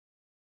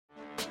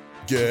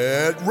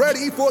Get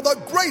ready for the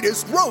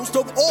greatest roast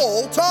of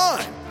all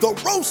time, the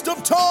Roast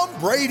of Tom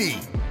Brady,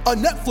 a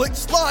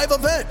Netflix live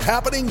event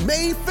happening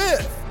May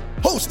 5th.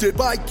 Hosted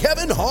by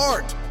Kevin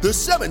Hart, the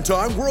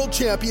 7-time world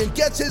champion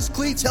gets his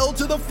cleats held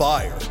to the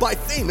fire by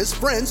famous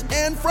friends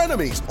and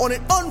frenemies on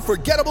an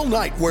unforgettable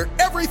night where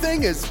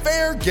everything is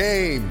fair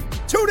game.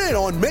 Tune in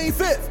on May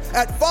 5th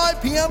at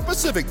 5 p.m.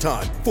 Pacific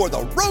time for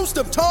the Roast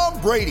of Tom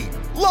Brady,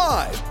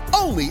 live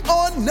only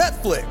on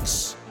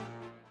Netflix.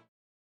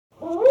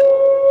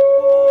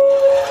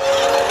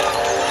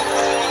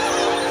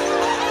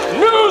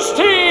 News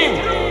team,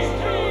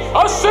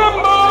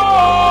 assemble!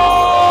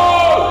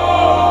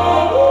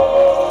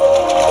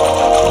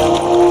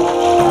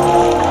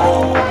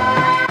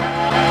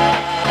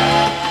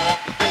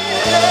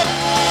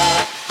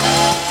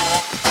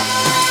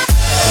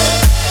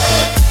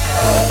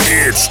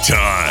 It's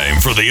time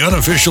for the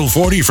unofficial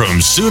 40 from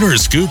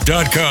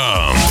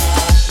Soonerscoop.com.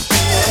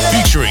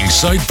 Featuring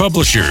site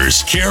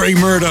publishers Carrie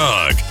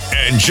Murdoch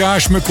and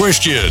Josh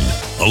McCuistion,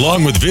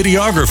 along with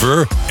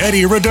videographer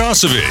Eddie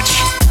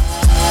Radosevich.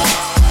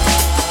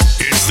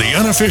 It's the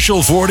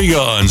unofficial 40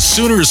 on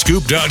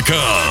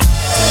Soonerscoop.com.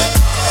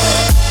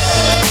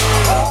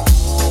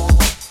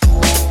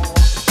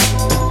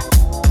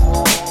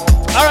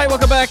 All right,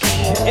 welcome back.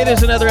 It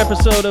is another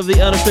episode of the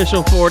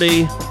unofficial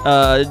 40.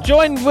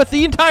 Joined with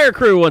the entire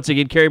crew once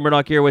again. Carrie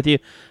Murdoch here with you.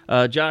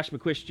 Josh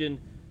McCuistion,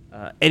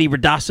 Eddie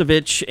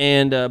Radosevich,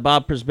 and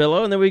Bob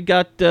Przbillo. And then we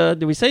got,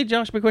 did we say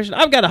Josh McCuistion?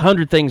 I've got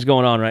 100 things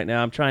going on right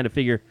now. I'm trying to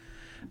figure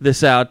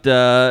this out.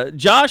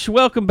 Josh,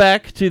 welcome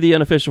back to the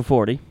unofficial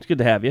 40. It's good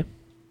to have you.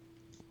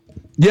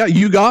 Yeah,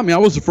 you got me. I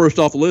was the first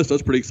off the list. I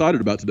was pretty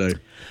excited about today.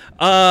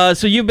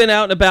 So you've been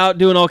out and about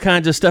doing all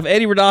kinds of stuff.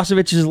 Eddie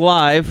Radosevich is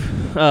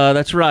live.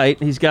 That's right.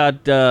 He's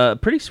got a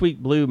pretty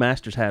sweet blue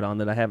Masters hat on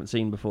that I haven't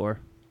seen before.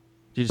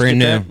 Did you just Brand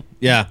get new. that?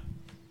 Yeah.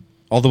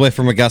 All the way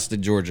from Augusta,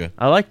 Georgia.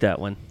 I like that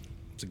one.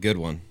 It's a good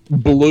one.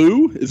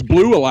 Blue? Is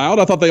blue allowed?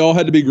 I thought they all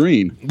had to be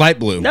green. Light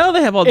blue. No,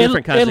 they have all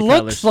different kinds of colors.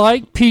 It looks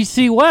like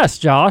PC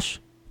West,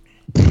 Josh.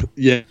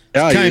 Yeah, he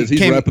is.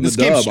 He's repping this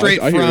the came dub.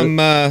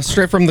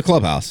 straight from the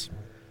clubhouse.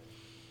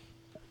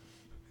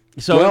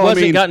 So Well, it I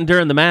wasn't mean- gotten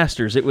during the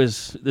Masters. It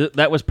was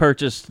that was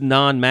purchased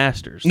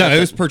non-Masters. No, it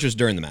was purchased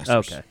during the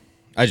Masters. Okay.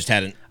 I just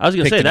hadn't. I was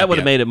going to picked say it that up would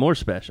have yet. made it more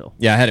special.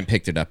 Yeah, I hadn't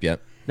picked it up yet.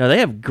 No, they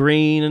have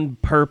green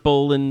and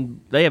purple,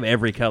 and they have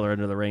every color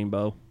under the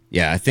rainbow.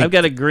 Yeah, I think. I've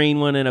got a green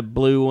one and a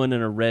blue one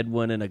and a red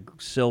one and a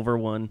silver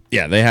one.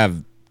 Yeah, they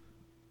have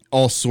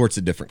all sorts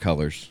of different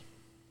colors.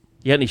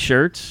 You got any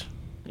shirts?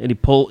 Any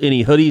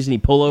hoodies? Any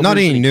pullovers? Not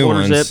any new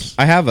quarter ones. zips?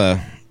 I have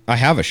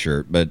a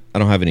shirt, but I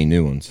don't have any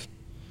new ones.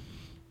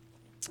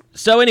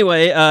 So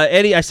anyway,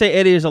 Eddie, I say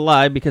Eddie is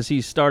alive because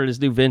he started his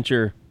new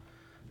venture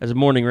as a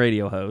morning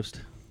radio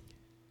host.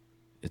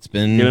 It's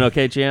been Doing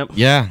okay, champ?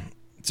 Yeah,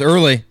 it's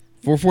early.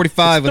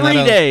 4:45. 3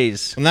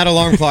 days. When that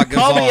alarm clock goes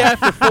Call off. me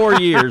after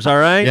 4 years, all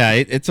right? Yeah,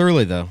 it's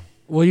early though.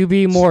 Will you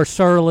be more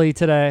surly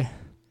today?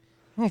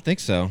 I don't think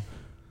so.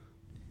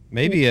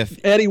 Maybe if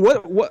Eddie,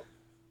 what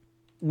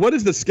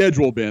has the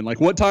schedule been?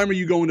 Like, what time are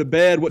you going to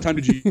bed? What time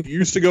did you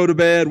used to go to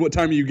bed? What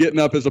time are you getting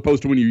up as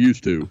opposed to when you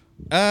used to?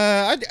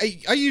 I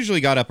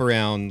usually got up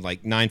around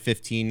like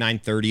 9:15,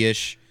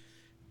 9:30ish,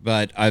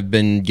 but I've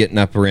been getting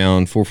up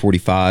around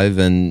 4:45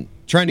 and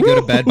trying to go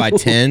to bed by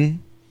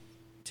 10.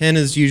 10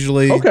 is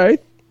usually Okay.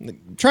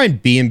 Try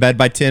and be in bed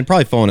by 10.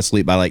 Probably falling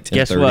asleep by like 10:30.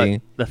 Guess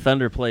what? The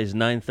Thunder plays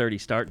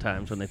 9:30 start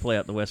times when they play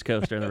out the West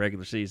Coast during the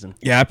regular season.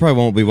 Yeah, I probably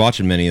won't be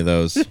watching many of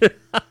those.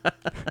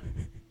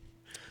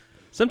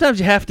 Sometimes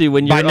you have to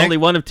when you're only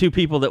one of two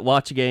people that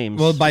watch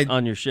games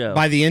on your show.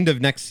 By the end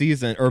of next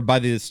season, or by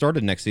the start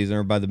of next season,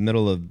 or by the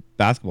middle of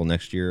basketball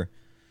next year,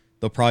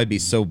 they'll probably be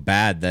so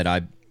bad that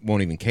I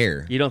won't even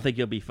care. You don't think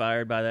you'll be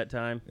fired by that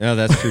time? No,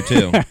 that's true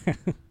too.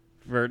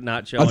 For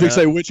not I showing was going up?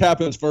 to say, which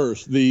happens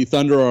first? The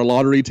Thunder are a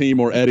lottery team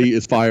or Eddie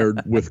is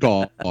fired with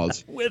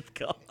cause? With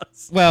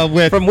cause.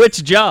 Well, From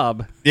which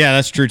job? Yeah,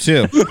 that's true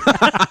too.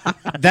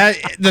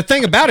 The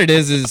thing about it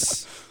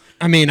is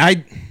I mean,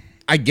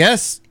 I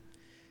guess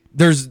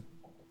there's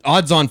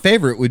odds-on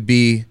favorite would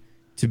be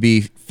to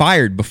be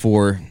fired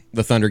before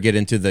the Thunder get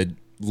into the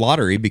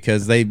lottery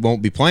because they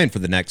won't be playing for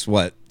the next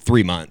 4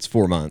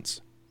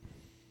 months.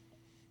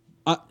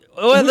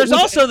 Well, there's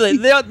also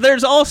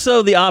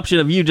the option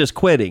of you just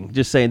quitting,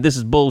 just saying this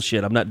is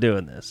bullshit. I'm not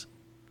doing this.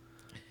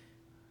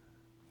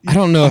 I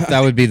don't know if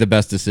that would be the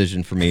best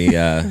decision for me.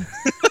 If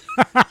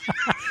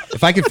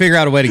I could figure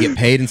out a way to get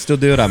paid and still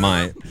do it, I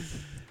might.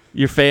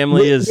 Your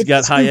family has With got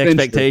this high new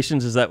venture.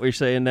 expectations. Is that what you're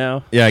saying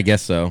now? Yeah, I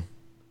guess so.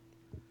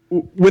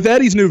 With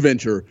Eddie's new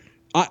venture,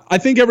 I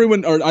think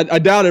everyone, or I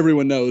doubt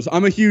everyone knows,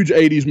 I'm a huge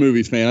 80s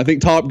movies fan. I think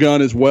Top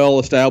Gun is well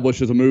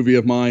established as a movie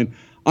of mine.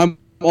 I'm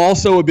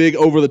also a big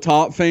Over the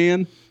Top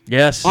fan.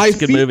 Yes, I it's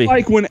a good feel movie.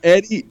 like when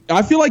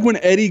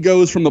Eddie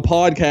goes from the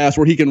podcast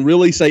where he can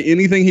really say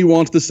anything he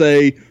wants to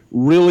say,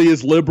 really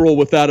is liberal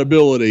with that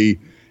ability,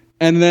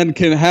 and then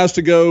has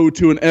to go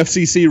to an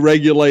FCC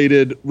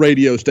regulated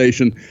radio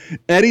station.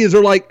 Eddie, is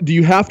there do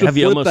you have to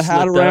flip the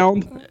hat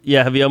around?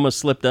 Yeah, have you almost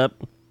slipped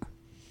up?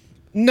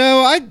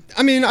 No,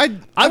 I mean,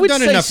 I've would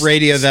done say enough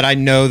radio that I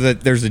know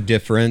that there's a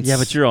difference. Yeah,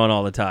 but you're on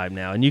all the time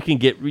now, and you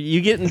get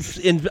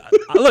in.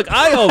 Look,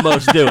 I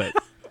almost do it.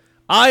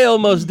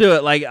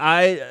 Like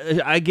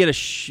I get a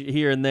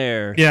here and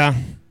there. Yeah.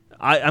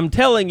 I'm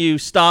telling you,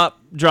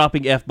 stop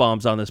dropping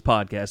F-bombs on this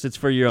podcast. It's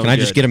for your own Can I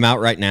good. just get them out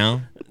right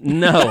now?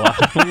 No,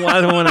 I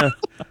don't want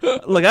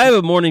to. Look, I have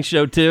a morning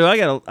show too. I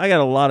got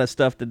a lot of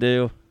stuff to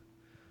do.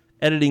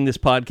 Editing this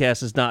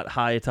podcast is not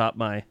high atop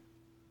my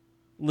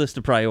list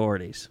of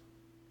priorities.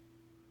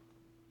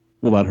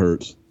 Well, that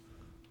hurts.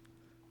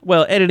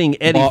 Well,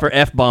 editing Eddie for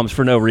F-bombs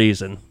for no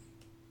reason.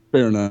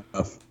 Fair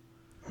enough.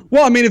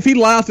 Well, I mean, if he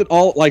lasted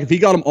if he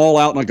got them all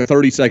out in like a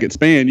 30-second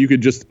span, it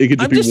could just be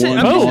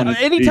one.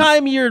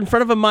 Anytime you're in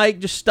front of a mic,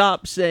 just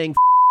stop saying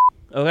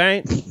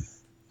okay?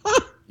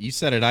 You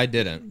said it, I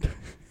didn't.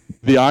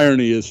 The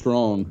irony is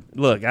strong.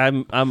 Look,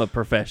 I'm a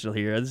professional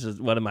here. This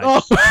is one of my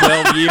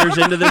 12 years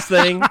into this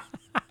thing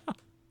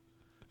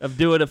of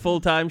doing a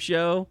full-time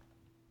show.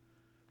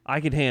 I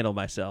can handle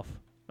myself.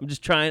 I'm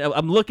just trying.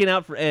 I'm looking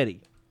out for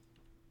Eddie.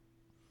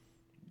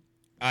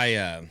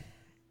 I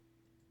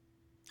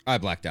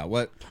blacked out.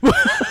 What?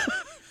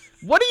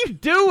 What are you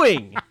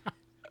doing?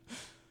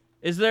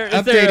 Is there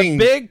a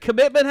big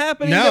commitment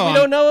happening that we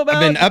don't know about?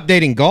 I've been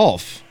updating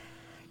golf.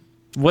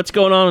 What's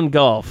going on in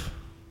golf?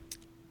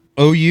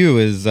 OU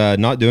is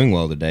not doing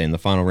well today in the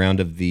final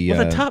round of the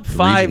the top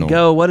 5 regional.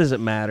 go. What does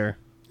it matter?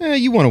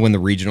 You want to win the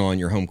regional on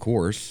your home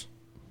course.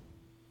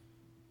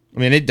 I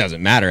mean, it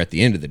doesn't matter at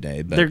the end of the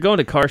day. But they're going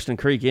to Karsten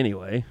Creek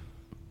anyway.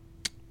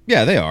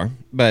 Yeah, they are.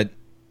 But,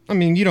 I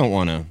mean, you don't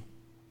want to...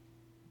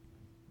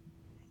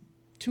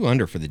 2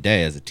 under for the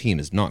day as a team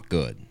is not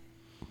good.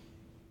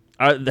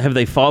 Have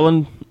they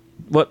fallen?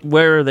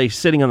 Where are they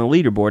sitting on the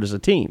leaderboard as a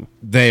team?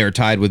 They are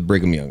tied with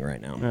Brigham Young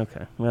right now.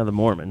 Okay. Well, the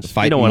Mormons.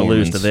 You don't want to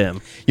lose to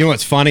them. You know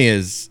what's funny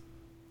is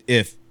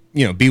if,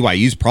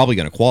 BYU's probably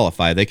going to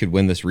qualify, they could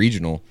win this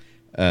regional.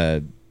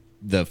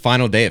 The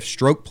final day of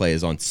stroke play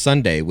is on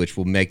Sunday, which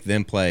will make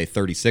them play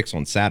 36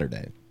 on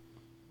Saturday.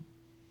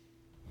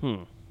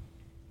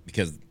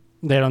 Because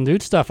they don't do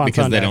stuff on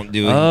Sunday. They don't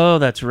do. Oh,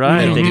 that's right.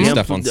 They don't do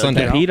stuff on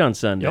Sunday. Compete on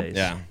Sundays. Yep.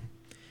 Yeah,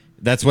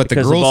 that's what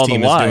Because the of all girls' the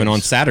team is doing on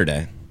wives.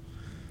 Saturday.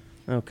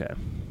 Okay,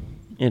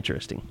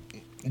 interesting.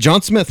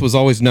 John Smith was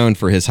always known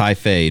for his high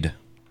fade.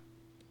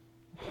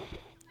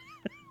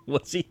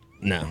 What's he?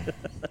 No,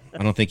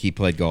 I don't think he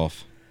played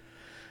golf.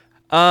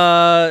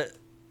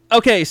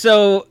 Okay,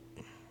 so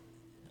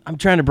I'm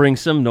trying to bring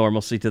some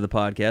normalcy to the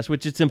podcast,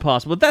 which it's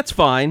impossible. But that's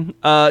fine.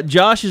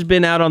 Josh has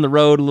been out on the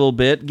road a little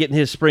bit, getting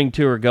his spring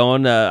tour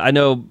going. I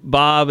know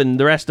Bob and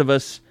the rest of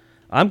us.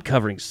 I'm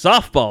covering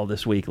softball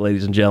this week,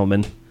 ladies and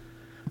gentlemen.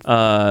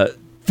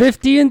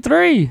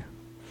 50-3.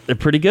 They're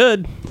pretty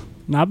good.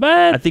 Not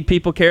bad. I think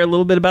people care a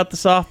little bit about the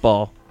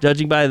softball,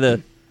 judging by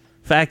the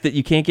fact that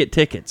you can't get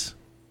tickets.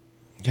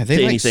 Yeah,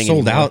 they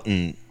sold out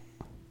in,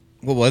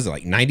 what was it,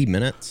 like 90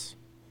 minutes?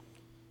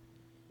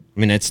 I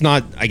mean, it's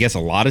not, I guess, a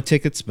lot of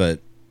tickets,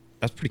 but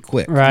that's pretty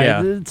quick. Right.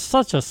 Yeah. It's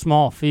such a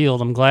small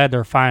field. I'm glad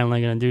they're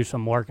finally going to do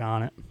some work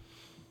on it.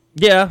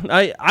 Yeah,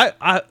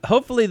 I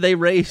hopefully they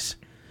raise.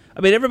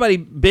 I mean, everybody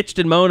bitched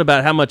and moaned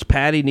about how much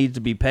Patty needs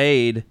to be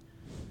paid.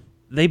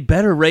 They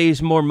better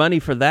raise more money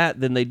for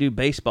that than they do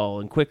baseball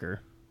and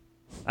quicker.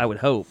 I would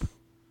hope.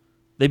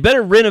 They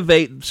better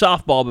renovate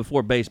softball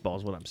before baseball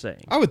is what I'm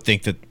saying. I would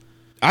think that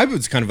I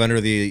was kind of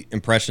under the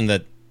impression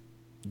that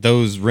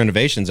those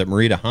renovations at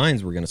Marita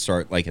Hines were going to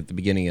start like at the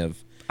beginning of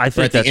I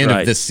think at the that's end right.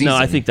 of this season. No,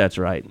 I think that's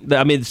right.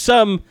 I mean,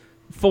 some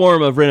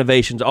form of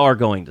renovations are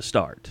going to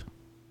start.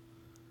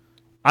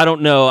 I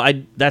don't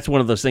know. That's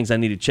one of those things I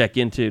need to check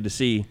into to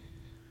see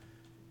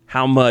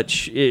how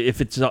much,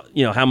 if it's,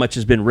 how much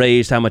has been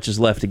raised, how much is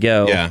left to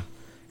go. Yeah.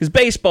 Because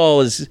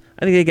baseball is,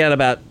 I think they got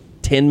about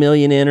 $10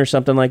 million in or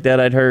something like that,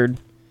 I'd heard.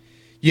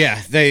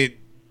 Yeah, they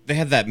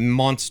had that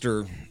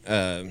monster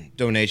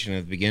donation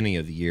at the beginning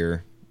of the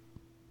year.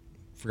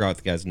 Forgot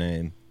the guy's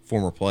name.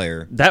 Former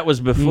player. That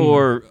was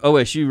before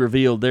OSU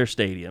revealed their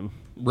stadium.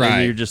 Right.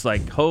 And you're just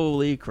like,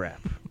 holy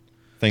crap.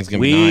 Things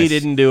gonna be We nice.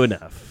 didn't do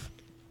enough.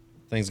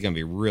 Things gonna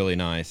be really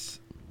nice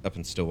up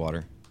in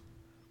Stillwater.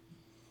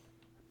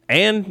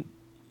 And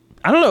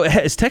I don't know,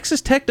 has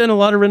Texas Tech done a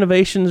lot of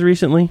renovations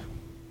recently?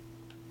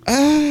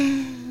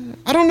 I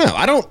don't know.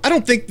 I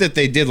don't think that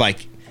they did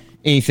like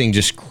anything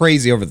just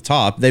crazy over the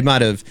top. They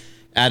might have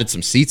added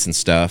some seats and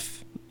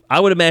stuff. I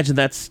would imagine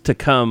that's to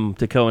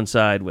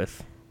coincide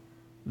with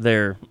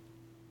their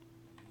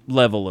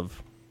level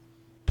of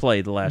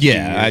play the last few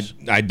years.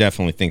 I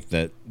definitely think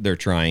that they're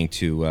trying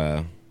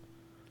to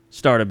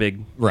Start a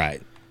big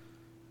right.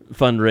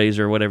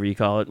 fundraiser, whatever you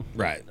call it.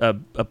 Right. A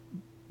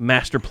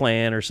master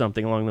plan or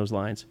something along those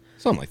lines.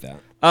 Something like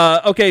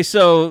that. Okay,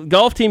 so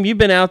golf team, you've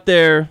been out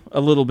there a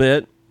little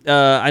bit.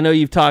 I know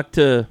you've talked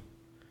to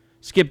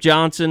Skip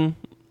Johnson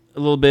a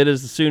little bit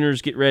as the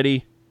Sooners get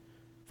ready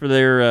for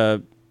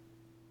their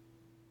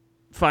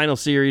final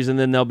series, and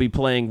then they'll be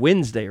playing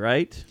Wednesday,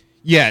 right?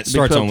 Yeah, it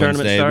starts Club on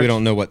tournament Wednesday. starts? We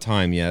don't know what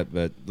time yet,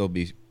 but they'll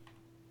be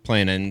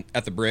playing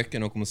at the Brick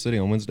in Oklahoma City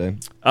on Wednesday.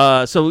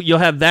 So you'll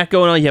have that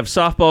going on. You have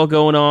softball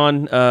going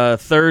on.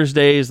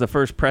 Thursday is the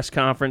first press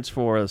conference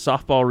for the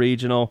softball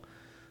regional.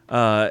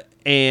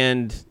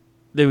 And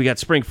then we got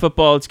spring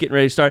football. It's getting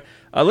ready to start.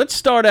 Let's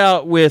start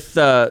out with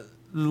the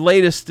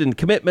latest in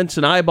commitments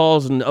and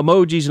eyeballs and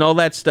emojis and all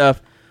that stuff.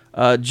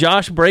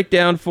 Josh, break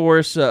down for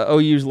us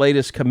OU's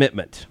latest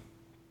commitment.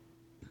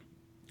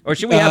 Or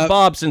should we have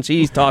Bob, since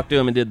he's talked to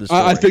him and did the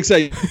story? I think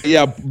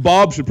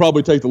Bob should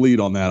probably take the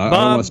lead on that. I don't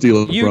want to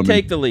steal it from him. You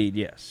take the lead,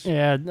 yes.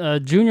 Yeah,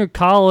 junior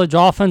college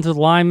offensive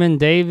lineman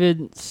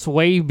David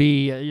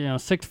Swaby,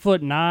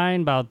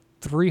 6'9", about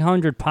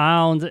 300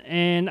 pounds.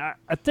 And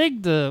I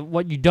think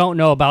what you don't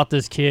know about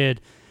this kid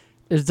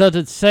is, does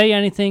it say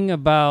anything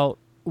about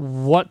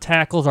what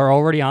tackles are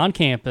already on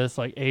campus,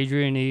 like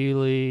Adrian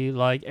Ely,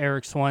 like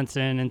Eric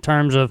Swenson, in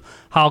terms of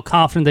how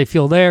confident they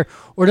feel there?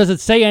 Or does it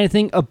say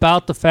anything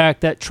about the fact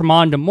that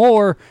Tremonda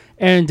Moore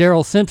and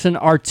Daryl Simpson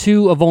are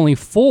two of only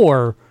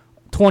 4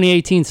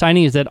 2018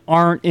 signees that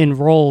aren't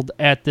enrolled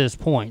at this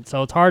point?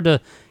 So it's hard to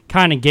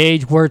kind of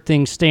gauge where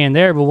things stand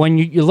there. But when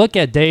you look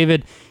at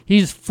David,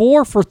 he's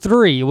 4 for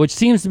 3, which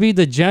seems to be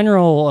the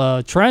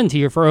general trend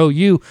here for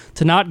OU,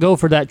 to not go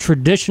for that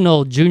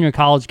traditional junior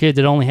college kid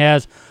that only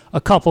has a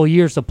couple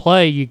years to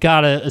play. You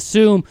got to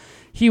assume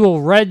he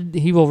will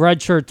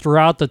redshirt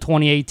throughout the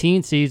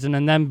 2018 season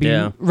and then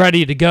be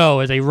ready to go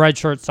as a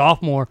redshirt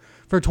sophomore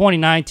for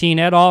 2019.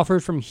 Had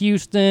offers from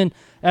Houston,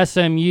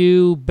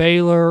 SMU,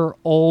 Baylor,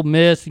 Ole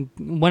Miss.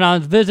 Went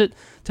on his visit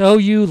to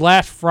OU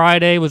last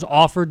Friday, was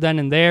offered then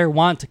and there,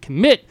 wanted to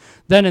commit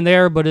then and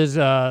there, but his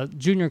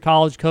junior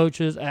college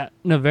coaches at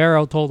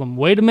Navarro told him,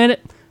 wait a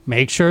minute,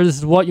 make sure this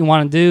is what you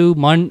want to do.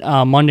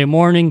 Monday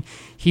morning,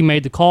 he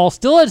made the call.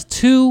 Still has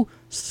 2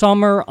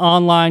 summer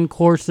online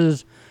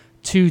courses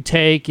to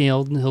take.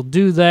 He'll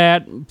do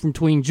that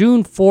between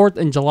June 4th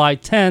and July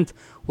 10th,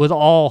 with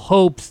all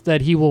hopes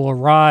that he will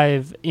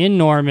arrive in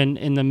Norman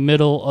in the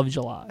middle of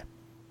July.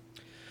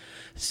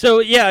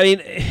 So, yeah, I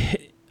mean,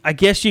 I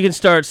guess you can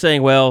start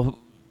saying, well,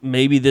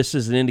 maybe this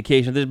is an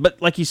indication of this.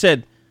 But like you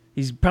said,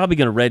 he's probably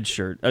going to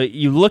redshirt. I mean,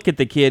 you look at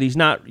the kid, he's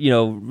not,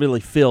 really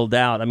filled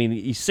out. I mean,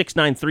 he's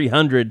 6'9",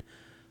 300,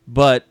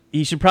 but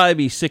he should probably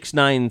be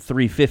 6'9",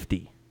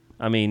 350.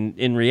 I mean,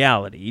 in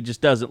reality, he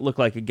just doesn't look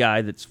like a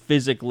guy that's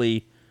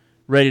physically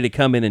ready to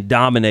come in and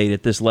dominate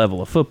at this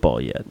level of football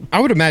yet. I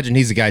would imagine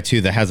he's a guy,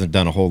 too, that hasn't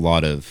done a whole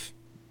lot of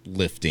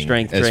lifting.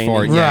 Strength as training.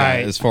 far,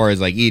 right. As far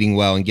as like eating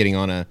well and getting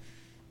on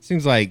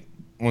seems like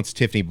once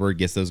Tiffany Bird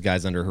gets those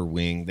guys under her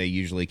wing, they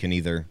usually can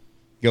either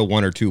go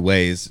one or two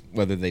ways,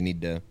 whether they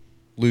need to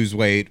lose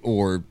weight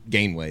or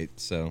gain weight.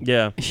 So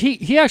yeah,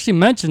 he actually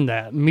mentioned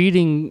that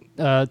meeting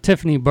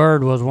Tiffany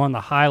Bird was one of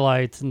the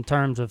highlights in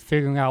terms of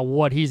figuring out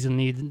what he's going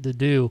to need to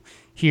do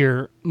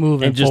here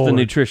moving and just forward. the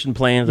nutrition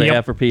plans they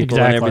have for people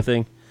exactly. and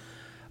everything.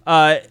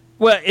 I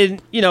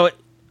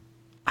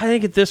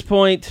think at this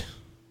point,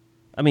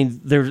 I mean,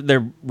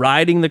 they're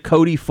riding the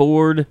Cody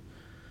Ford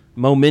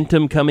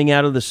momentum coming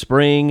out of the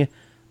spring.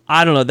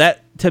 I don't know,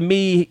 that to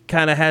me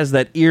kind of has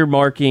that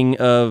earmarking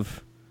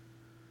of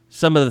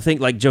some of the things,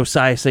 like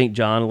Josiah St.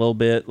 John a little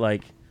bit.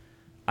 Like,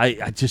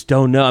 I just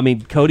don't know. I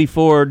mean, Cody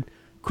Ford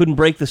couldn't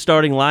break the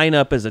starting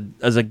lineup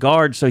as a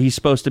guard, so he's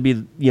supposed to be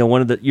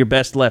one of your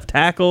best left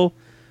tackle.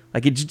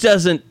 Like, it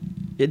doesn't.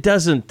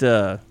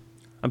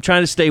 I'm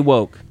trying to stay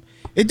woke.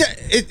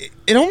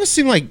 It almost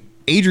seemed like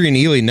Adrian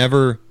Ely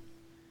never.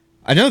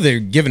 I know they're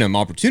giving him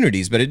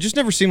opportunities, but it just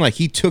never seemed like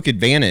he took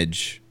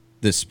advantage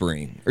this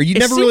spring. Or you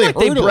never really like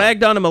they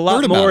bragged on him a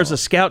lot more as a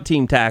scout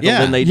team tackle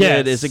than they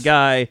did as a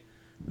guy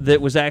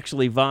that was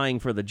actually vying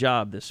for the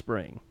job this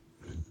spring.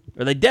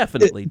 Or they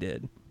definitely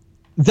did.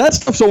 That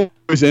stuff's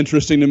always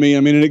interesting to me. I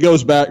mean, and it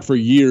goes back for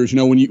years.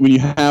 When you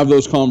have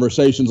those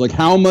conversations, like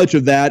how much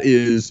of that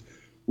is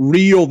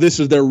real? This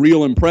is their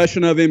real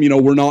impression of him.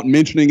 We're not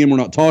mentioning him. We're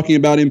not talking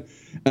about him.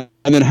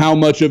 And then how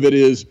much of it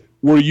is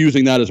we're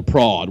using that as a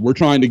prod? We're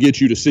trying to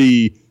get you to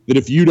see that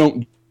if you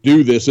don't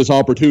do this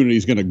opportunity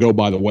is going to go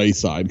by the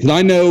wayside. Because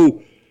I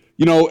know,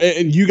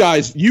 and you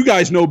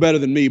guys know better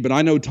than me, but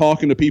I know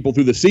talking to people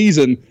through the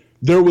season,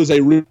 there was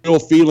a real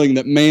feeling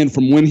that, man,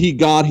 from when he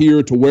got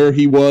here to where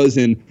he was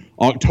in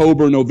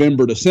October,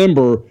 November,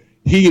 December,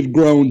 he had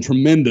grown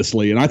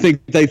tremendously. And I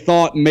think they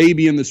thought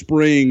maybe in the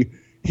spring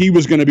he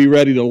was going to be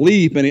ready to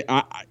leap, and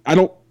I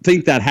don't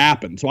think that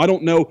happened. So I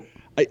don't know.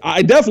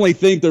 I definitely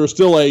think there's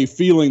still a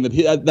feeling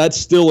that that's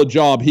still a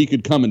job he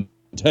could come and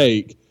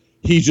take.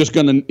 He's just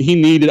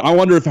I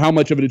wonder if how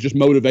much of it is just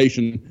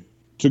motivation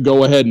to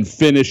go ahead and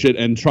finish it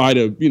and try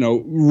to,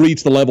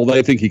 reach the level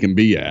they think he can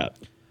be at.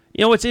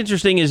 What's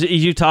interesting is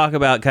you talk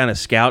about kind of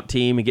scout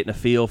team and getting a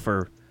feel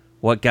for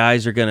what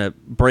guys are going to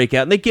break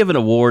out. And they give an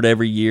award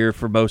every year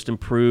for most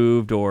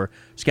improved or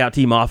scout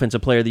team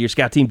offensive player of the year,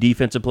 scout team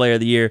defensive player of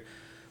the year.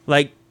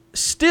 Like,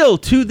 still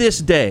to this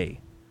day,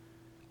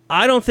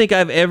 I don't think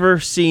I've ever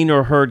seen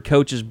or heard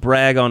coaches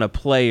brag on a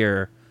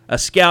player, a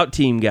scout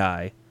team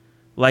guy,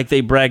 like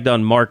they bragged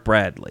on Mark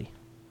Bradley.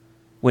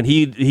 When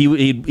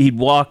he'd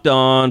walked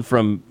on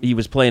from, he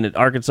was playing at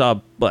Arkansas,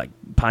 like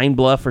Pine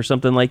Bluff or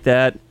something like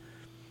that.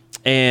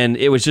 And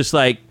it was just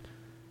like,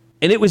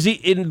 and it was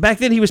back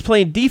then he was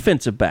playing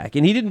defensive back,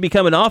 and he didn't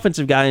become an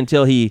offensive guy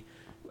until he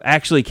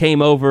actually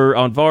came over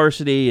on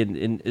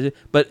varsity.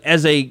 But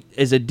as a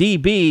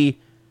DB,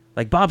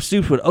 like Bob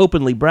Stoops would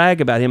openly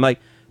brag about him. Like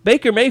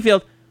Baker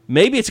Mayfield,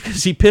 maybe it's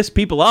because he pissed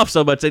people off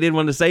so much they didn't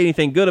want to say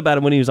anything good about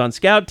him when he was on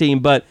scout team.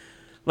 But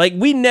like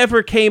we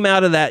never came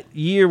out of that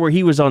year where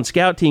he was on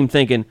scout team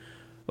thinking,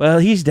 well,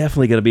 he's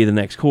definitely going to be the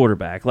next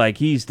quarterback. Like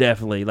he's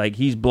definitely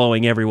he's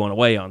blowing everyone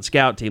away on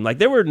scout team. Like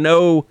there was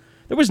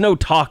no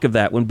talk of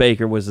that when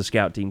Baker was the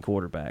scout team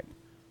quarterback.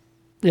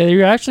 Yeah,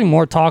 you're actually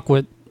more talk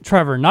with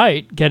Trevor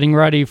Knight getting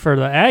ready for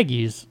the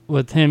Aggies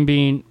with him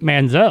being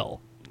Manziel,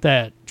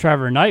 that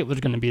Trevor Knight was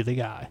going to be the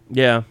guy.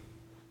 Yeah.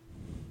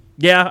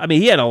 Yeah, I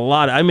mean, he had a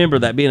lot. I remember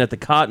that being at the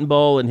Cotton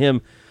Bowl and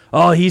him,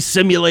 he's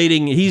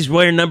simulating, he's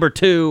wearing number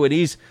 2 and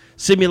he's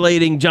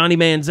simulating Johnny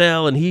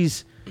Manziel and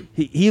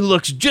he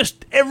looks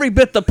just every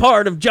bit the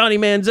part of Johnny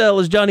Manziel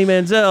as Johnny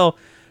Manziel.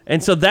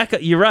 And so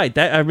you're right.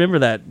 I remember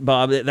that,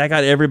 Bob. That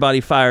got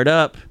everybody fired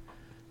up.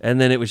 And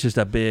then it was just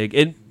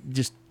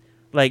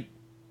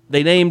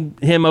they named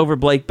him over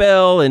Blake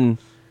Bell, and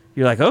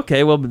you're like,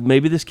 okay, well,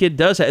 maybe this kid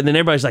does that. And then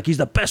everybody's like, he's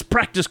the best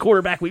practice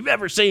quarterback we've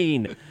ever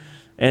seen.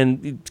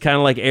 And it's kind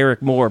of like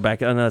Eric Moore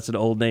back. I know that's an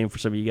old name for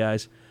some of you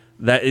guys.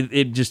 That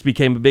it just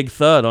became a big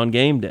thud on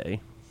game day.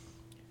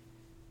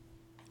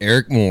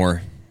 Eric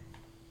Moore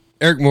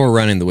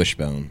running the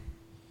wishbone,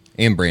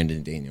 and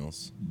Brandon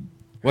Daniels.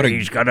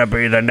 He's gonna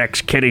be the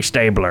next Kitty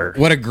Stabler.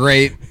 What a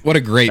great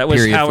that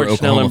was period Howard for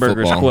Oklahoma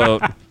Schnellenberger's football.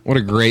 quote. What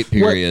a great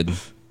period.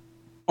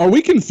 Are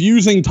we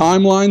confusing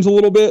timelines a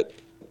little bit?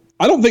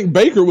 I don't think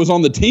Baker was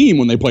on the team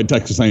when they played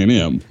Texas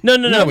A&M. No.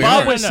 we Bob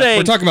aren't. was saying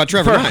We're talking about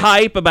Trevor for Knight.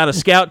 hype about a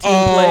scout team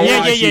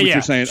player. I see what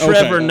you're saying.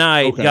 Trevor Okay.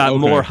 Knight Okay. got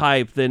more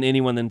hype than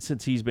anyone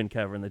since he's been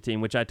covering the team,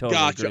 which I totally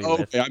Gotcha. agree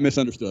with. Okay, I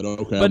misunderstood.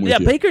 Okay, But I'm with yeah,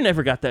 you. Baker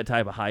never got that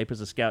type of hype as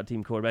a scout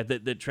team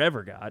quarterback that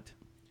Trevor got.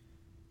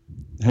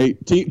 Hey,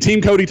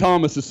 Team Cody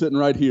Thomas is sitting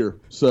right here,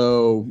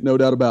 so no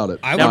doubt about it.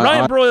 Now,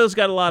 Ryan Broyles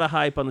got a lot of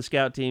hype on the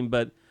scout team,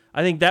 but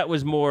I think that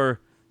was more,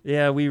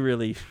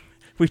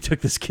 we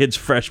took this kid's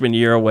freshman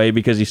year away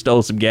because he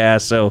stole some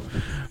gas, so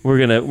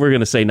we're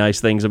gonna say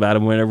nice things about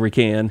him whenever we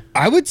can.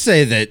 I would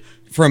say that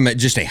from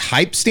just a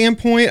hype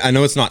standpoint, I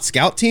know it's not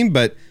scout team,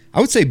 but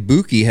I would say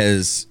Buki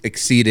has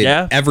exceeded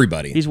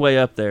everybody. He's way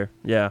up there,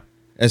 yeah.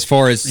 As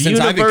far as since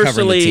I've been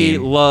covering the Universally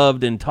team.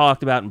 loved and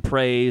talked about and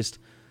praised.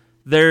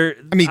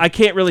 I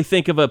can't really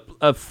think of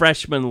a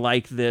freshman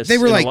like this. They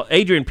were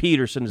Adrian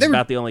Peterson is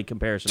about the only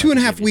comparison.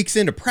 2.5 weeks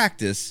into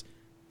practice,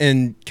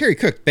 and Kerry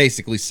Cook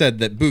basically said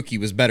that Buki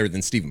was better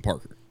than Stephen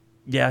Parker.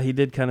 Yeah, he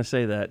did kind of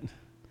say that.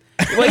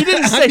 Well, he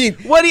didn't say.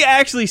 What he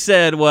actually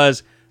said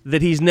was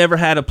that he's never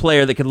had a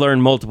player that could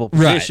learn multiple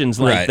positions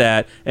like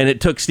that, and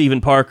it took Stephen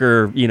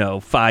Parker,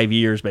 5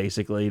 years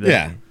basically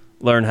to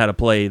learn how to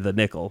play the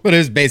nickel. But it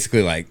was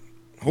basically like,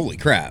 holy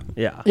crap.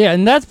 Yeah. Yeah,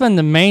 and that's been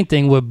the main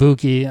thing with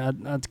Buki.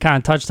 I kind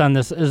of touched on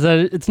this, is that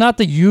it's not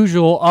the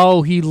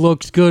usual, he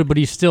looks good, but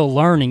he's still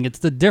learning. It's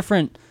the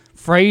different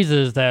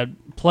phrases that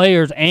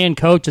players and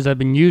coaches have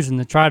been using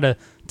to try to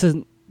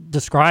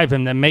describe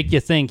him that make you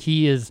think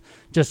he is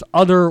just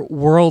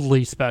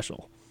otherworldly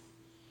special.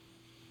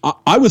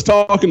 I was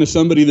talking to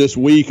somebody this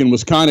week and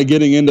was kind of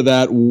getting into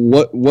that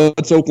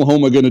what's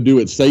Oklahoma going to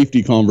do at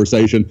safety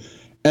conversation.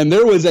 And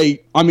there was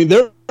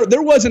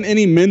there wasn't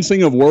any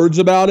mincing of words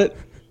about it.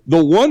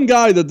 The one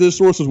guy that this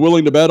source was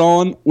willing to bet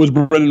on was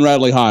Brendan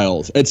Radley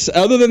Hiles.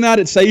 Other than that,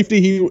 at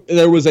safety,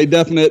 there was a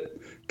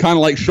definite kind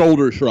of like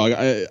shoulder shrug.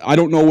 I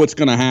don't know what's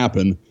going to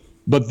happen,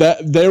 but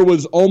there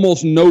was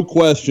almost no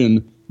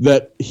question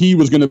that he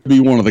was going to be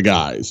one of the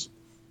guys.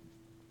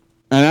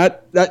 And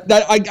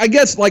I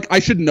guess I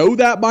should know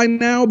that by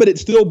now, but it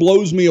still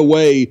blows me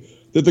away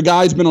that the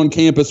guy's been on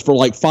campus for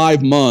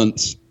 5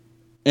 months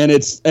and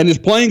is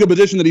playing a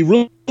position that he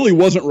really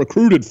wasn't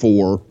recruited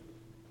for.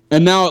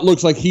 And now it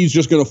looks like he's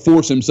just going to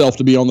force himself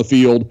to be on the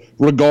field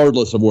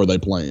regardless of where they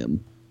play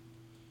him.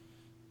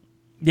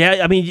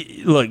 Yeah, I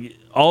mean, look,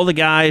 all the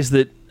guys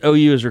that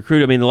OU has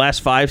recruited, the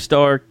last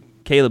 5-star,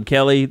 Caleb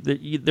Kelly,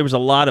 there was a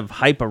lot of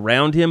hype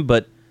around him,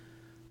 but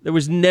there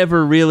was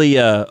never really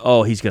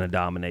he's going to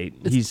dominate.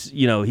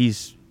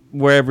 He's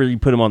wherever you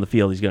put him on the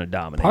field, he's going to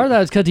dominate. Part of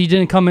that is because he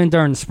didn't come in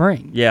during the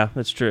spring. Yeah,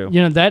 that's true.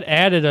 That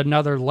added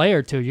another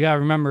layer to it. You got to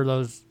remember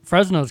those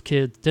Fresno's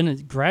kids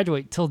didn't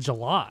graduate till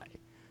July.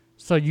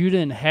 So you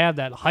didn't have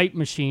that hype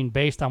machine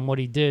based on what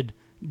he did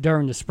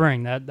during the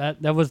spring.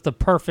 That was the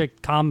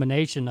perfect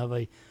combination of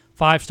a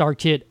 5-star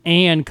kid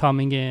and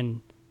coming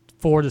in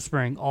for the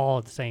spring all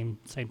at the same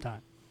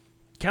time.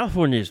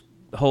 California's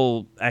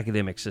whole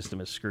academic system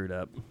is screwed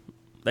up.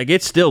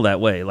 It's still that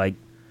way.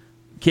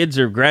 Kids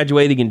are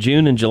graduating in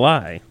June and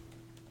July.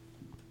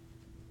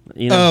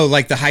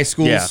 Like the high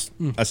schools?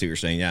 Yeah. I see what you're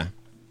saying, yeah.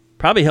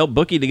 Probably helped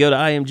Bookie to go to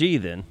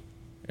IMG then.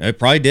 It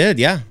probably did,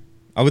 yeah.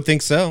 I would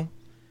think so.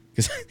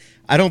 Because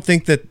I don't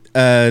think that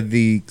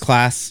the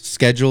class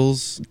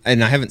schedules,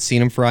 and I haven't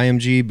seen them for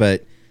IMG,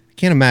 but I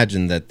can't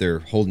imagine that they're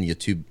holding you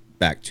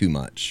back too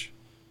much.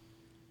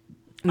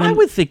 I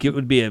would think it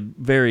would be a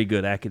very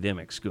good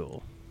academic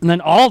school. And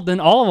then all of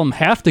them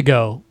have to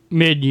go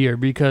mid-year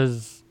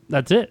because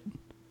that's it.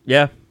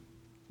 Yeah.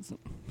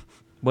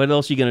 What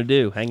else are you going to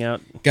do? Hang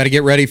out? Got to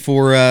get ready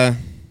for,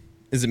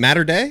 is it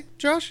Matter Day,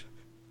 Josh?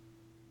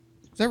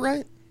 Is that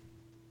right?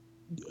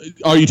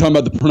 Are you talking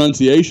about the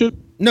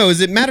pronunciation? No,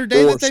 is it Matter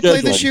Day Or that they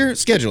play this scheduling? year?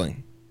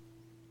 Scheduling.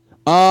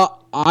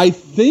 I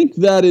think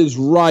that is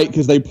right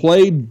because they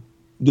played.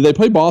 Did they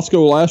play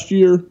Bosco last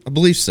year? I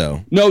believe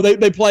so. No,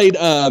 they played.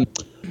 Oh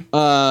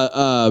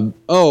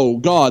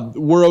God,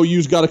 where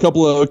OU's got a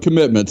couple of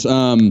commitments.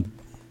 St.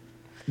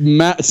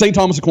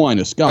 Thomas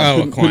Aquinas.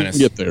 God, couldn't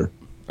get there.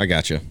 I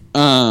got you.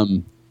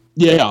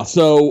 Yeah.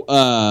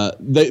 So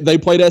they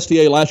played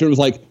STA last year. It was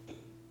like.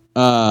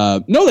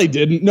 No, they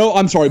didn't. No,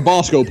 I'm sorry.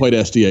 Bosco played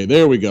STA.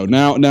 There we go.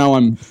 Now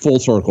I'm full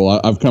circle.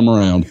 I've come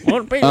around.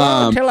 Won't be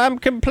long till I'm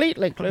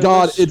completely clueless.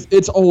 God,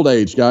 it's old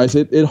age, guys.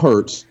 It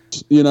hurts.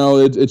 You know,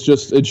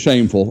 it's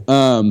shameful.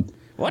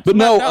 What's but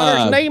my no,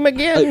 daughter's name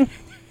again?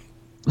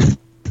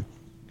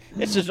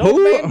 This is old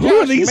Who man are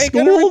Josh these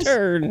making schools? a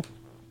return.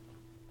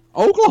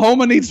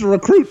 Oklahoma needs to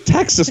recruit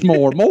Texas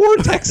more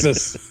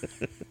Texas.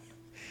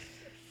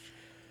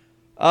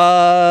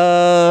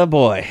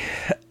 Boy.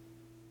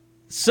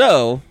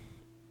 So,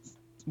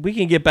 we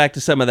can get back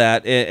to some of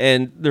that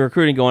and the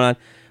recruiting going on.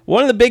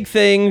 One of the big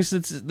things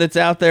that's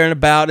out there and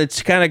about,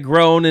 it's kind of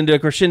grown into a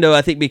crescendo,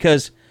 I think,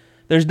 because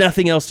there's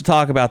nothing else to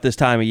talk about this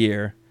time of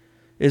year,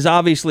 is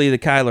obviously the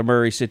Kyler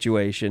Murray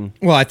situation.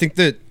 Well, I think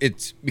that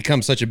it's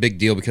become such a big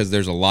deal because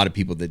there's a lot of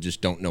people that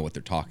just don't know what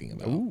they're talking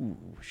about. Ooh,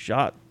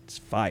 shots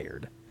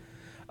fired.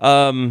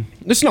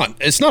 It's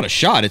not a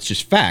shot. It's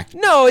just fact.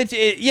 No,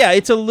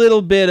 it's a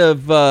little bit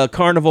of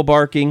carnival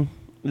barking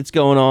that's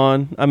going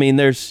on. I mean,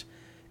 there's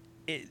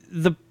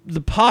the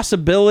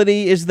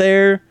possibility is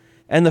there,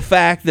 and the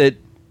fact that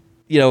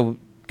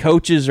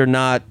coaches are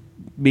not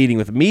meeting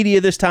with the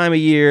media this time of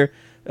year.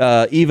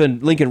 Even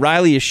Lincoln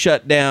Riley has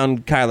shut down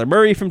Kyler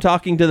Murray from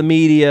talking to the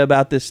media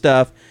about this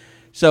stuff.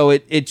 So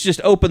it's just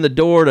opened the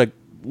door to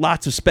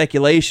lots of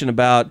speculation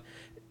about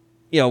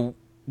the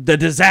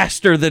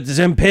disaster that is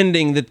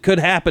impending that could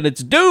happen.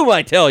 It's doom,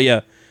 I tell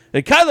you.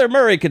 That Kyler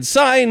Murray could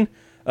sign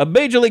a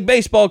Major League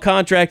Baseball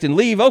contract and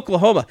leave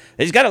Oklahoma.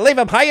 He's got to leave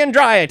him high and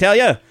dry, I tell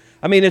you.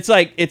 I mean, it's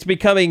like it's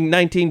becoming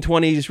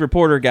 1920s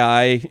reporter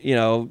guy,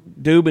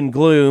 doom and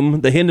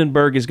gloom. The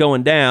Hindenburg is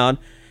going down.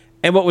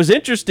 And what was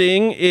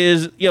interesting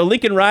is,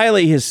 Lincoln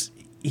Riley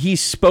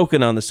he's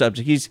spoken on the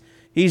subject.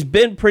 He's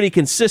been pretty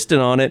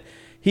consistent on it.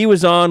 He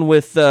was on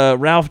with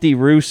Ralph D.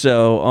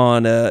 Russo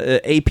on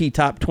AP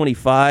Top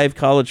 25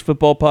 college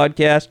football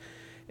podcast,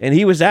 and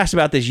he was asked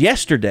about this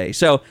yesterday.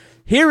 So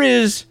here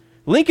is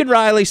Lincoln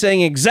Riley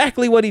saying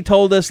exactly what he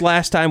told us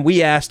last time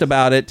we asked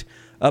about it,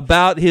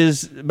 about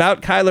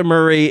Kyler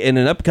Murray and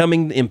an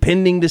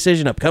impending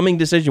decision,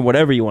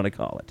 whatever you want to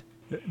call it.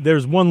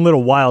 There's one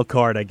little wild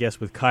card, I guess,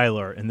 with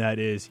Kyler, and that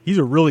is he's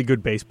a really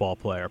good baseball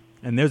player,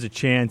 and there's a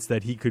chance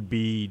that he could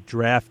be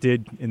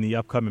drafted in the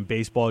upcoming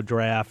baseball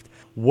draft.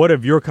 What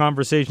have your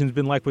conversations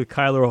been like with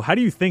Kyler? How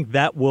do you think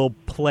that will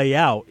play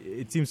out?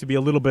 It seems to be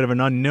a little bit of an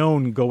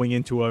unknown going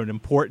into an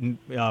important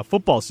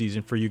football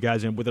season for you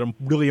guys, and with a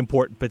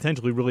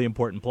potentially really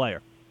important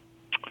player.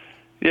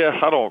 Yeah,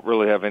 I don't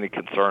really have any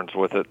concerns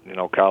with it.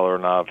 Kyler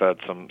and I have had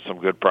some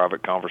good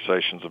private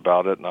conversations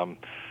about it, and I'm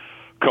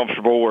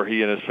comfortable where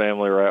he and his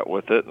family are at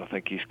with it, and I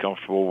think he's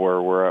comfortable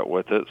where we're at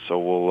with it. So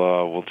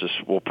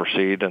we'll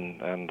proceed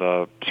and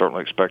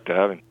certainly expect to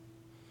have him.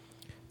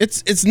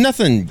 It's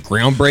nothing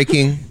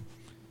groundbreaking,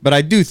 but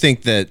I do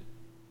think that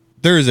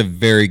there is a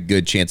very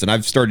good chance, and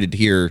I've started to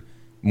hear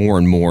more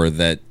and more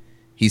that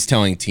he's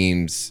telling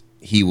teams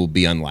he will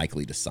be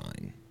unlikely to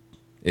sign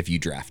if you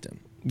draft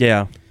him.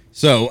 Yeah.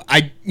 So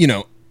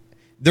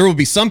there will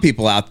be some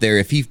people out there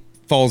if he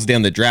falls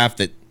down the draft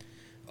that,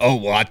 oh,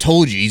 well, I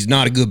told you he's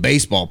not a good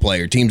baseball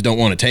player. Teams don't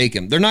want to take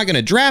him. They're not going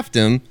to draft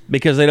him.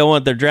 Because they don't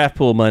want their draft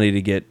pool money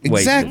to get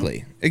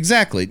wasted.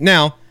 Exactly.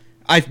 Now,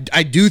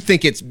 I do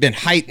think it's been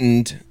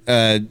heightened.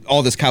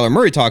 All this Kyler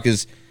Murray talk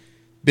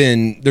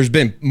there's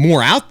been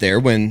more out there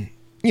when,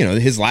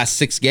 his last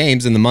 6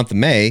 games in the month of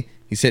May,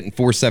 he's hitting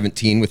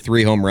 .417 with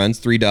 3 home runs,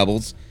 3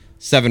 doubles,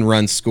 7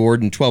 runs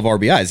scored, and 12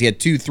 RBIs. He had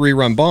 2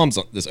 3-run bombs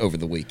over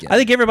the weekend. I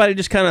think everybody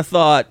just kind of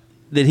thought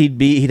that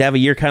he'd have a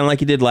year kind of like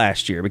he did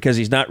last year because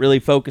he's not really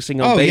focusing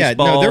on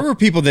baseball. Yeah, no, there were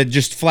people that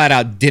just flat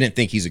out didn't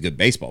think he's a good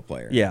baseball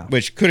player. Yeah,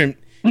 which couldn't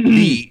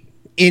be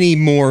any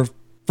more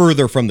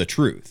further from the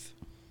truth.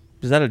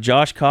 Is that a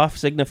Josh Koff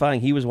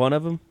signifying he was one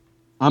of them?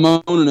 I'm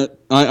owning it.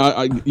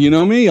 I you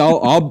know me. I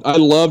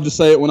love to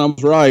say it when I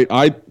was right.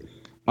 I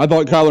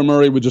thought Kyler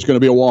Murray was just going to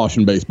be a wash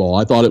in baseball.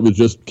 I thought it was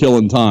just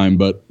killing time,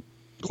 but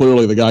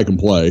clearly the guy can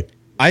play.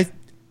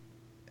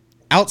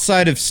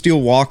 Outside of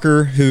Steele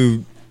Walker,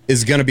 who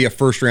is going to be a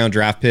first-round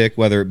draft pick,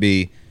 whether it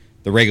be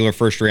the regular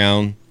first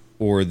round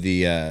or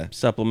the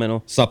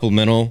supplemental.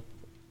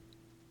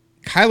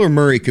 Kyler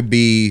Murray could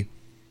be,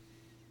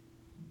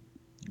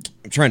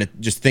 I'm trying to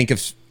just think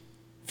of,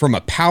 from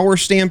a power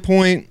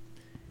standpoint,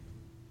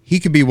 he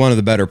could be one of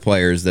the better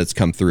players that's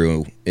come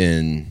through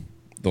in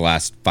the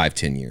last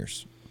 5-10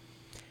 years.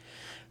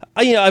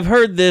 I've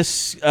heard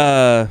this.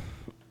 I've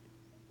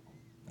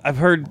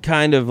heard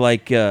kind of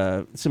like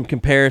some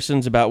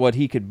comparisons about what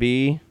he could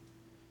be,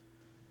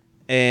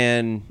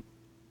 and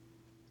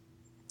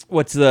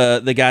what's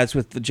the guys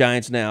with the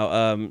Giants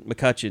now?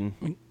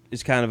 McCutchen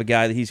is kind of a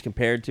guy that he's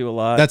compared to a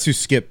lot. That's who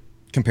Skip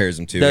compares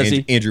him to. Does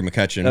he? Andrew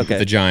McCutchen with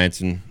the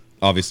Giants, and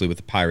obviously with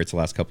the Pirates the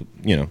last couple,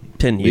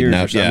 10 years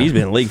or something. Yeah. He's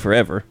been in the league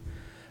forever.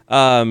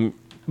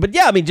 But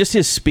yeah, I mean, just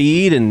his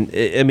speed, and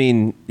I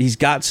mean, he's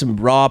got some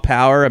raw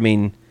power. I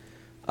mean,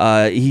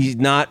 he's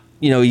not,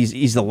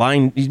 he's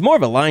more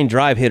of a line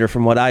drive hitter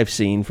from what I've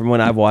seen, from when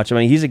I've watched him.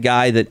 I mean, he's a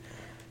guy that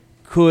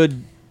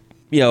could,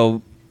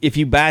 if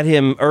you bat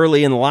him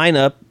early in the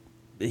lineup,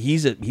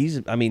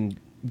 I mean,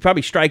 he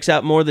probably strikes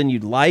out more than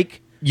you'd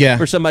like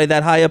for somebody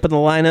that high up in the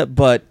lineup,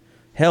 but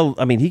hell,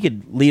 I mean, he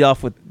could lead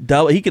off with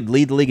he could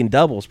lead the league in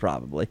doubles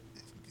probably.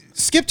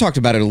 Skip talked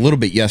about it a little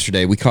bit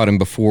yesterday. We caught him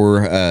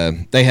before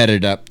they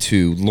headed up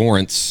to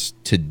Lawrence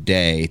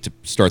today to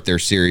start their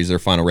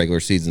final regular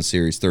season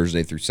series,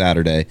 Thursday through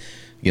Saturday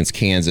against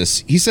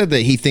Kansas. He said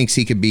that he thinks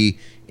he could be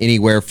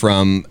anywhere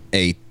from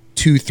a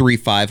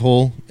 2-3-5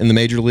 hole in the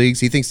major leagues.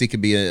 He thinks he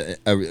could be a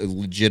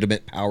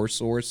legitimate power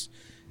source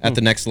at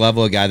the next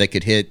level, a guy that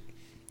could hit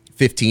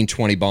 15,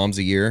 20 bombs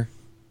a year.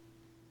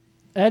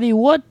 Eddie,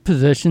 what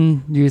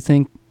position do you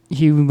think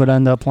he would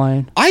end up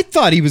playing? I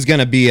thought he was going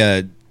to be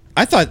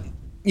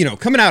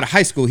coming out of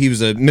high school, he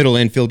was a middle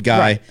infield guy.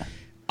 Right.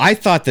 I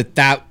thought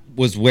that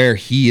was where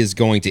he is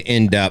going to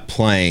end up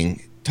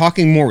playing.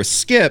 Talking more with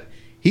Skip,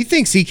 he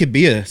thinks he could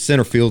be a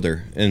center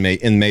fielder in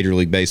Major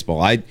League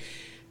Baseball.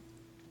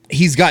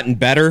 He's gotten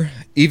better.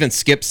 Even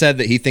Skip said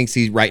that he thinks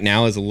he right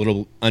now is a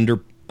little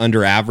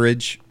under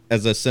average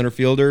as a center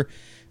fielder.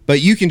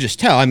 But you can just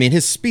tell, I mean,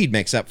 his speed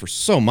makes up for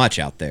so much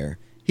out there.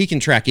 He can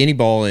track any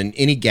ball in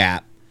any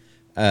gap.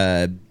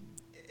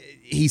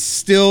 He's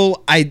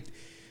still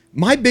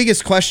my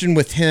biggest question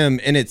with him,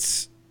 and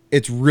it's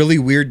really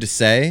weird to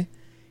say,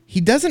 he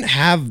doesn't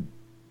have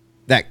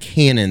that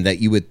cannon that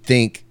you would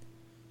think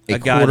a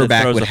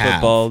quarterback would have.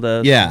 Football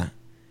does. Yeah,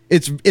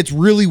 it's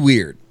really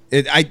weird.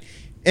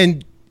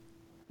 And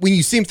when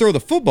you see him throw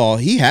the football,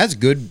 he has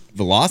good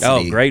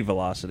velocity. Oh, great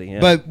velocity. Yeah.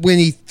 But when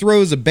he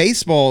throws a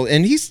baseball,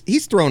 and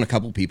he's thrown a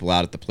couple people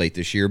out at the plate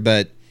this year,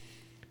 but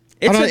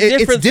it's a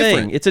different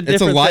thing. It's a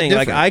different thing.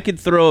 Different. Like I could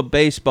throw a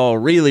baseball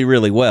really,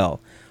 really well.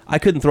 I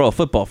couldn't throw a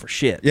football for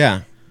shit.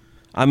 Yeah.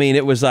 I mean,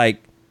 it was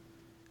like,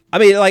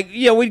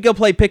 we'd go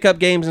play pickup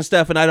games and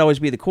stuff, and I'd always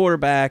be the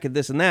quarterback and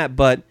this and that.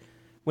 But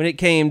when it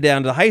came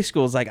down to high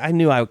school, it's like I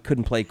knew I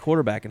couldn't play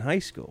quarterback in high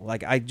school.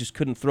 Like I just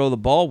couldn't throw the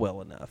ball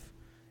well enough.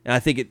 And I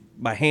think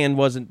my hand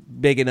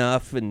wasn't big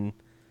enough, and,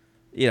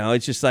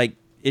 it's just like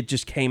it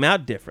just came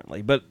out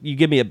differently. But you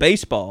give me a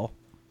baseball,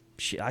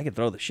 shit, I could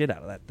throw the shit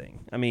out of that thing.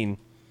 I mean,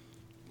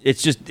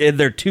 it's just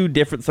they're two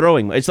different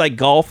throwing. It's like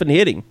golf and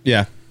hitting.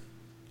 Yeah.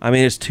 I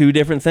mean, it's two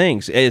different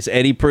things. As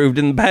Eddie proved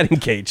in the batting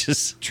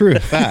cages. True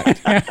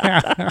fact.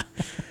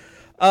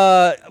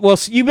 Well,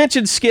 you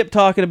mentioned Skip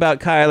talking about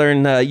Kyler,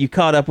 and you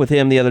caught up with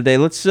him the other day.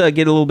 Let's get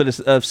a little bit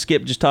of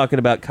Skip just talking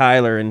about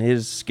Kyler and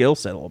his skill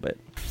set a little bit.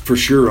 For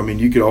sure. I mean,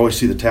 you could always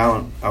see the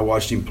talent. I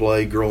watched him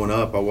play growing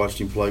up. I watched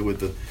him play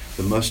with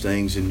the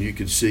Mustangs, and you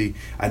could see.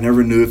 I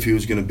never knew if he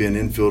was going to be an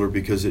infielder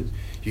because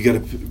you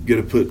got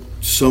to put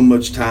so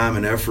much time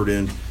and effort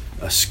in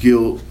a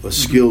skilled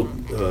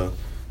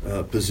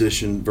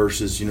position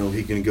versus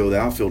he can go the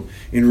outfield.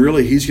 And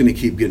really, he's going to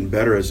keep getting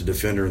better as a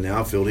defender in the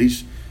outfield.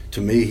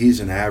 To me, he's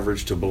an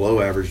average to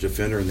below average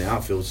defender in the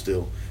outfield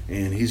still,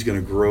 and he's going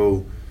to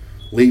grow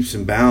leaps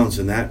and bounds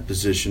in that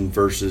position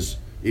versus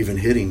even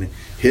hitting.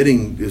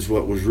 Hitting is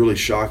what was really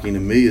shocking to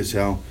me is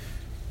how,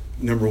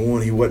 number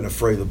one, he wasn't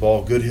afraid of the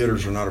ball. Good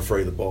hitters are not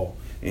afraid of the ball.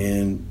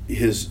 And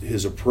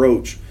his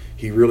approach,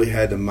 he really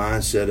had the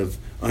mindset of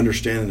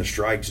understanding the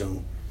strike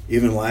zone.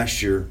 Even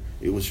last year,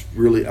 I was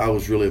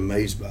really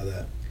amazed by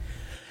that.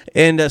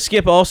 And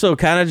Skip also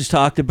kind of just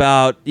talked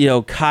about,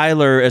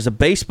 Kyler as a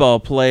baseball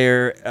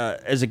player,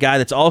 as a guy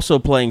that's also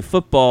playing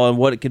football, and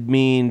what it could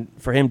mean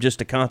for him just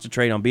to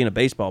concentrate on being a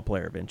baseball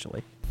player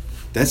eventually.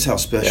 That's how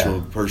special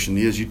a person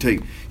he is. You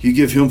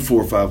give him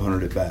 400 or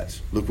 500 at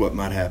bats. Look what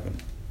might happen.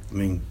 I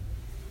mean,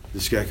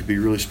 this guy could be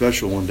really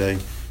special one day,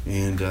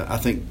 and I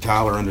think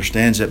Tyler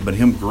understands that. But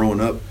him growing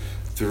up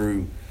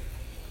through,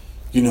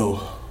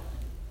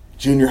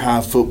 junior high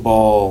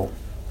football,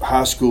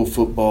 high school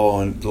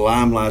football, and the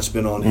limelight's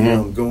been on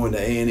him, going to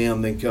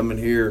A&M, then coming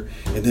here,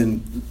 and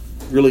then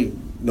really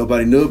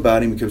nobody knew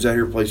about him. He comes out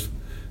here, plays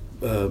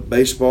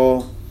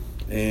baseball,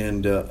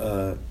 and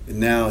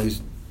now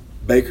he's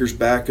Baker's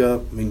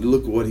backup. I mean,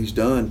 look at what he's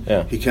done.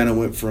 Yeah. He kind of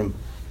went from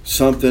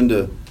something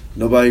to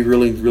nobody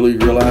really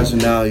realizing.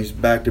 Now he's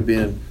back to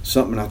being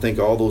something. I think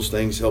all those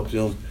things helped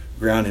him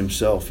ground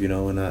himself,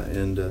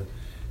 and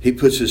he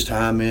puts his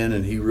time in,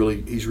 and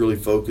he's really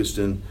focused.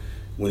 And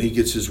when he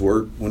gets his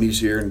work, when he's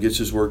here and gets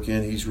his work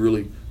in, he's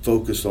really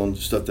focused on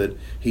stuff that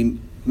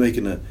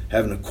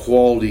having a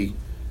quality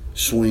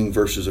swing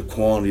versus a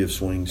quantity of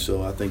swing.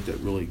 So I think that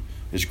really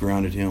has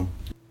grounded him.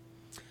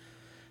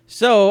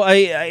 So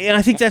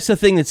I think that's the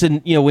thing that's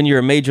in, when you're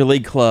a major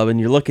league club and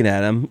you're looking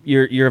at him,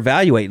 you're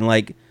evaluating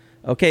like,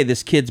 okay,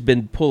 this kid's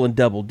been pulling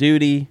double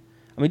duty.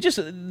 I mean, just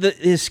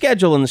his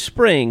schedule in the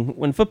spring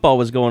when football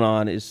was going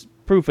on is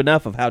proof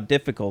enough of how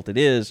difficult it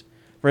is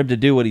for him to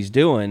do what he's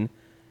doing.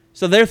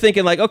 So they're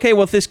thinking like, okay,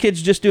 well, if this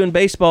kid's just doing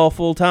baseball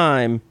full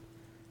time,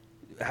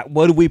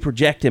 what do we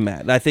project him at?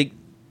 And I think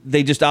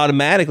they just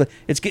automatically,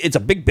 it's a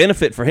big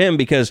benefit for him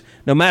because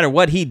no matter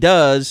what he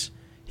does,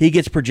 he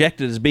gets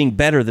projected as being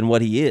better than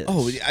what he is.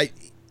 Oh,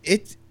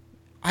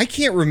 I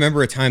can't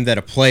remember a time that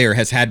a player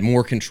has had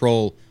more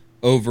control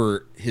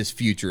over his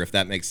future, if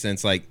that makes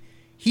sense. Like,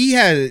 he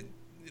had,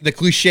 the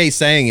cliche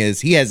saying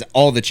is he has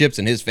all the chips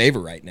in his favor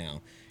right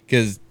now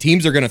because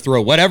teams are going to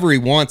throw whatever he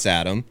wants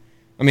at him.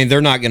 I mean, they're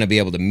not going to be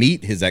able to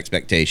meet his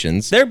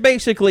expectations. They're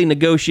basically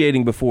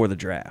negotiating before the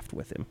draft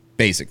with him.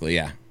 Basically,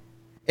 yeah.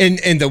 And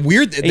the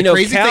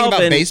crazy thing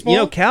about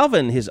baseball,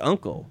 Calvin, his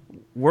uncle,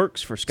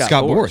 works for Scott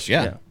Boras,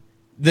 yeah.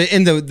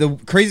 The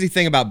crazy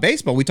thing about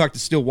baseball, we talked to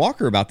Steele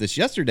Walker about this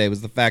yesterday,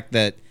 was the fact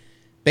that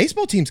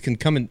baseball teams can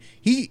come in.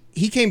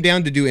 He came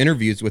down to do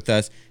interviews with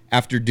us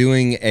after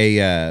doing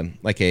I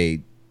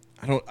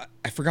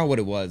forgot what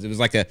it was. It was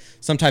like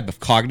some type of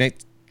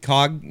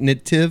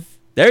cognitive.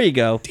 There you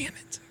go. Damn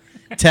it.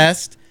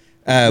 Test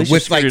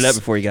with it up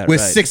before you got it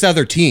with right. 6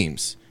 other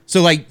teams.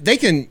 So like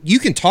you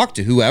can talk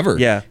to whoever.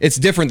 Yeah. It's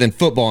different than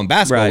football and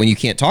basketball Right. when you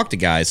can't talk to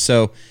guys.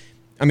 So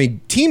I mean,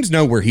 teams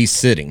know where he's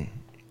sitting.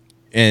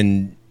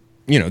 And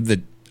he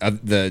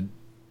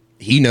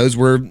knows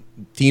where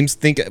teams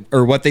think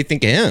or what they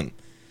think of him.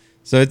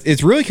 So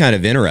it's really kind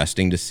of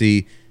interesting to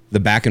see the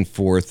back and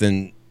forth.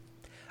 And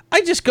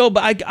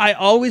I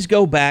always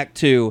go back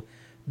to,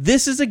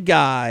 this is a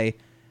guy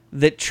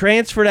that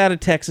transferred out of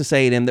Texas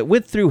A&M, that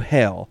went through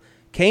hell,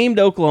 came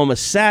to Oklahoma,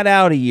 sat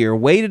out a year,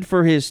 waited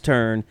for his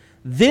turn,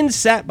 then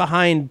sat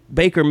behind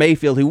Baker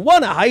Mayfield, who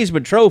won a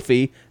Heisman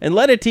Trophy and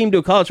led a team to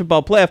a college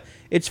football playoff.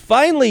 It's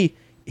finally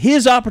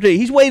his opportunity.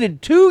 He's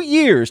waited 2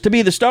 years to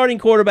be the starting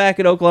quarterback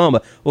at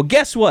Oklahoma. Well,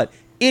 guess what?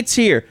 It's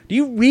here. Do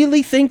you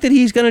really think that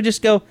he's going to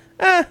just go,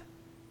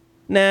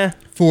 nah?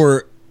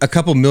 For a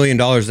couple $1 million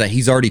that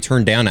he's already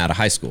turned down out of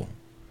high school.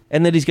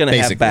 And that he's going to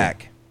have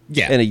back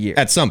in a year.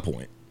 At some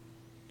point.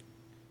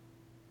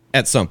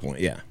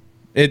 Yeah.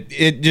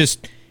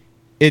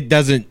 It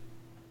doesn't,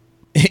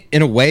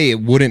 in a way,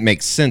 it wouldn't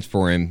make sense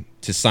for him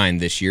to sign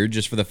this year,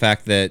 just for the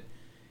fact that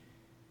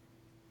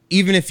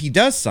even if he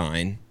does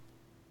sign,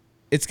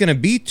 it's going to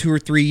be 2 or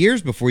 3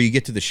 years before you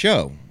get to the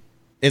show.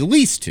 At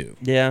least 2.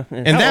 Yeah.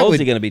 And how old is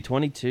he going to be?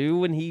 22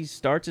 when he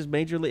starts his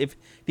major league? If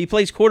he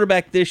plays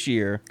quarterback this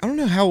year. I don't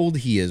know how old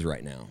he is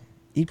right now.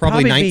 He'd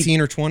probably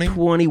 19 or 20?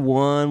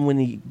 21 when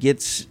he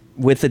gets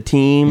with a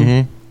team.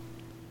 Mm-hmm.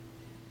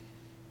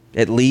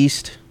 At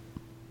least.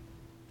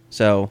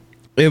 So.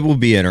 It will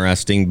be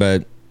interesting,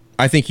 but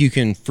I think you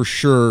can for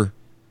sure,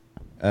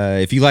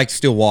 if you like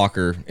Steele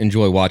Walker,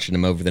 enjoy watching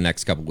him over the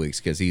next couple weeks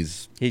because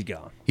he's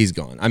gone. He's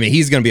gone. I mean,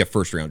 he's going to be a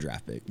first-round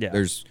draft pick. Yeah.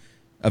 There's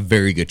a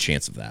very good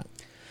chance of that.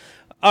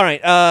 All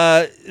right.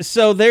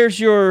 So there's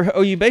your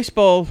OU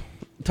baseball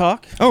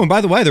talk. Oh, and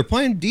by the way, they're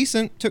playing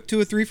decent. Took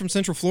 2 or 3 from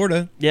Central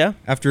Florida. Yeah.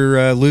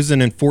 After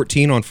losing in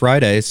 14 on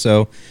Friday.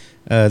 So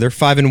they're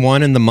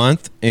 5-1 in the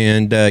month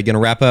and going to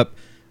wrap up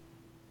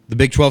the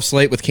Big 12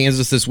 slate with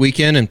Kansas this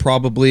weekend. And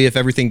probably, if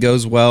everything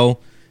goes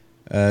well,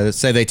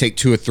 say they take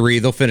 2 or 3,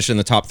 they'll finish in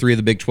the top 3 of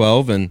the Big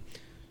 12 and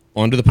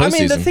on to the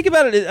postseason. I mean, think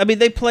about it. I mean,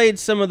 they played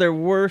some of their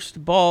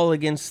worst ball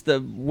against the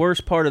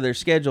worst part of their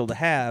schedule to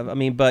have. I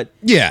mean, but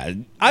yeah,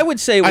 I would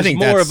say it was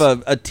more of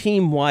a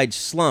team-wide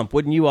slump,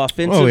 wouldn't you,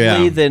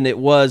 offensively, than it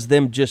was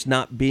them just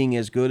not being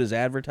as good as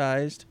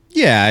advertised?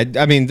 Yeah,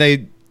 I mean,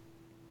 they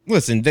blew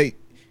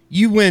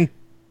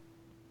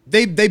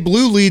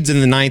leads in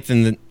the ninth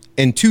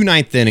and 2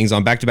 ninth innings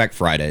on back-to-back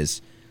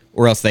Fridays,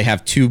 or else they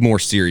have 2 more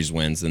series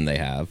wins than they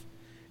have,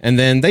 and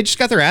then they just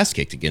got their ass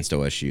kicked against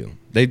OSU.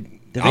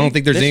 I don't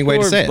think there's any way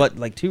to say it. But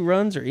like 2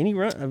 runs or any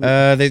run? I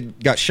mean, they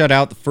got shut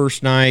out the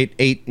first night,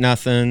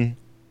 8-0,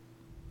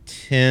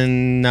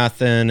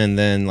 10-0, and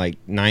then like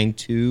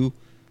 9-2,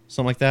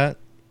 something like that.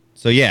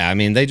 So yeah, I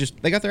mean, they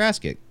got their ass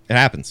kicked. It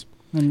happens.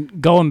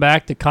 And going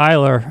back to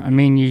Kyler, I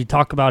mean, you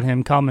talk about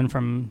him coming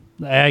from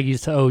the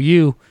Aggies to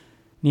OU,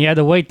 and he had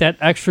to wait that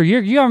extra year.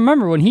 You got to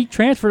remember when he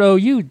transferred to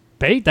OU,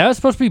 that was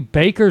supposed to be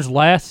Baker's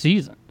last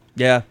season.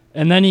 Yeah.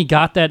 And then he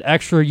got that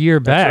extra year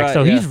back. Right,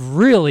 so yeah. he's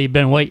really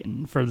been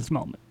waiting for this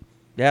moment.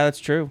 Yeah, that's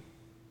true.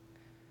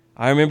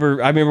 I remember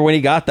when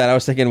he got that, I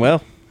was thinking,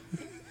 well,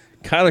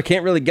 Kyler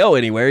can't really go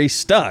anywhere. He's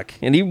stuck.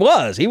 And he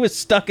was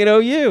stuck at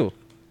OU.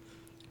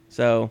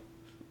 So,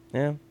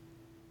 yeah.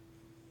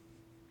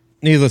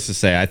 Needless to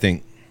say, I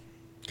think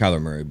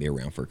Kyler Murray will be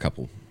around for a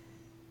couple.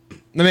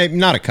 Maybe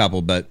not a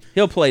couple, but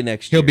he'll play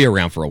next year. He'll be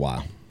around for a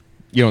while.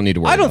 You don't need to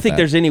worry about that. I don't think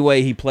there's any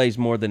way he plays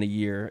more than a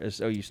year as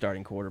OU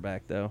starting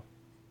quarterback, though.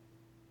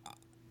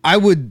 I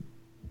would,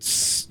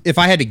 if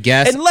I had to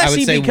guess, unless I would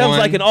he say becomes 1.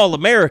 like an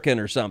All-American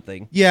or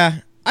something. Yeah,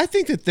 I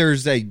think that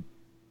there's a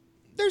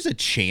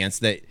chance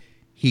that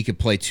he could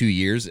play 2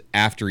 years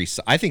after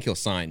I think he'll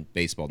sign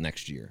baseball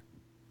next year.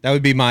 That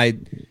would be my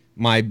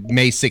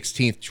May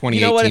 16th, 2018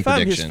 You know what? If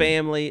prediction. I'm his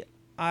family,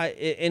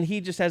 and he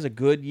just has a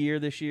good year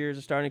this year as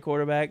a starting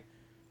quarterback,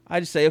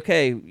 I just say,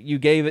 okay, you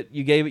gave it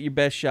your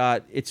best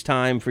shot. It's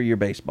time for your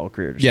baseball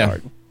career to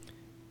start.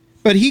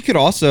 But he could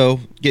also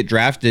get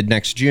drafted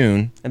next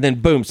June, and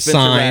then boom, Spencer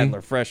sign,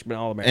 Rattler, freshman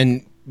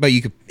All-American. But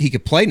he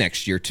could play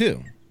next year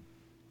too,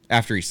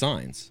 after he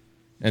signs.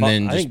 And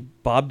then I think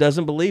Bob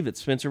doesn't believe that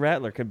Spencer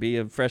Rattler could be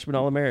a freshman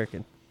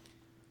All-American.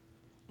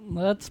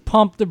 Let's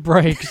pump the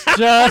brakes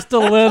just a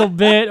little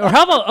bit. Or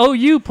how about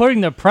OU putting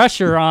the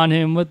pressure on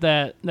him with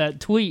that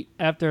tweet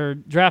after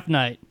draft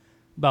night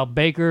about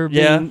Baker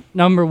being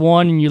number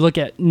 1, and you look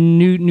at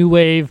New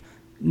Wave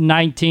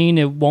 19,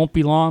 it won't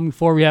be long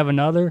before we have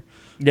another.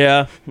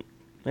 Yeah.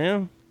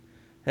 Yeah.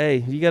 Hey,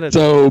 you got to...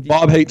 So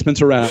Bob hates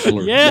Spencer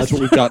Rattler. Yes. That's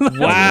what we've got.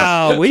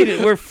 Wow.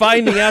 We're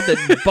finding out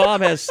that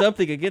Bob has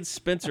something against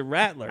Spencer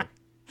Rattler.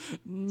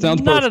 Sounds Not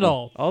personal. at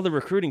all. All the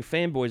recruiting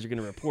fanboys are going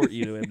to report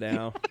you to him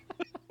now.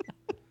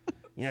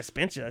 You know,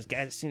 Spencer, those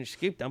guys at Sooner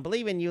Scoop don't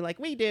believe in you like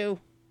we do.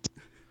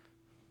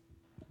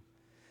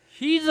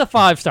 He's a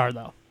 5-star,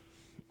 though.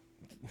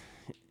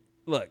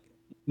 Look.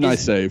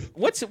 Nice save.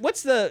 What's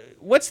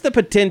the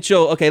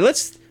potential? Okay,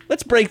 let's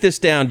break this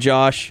down,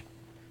 Josh.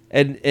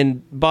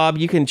 And Bob,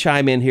 you can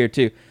chime in here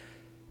too.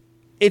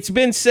 It's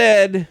been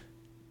said,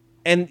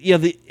 and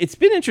it's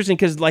been interesting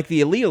because like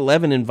the Elite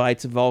 11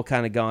 invites have all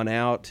kind of gone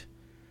out,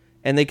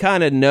 and they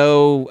kind of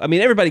know. I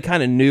mean, everybody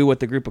kind of knew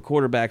what the group of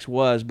quarterbacks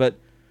was, but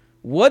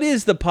what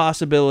is the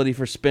possibility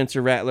for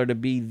Spencer Rattler to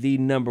be the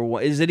number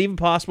 1? Is it even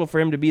possible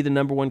for him to be the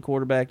number 1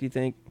 quarterback? Do you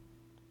think?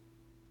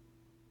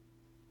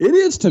 It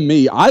is to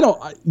me.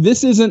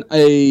 This isn't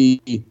a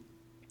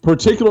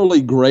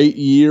particularly great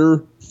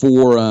year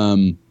for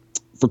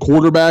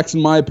quarterbacks,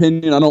 in my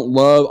opinion.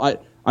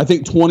 I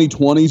think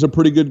 2020 is a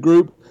pretty good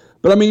group.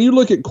 But I mean, you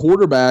look at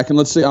quarterback, and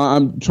let's say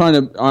I'm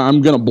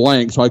going to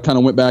blank, so I kind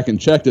of went back and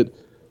checked it.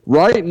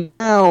 Right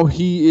now,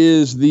 he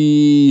is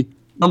the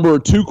number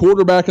 2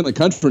 quarterback in the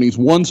country, and he's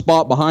 1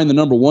 spot behind the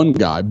number 1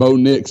 guy, Bo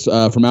Nix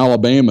from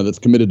Alabama, that's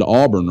committed to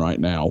Auburn right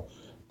now.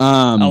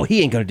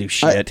 He ain't going to do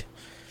shit.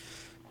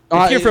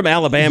 If you're from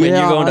Alabama and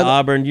you're going to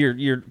Auburn,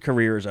 your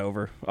career is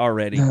over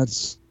already.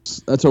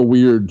 That's a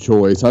weird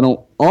choice.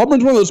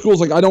 Auburn's one of those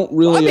schools I don't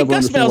really ever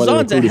Gus understand.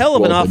 Malzahn's a hell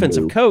of an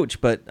offensive coach,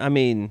 but I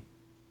mean,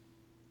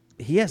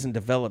 he hasn't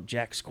developed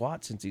jack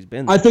squat since he's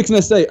been there. I'm fixing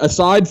to say,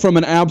 aside from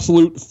an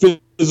absolute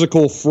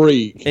physical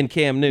freak, and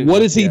Cam Newton,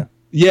 what is he?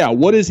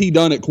 What has he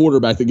done at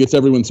quarterback that gets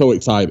everyone so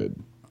excited?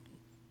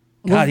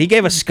 God, he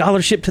gave a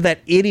scholarship to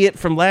that idiot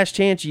from Last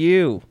Chance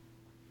U,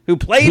 who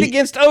played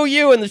against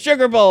OU in the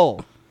Sugar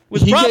Bowl.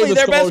 Was probably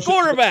their best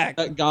quarterback.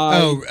 That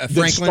guy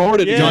Franklin?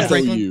 started John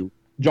Franklin?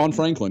 John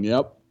Franklin,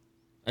 yep.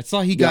 I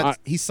saw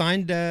he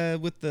signed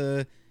with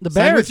the Bears.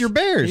 signed with your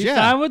Bears. He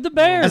signed with the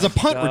Bears. As a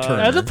punt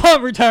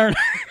returner.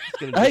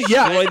 Hey,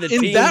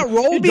 in that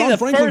role, John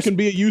Franklin can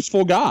be a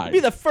useful guy. He'd be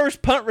the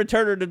first punt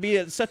returner to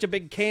be such a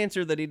big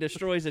cancer that he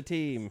destroys a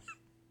team.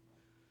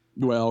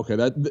 Well, okay.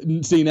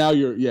 Now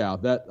you're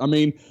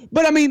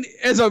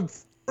as a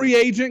free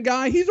agent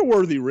guy, he's a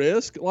worthy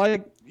risk.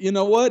 Like, you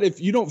know what?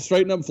 If you don't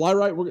straighten up and fly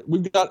right,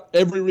 we've got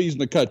every reason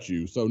to cut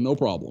you, so no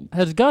problem.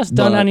 Has Gus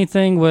done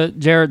anything with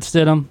Jarrett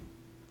Stidham,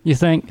 you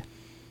think?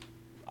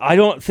 I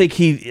don't think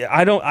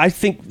I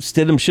think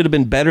Stidham should have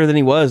been better than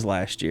he was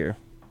last year.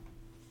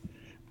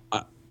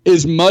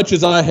 As much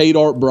as I hate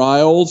Art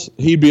Briles,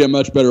 he'd be a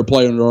much better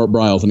player under Art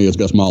Briles than he is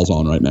Gus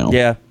Malzahn right now.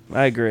 Yeah,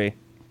 I agree.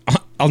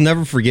 I'll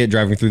never forget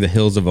driving through the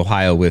hills of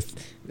Ohio with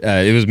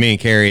it was me and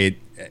Carrie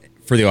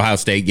for the Ohio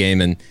State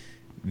game, and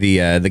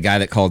the guy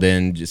that called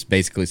in just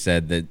basically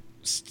said that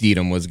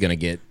Stidham was going to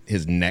get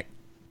his neck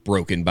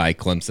broken by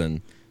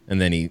Clemson, and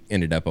then he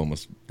ended up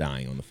almost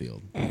dying on the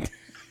field.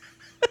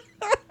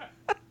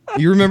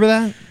 You remember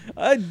that?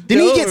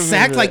 Didn't he get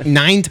sacked like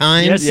 9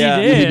 times? Yes,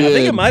 he did. I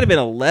think it might have been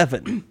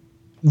 11.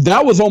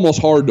 That was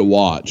almost hard to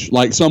watch.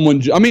 Like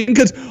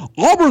because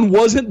Auburn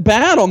wasn't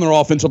bad on their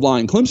offensive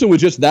line. Clemson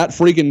was just that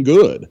freaking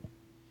good.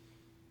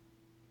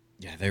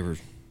 Yeah, they were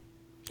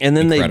and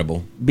then incredible.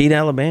 They beat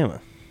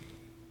Alabama.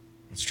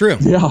 It's true.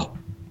 Yeah.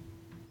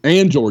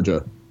 And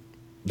Georgia.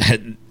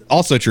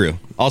 Also true.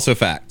 Also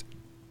fact.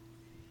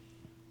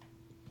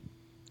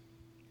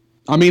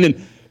 I mean,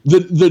 and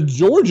the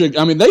Georgia,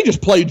 they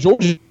just played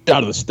Georgia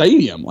out of the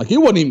stadium. Like, it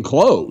wasn't even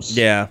close.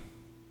 Yeah.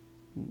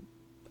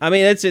 I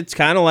mean, it's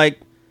kind of like,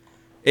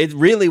 it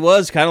really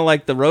was kind of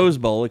like the Rose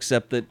Bowl,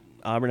 except that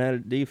Auburn had a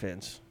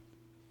defense.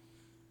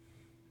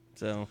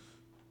 So,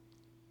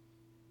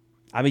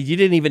 I mean, you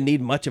didn't even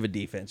need much of a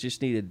defense. You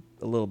just needed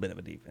a little bit of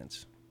a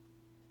defense.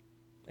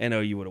 And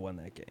OU would have won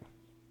that game.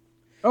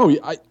 Oh,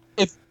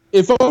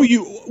 if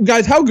OU,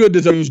 guys, how good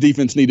does OU's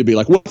defense need to be?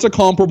 Like, what's a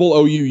comparable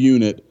OU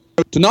unit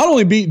to not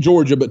only beat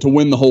Georgia, but to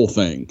win the whole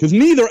thing? Because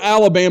neither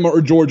Alabama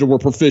or Georgia were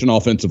proficient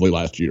offensively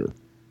last year.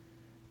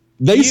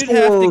 You'd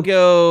have to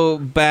go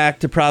back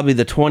to probably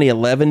the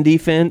 2011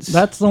 defense.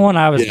 That's the one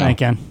I was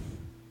thinking.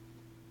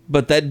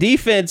 But that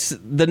defense,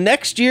 the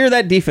next year,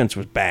 that defense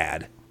was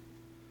bad.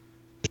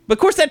 But of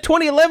course, that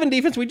 2011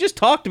 defense, we just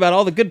talked about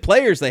all the good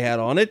players they had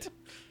on it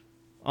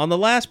on the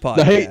last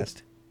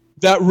podcast.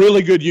 That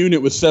really good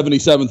unit was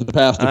 77th in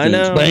pass defense. I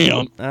know.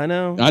 Bam. I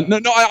know.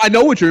 I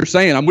know what you're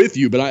saying. I'm with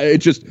you, but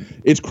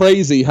it's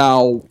crazy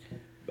how.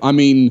 I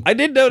mean, I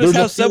did notice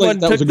how someone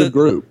that was a good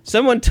group.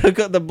 Someone took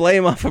the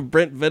blame off of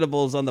Brent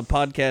Venables on the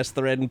podcast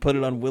thread and put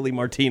it on Willie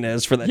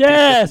Martinez for that.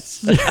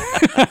 Yes.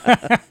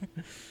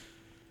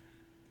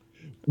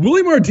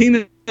 Willie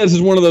Martinez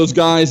is one of those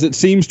guys that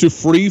seems to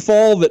free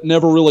fall that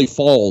never really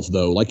falls,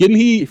 though. Like, isn't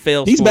he?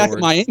 Fails he's back forward.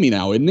 in Miami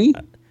now, isn't he?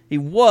 He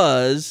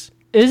was.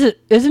 Isn't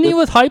he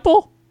with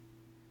Heupel?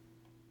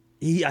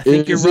 I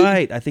think you're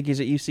right. I think he's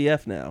at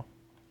UCF now.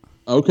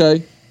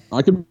 Okay,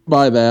 I could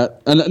buy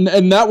that,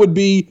 and that would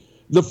be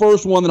the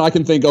first one that I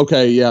can think.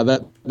 Okay, yeah,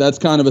 that's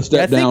kind of a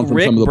step down from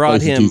some of the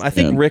places he's I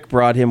think been. Rick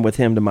brought him with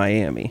him to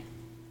Miami.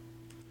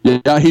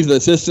 Yeah, he's the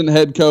assistant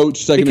head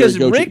coach, secondary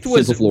coach at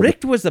Central Florida.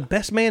 Rick was the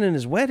best man in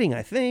his wedding,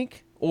 I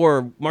think,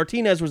 or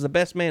Martinez was the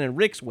best man in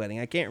Rick's wedding.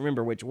 I can't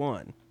remember which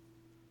one.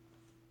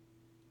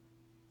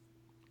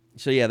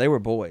 So yeah, they were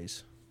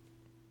boys.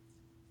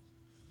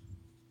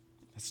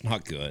 That's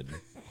not good.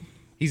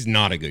 He's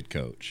not a good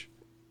coach.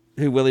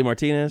 Who, Willie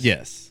Martinez?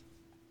 Yes.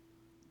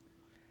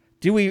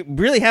 Do we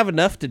really have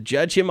enough to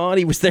judge him on?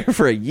 He was there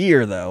for a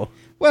year, though.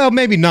 Well,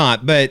 maybe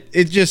not, but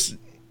it just...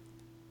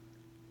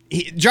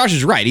 Josh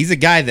is right. He's a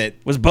guy that...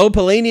 Was Bo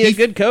Pelini a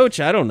good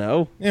coach? I don't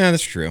know. Yeah,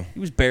 that's true. He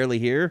was barely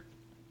here.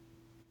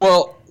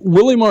 Well,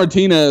 Willie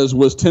Martinez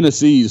was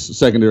Tennessee's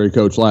secondary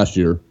coach last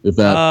year, if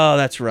that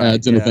that's right.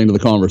 adds anything to the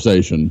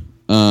conversation.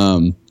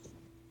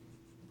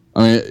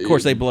 I mean, of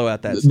course, they blow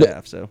out that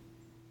staff. So,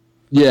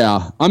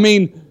 yeah. I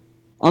mean,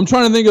 I'm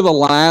trying to think of the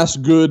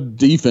last good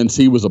defense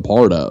he was a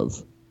part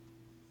of.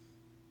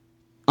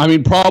 I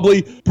mean,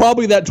 probably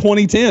that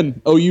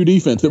 2010 OU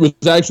defense. It was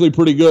actually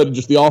pretty good.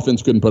 Just the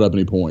offense couldn't put up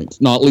any points.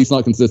 At least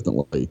not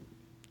consistently.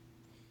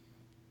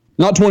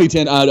 Not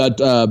 2010.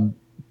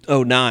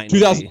 09.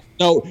 2000. Maybe.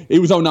 No, it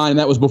was 09.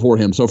 That was before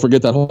him. So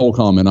forget that whole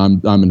comment.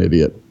 I'm an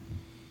idiot.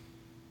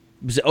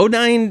 Was it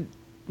 09?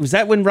 Was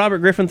that when Robert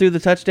Griffin threw the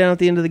touchdown at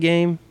the end of the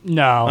game?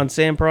 No. On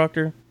Sam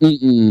Proctor?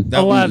 11.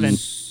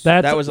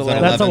 That was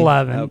 11. That's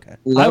 11. Okay.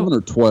 11 or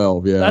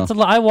 12, yeah.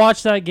 I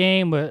watched that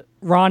game with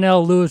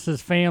Ronell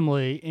Lewis's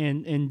family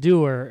in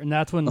Dewar, and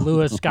that's when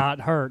Lewis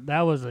got hurt.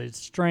 That was a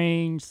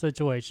strange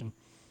situation.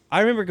 I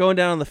remember going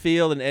down on the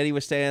field, and Eddie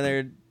was standing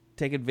there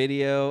taking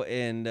video,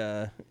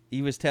 and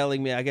he was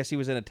telling me, I guess he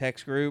was in a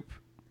text group,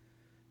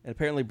 and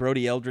apparently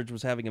Brody Eldridge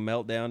was having a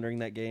meltdown during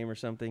that game or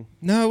something.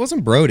 No, it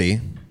wasn't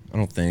Brody, I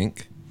don't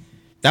think.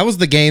 That was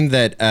the game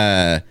that,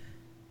 I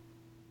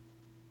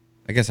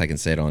guess I can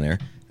say it on there.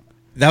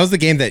 That was the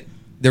game that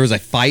there was a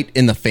fight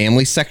in the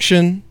family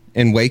section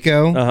in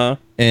Waco. Uh-huh.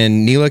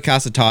 And Neela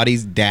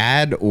Casatati's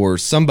dad or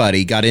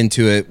somebody got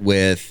into it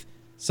with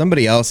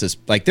somebody else's.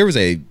 Like, there was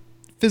a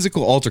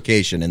physical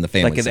altercation in the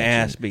family section. Like an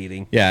ass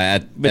beating. Yeah,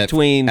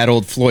 between at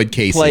old Floyd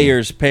Casey.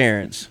 Players'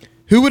 parents.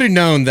 Who would have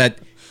known that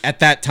at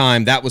that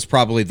time that was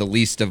probably the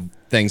least of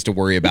things to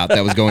worry about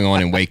that was going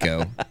on in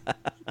Waco?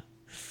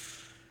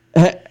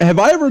 Have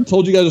I ever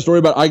told you guys a story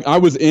about I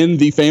was in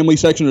the family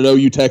section at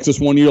OU Texas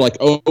one year, like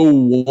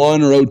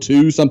 01 or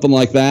 02, something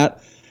like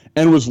that,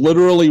 and was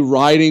literally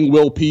writing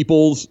Will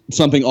Peoples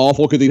something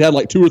awful because he'd had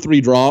like 2 or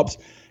 3 drops,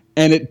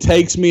 and it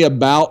takes me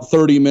about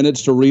 30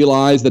 minutes to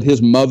realize that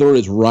his mother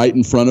is right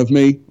in front of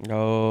me.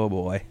 Oh,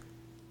 boy.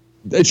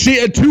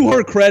 She, to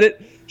her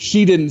credit,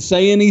 she didn't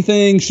say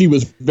anything. She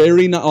was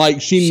very not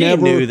like she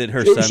never knew that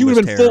her son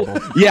was terrible.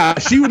 Yeah,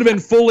 she would have been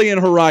fully in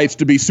her rights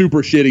to be super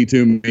shitty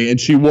to me, and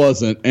she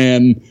wasn't.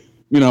 And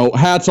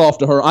hats off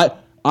to her.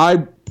 I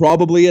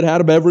probably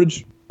had a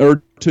beverage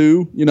or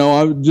 2.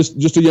 I was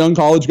just a young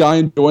college guy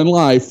enjoying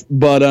life.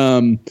 But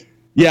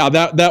yeah,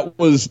 that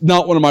was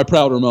not one of my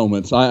prouder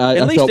moments. I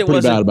felt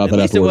pretty bad about that.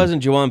 At least it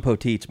wasn't Joanne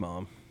Poteet's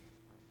mom.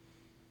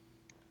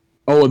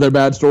 Oh, are there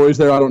bad stories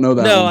there? I don't know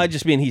that. No, one. I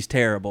just mean he's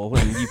terrible,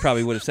 and you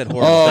probably would have said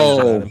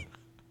horrible things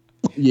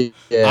about him.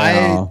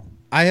 Yeah.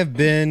 I have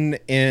been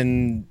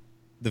in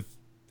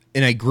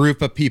a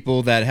group of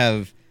people that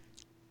have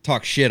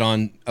talked shit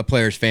on a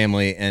player's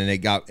family, and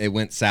it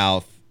went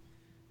south.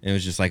 And it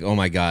was just like, oh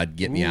my God,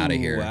 get me out of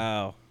here.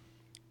 Wow.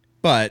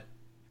 But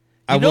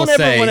I You will don't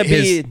ever say wanna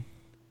be.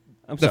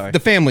 I'm sorry. the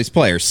family's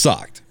player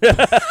sucked.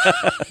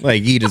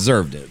 Like, he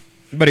deserved it.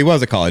 But he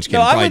was a college kid.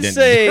 No,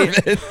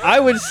 I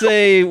would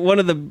say one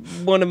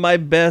of my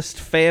best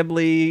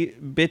family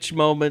bitch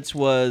moments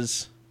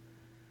was,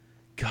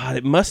 God,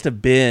 it must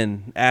have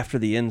been after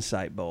the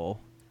Insight Bowl.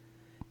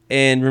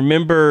 And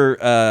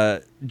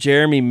remember,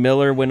 Jeremy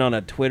Miller went on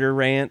a Twitter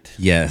rant.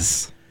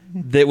 Yes.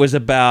 That was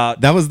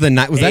about. That was the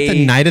night. Was that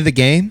the night of the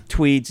game?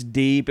 Tweets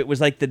deep. It was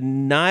like the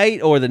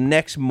night or the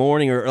next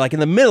morning or like in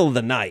the middle of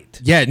the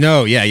night. Yeah.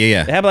 No. Yeah.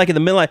 It happened like in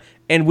the middle of the night.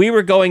 And we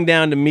were going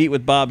down to meet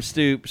with Bob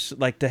Stoops,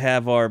 like to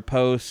have our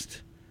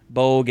post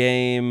bowl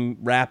game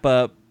wrap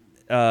up.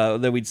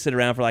 That we'd sit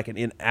around for like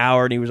an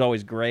hour, and he was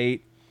always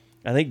great.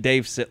 I think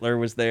Dave Sittler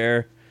was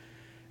there,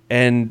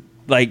 and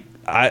like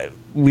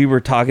we were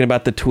talking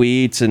about the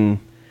tweets, and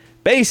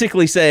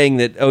basically saying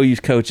that OU's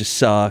coaches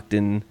sucked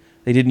and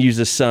they didn't use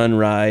the sun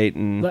right.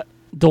 And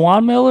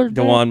DeJuan Miller?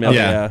 DeJuan Miller,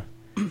 Yeah.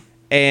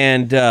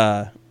 And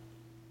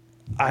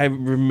I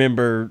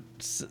remember,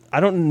 I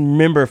don't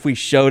remember if we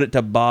showed it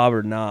to Bob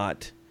or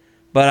not,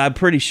 but I'm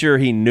pretty sure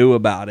he knew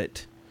about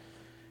it.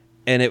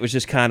 And it was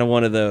just kind of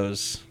one of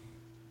those,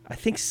 I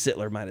think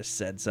Sittler might have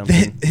said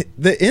something.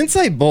 The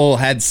Insight Bowl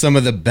had some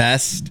of the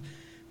best,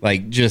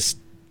 like, just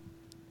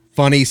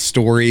funny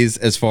stories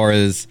as far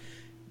as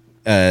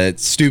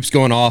Stoops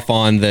going off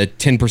on the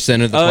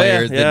 10% of the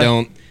players that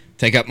don't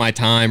take up my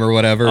time or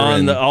whatever.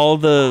 On all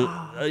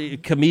the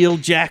Camille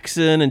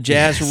Jackson and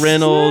Jazz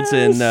Reynolds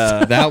and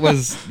that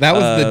was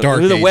the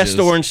dark the ages. West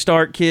Orange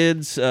Start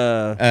kids.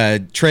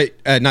 Not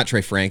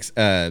Trey Franks.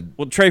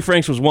 Well, Trey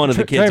Franks was one of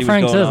the kids. Trey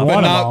Franks is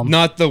one of them.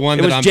 Not the one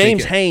it that was I'm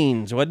James thinking.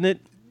 Haynes, wasn't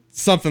it?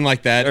 Something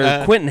like that.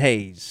 Or Quentin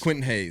Hayes.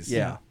 Quentin Hayes.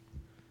 Yeah.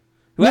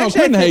 No,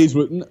 Quentin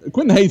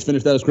Hayes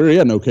finished out his career. He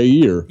had an okay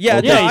year. Yeah,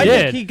 Okay. I He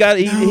think did. he got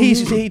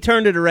he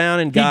turned it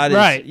around and got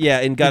his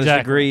Exactly. his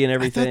degree and I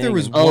everything. thought there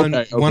was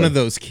one of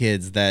those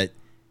kids that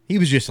he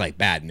was just like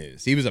bad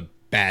news. He was a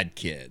bad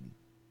kid.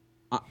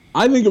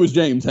 I think it was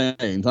James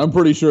Haynes. I'm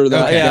pretty sure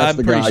that that's I'm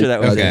the pretty guy sure that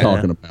was you're him.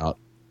 talking about.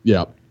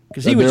 Yeah,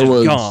 because he was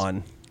just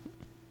gone.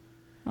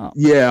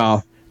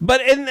 Yeah.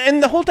 But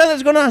and the whole time that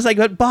was going on, I was like,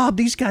 "But Bob,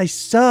 these guys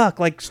suck.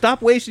 Like,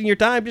 stop wasting your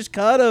time. Just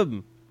cut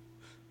them."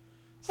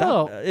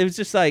 It was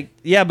just like,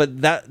 yeah, but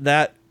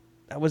that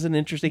wasn't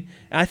interesting.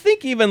 And I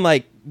think even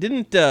like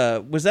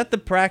was that the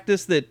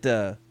practice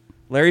that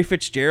Larry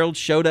Fitzgerald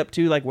showed up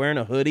to, like wearing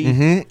a hoodie?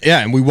 Mm-hmm.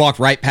 Yeah, and we walked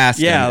right past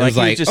him. Yeah, It like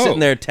was he was just sitting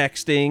there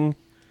texting.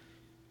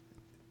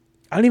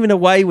 I don't even know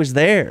why he was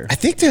there. I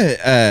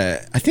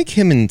think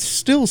him and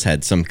Stills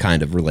had some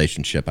kind of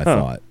relationship. I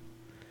thought,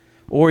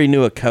 or he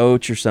knew a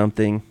coach or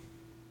something.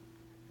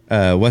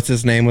 What's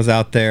his name was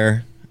out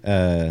there?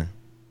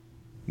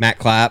 Matt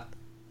Clapp.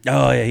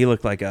 Oh yeah, he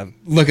looked like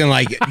looking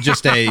like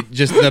just a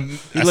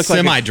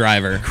semi like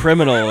driver,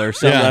 criminal or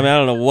something. Yeah. I mean, I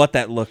don't know what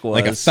that look was.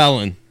 like a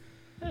felon.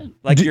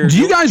 Like do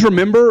you guys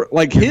remember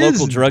like his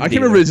local drug I can't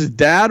dealer. remember if his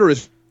dad or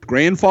his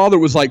grandfather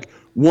was like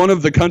one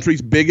of the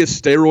country's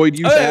biggest steroid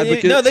use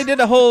advocates? No, they did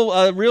a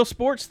whole Real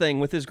Sports thing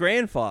with his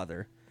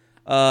grandfather.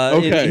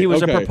 He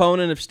was a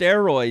proponent of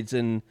steroids,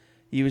 and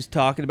he was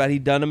talking about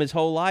he'd done them his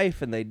whole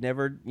life, and they'd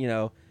never,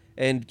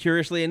 And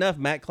curiously enough,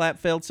 Matt Clapp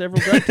failed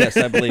several drug tests,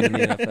 I believe, in the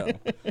NFL.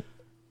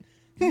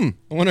 I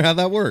wonder how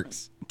that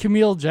works.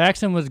 Camille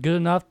Jackson was good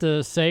enough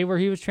to say where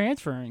he was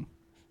transferring.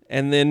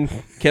 And then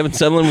Kevin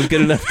Sumlin was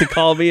good enough to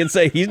call me and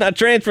say, he's not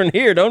transferring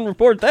here. Don't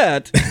report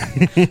that.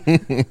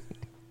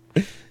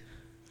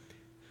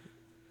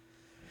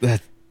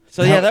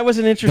 So, yeah, that was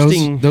an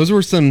interesting... Those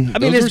were some I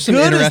mean, those were as some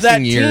good as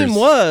that interesting years. team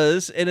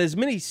was, and as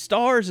many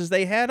stars as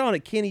they had on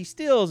it, Kenny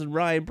Stills and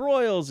Ryan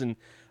Broyles and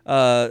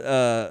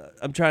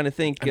I'm trying to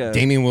think...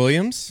 Damian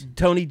Williams?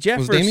 Tony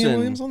Jefferson. Was Damian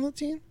Williams on the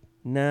team?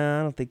 No,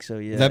 I don't think so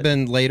yet. Has that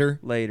been later?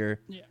 Later.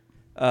 Yeah.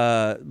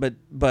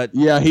 But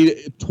yeah,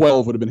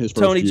 12 would have been his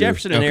first Tony year.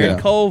 Jefferson and Aaron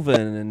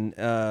Colvin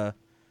and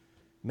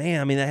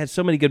man, I mean, they had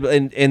so many good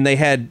and they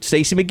had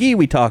Stacey McGee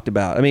we talked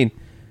about. I mean,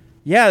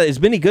 yeah, as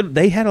many good.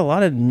 They had a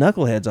lot of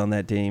knuckleheads on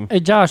that team. Hey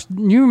Josh,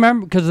 you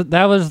remember because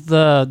that was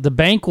the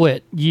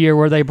banquet year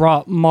where they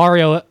brought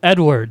Mario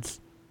Edwards.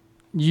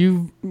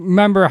 You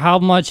remember how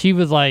much he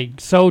was like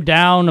so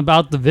down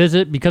about the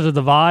visit because of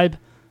the vibe?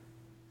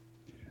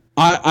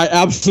 I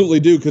absolutely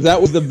do, because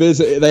that was the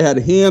visit. They had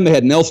him. They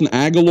had Nelson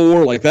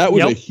Aguilar. Like that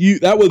was a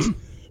huge. That was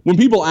when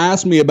people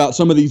ask me about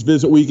some of these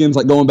visit weekends,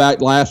 like going back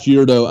last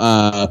year to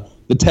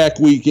the Tech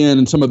weekend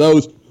and some of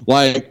those.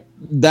 Like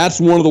that's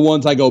one of the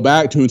ones I go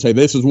back to and say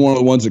this is one of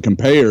the ones that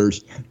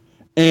compares.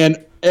 And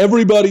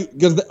everybody,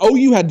 because the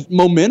OU had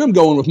momentum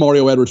going with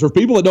Mario Edwards. For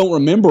people that don't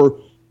remember,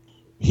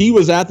 he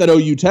was at that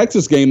OU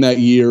Texas game that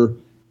year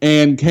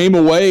and came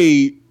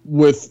away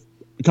with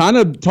kind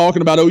of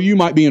talking about OU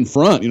might be in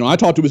front. I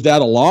talked to his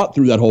dad a lot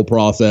through that whole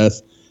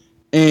process,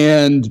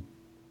 and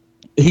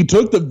he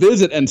took the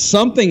visit and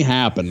something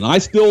happened. And I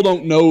still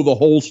don't know the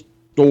whole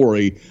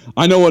story.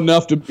 I know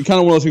enough to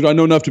kind of one of those things. I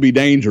know enough to be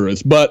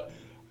dangerous, but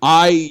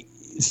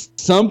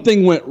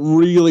something went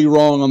really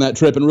wrong on that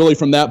trip. And really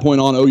from that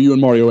point on, OU and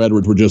Mario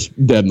Edwards were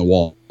just dead in the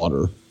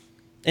water.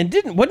 And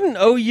wasn't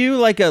OU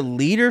like a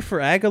leader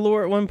for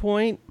Aguilar at one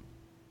point?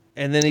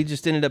 And then he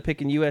just ended up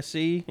picking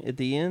USC at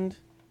the end?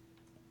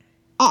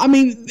 I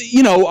mean,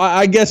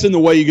 I guess in the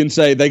way you can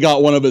say they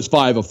got one of his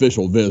 5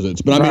 official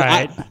visits. But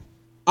I mean,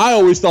 I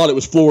always thought it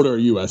was Florida or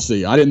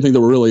USC. I didn't think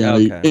there were really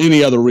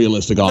any other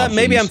realistic options.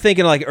 Maybe I'm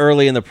thinking like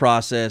early in the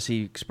process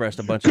he expressed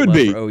a bunch of love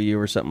for OU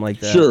or something like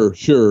that.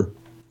 Sure.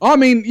 I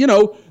mean,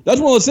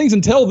 that's one of those things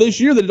until this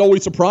year that it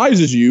always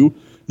surprises you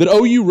that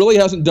OU really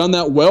hasn't done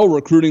that well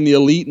recruiting the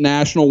elite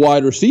national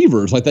wide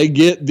receivers. Like they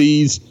get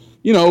these,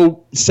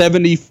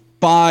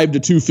 75 to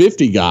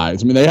 250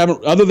 guys. I mean, they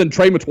haven't, other than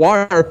Trey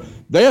McGuire,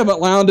 they haven't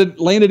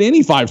landed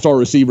any 5-star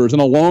receivers in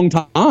a long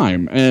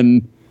time.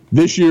 And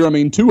this year, I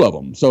mean, 2 of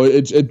them. So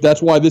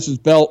that's why this has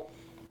felt,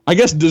 I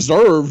guess,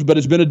 deserved, but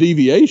it's been a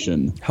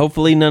deviation.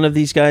 Hopefully none of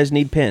these guys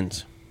need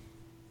pins.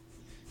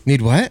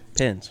 Need what?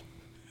 Pens.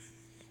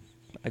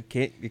 I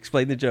can't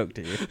explain the joke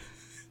to you.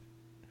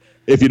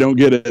 If you don't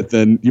get it,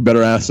 then you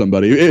better ask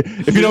somebody.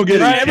 If you don't get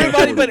Right, it,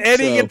 everybody but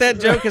Eddie get that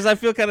joke because I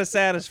feel kind of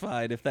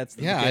satisfied if that's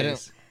the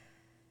case.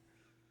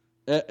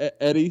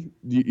 Eddie,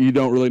 you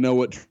don't really know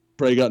what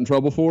Trey got in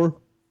trouble for?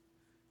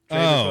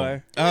 Yeah.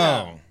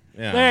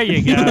 There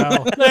you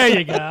go. There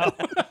you go.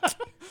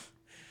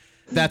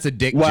 That's a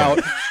dick Wow.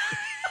 joke.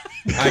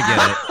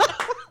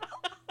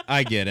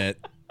 I get it.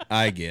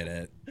 I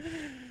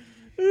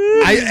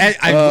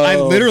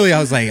literally, I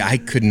was like, I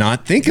could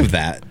not think of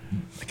that.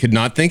 I could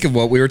not think of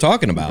what we were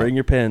talking about. Bring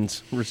your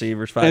pens,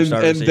 receivers, 5-star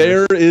And receivers.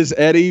 there is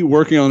Eddie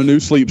working on a new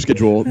sleep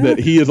schedule that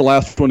he is the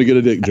last one to get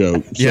a dick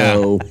joke.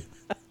 So. Yeah.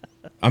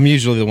 I'm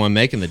usually the one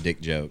making the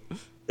dick joke.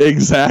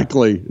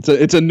 Exactly.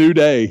 It's a new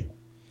day.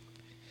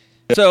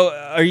 So,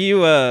 are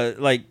you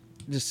like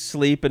just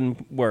sleep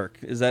and work?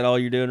 Is that all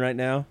you're doing right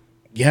now?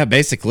 Yeah,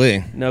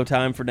 basically. No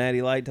time for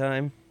natty light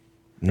time?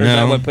 Or No. is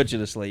that what put you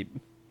to sleep?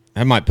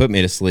 That might put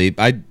me to sleep.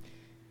 I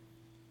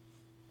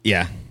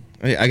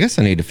guess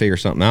I need to figure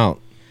something out.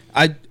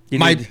 You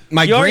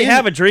already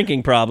have a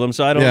drinking problem,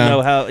 so I don't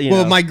know how.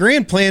 Well, my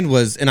grand plan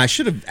was, and I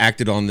should have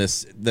acted on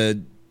this.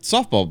 The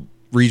softball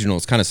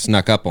regionals kind of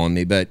snuck up on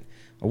me, but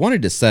I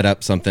wanted to set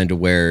up something to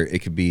where it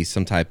could be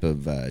some type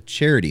of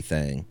charity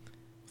thing,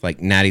 like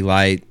Natty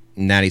Light,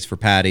 Natties for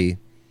Patty.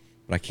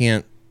 But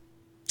I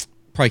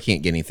probably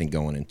can't get anything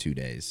going in 2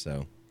 days,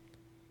 so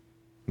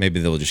maybe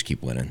they'll just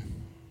keep winning.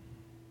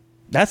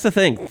 That's the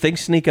thing.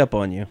 Things sneak up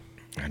on you.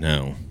 I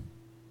know.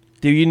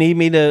 Do you need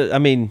me to? I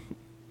mean,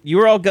 you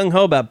were all gung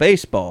ho about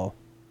baseball.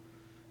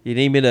 You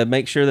need me to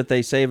make sure that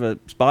they save a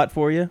spot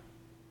for you?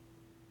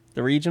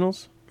 The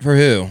regionals? For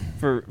who?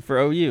 For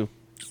OU.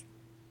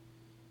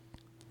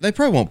 They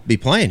probably won't be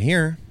playing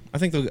here. I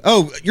think they'll.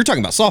 Oh, you're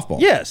talking about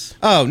softball? Yes.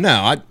 Oh no,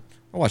 I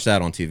watch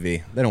that on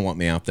TV. They don't want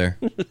me out there.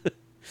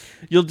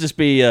 You'll just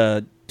be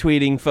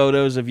tweeting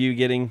photos of you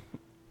getting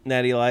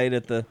Natty Light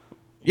at the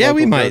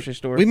local grocery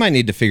store. We might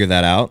need to figure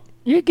that out.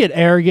 You get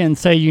arrogant and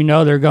say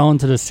they're going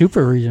to the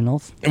super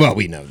regionals. Well,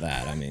 we know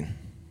that. I mean,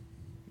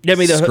 I'll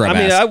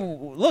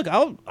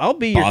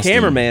be your Boston.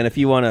 cameraman if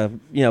you want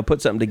to,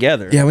 put something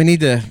together. Yeah, we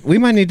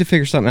might need to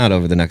figure something out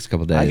over the next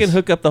couple of days. I can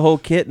hook up the whole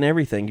kit and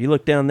everything. You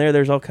look down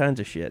there's all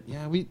kinds of shit.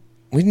 Yeah, we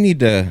need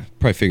to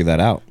probably figure that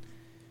out.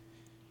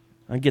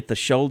 I get the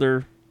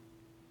shoulder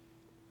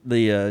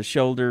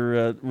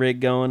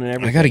rig going and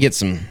everything. I got to get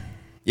some.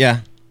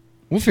 Yeah,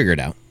 we'll figure it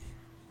out.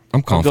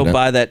 I'm confident. I'll go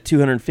buy that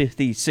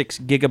 256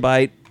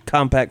 gigabyte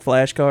compact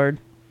flash card,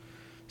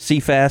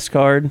 CFast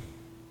card.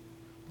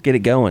 Get it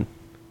going.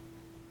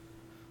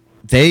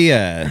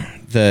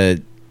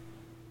 Have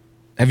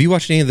you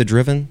watched any of the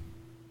Driven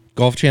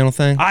Golf Channel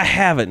thing? I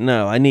haven't.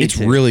 No, I need It's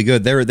to. really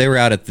good. They were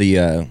out at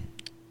the.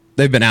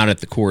 They've been out at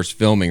the course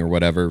filming or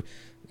whatever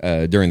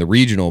during the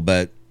regional,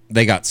 but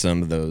they got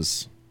some of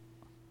those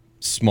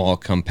small,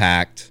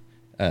 compact.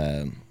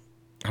 I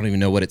don't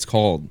even know what it's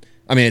called.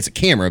 I mean, it's a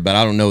camera, but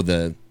I don't know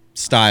the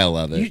style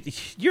of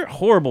it. You're a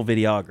horrible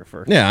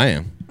videographer. Yeah, I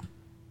am.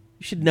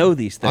 You should know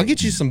these things. I'll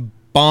get you some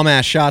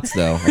bomb-ass shots,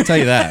 though. I'll tell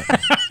you that.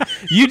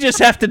 You just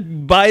have to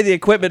buy the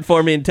equipment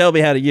for me and tell me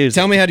how to use it.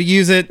 Tell me how to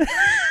use it.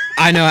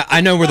 I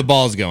know where the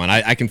ball's going.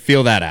 I can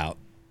feel that out.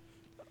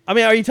 I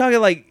mean, are you talking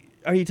like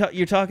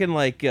you're talking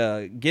like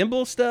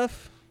gimbal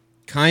stuff?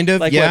 Kind of,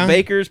 like yeah. what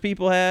Baker's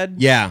people had?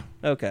 Yeah.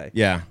 Okay.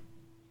 Yeah.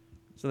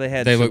 So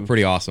they look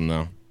pretty awesome,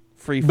 though.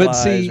 Free flies. But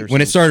see,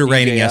 when it started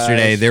raining DJIs,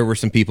 yesterday, there were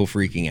some people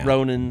freaking out.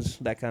 Ronins,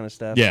 that kind of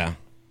stuff. Yeah.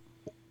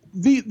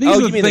 These you are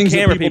mean the the things that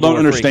camera people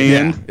don't people are freaking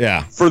understand.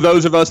 Yeah. For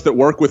those of us that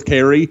work with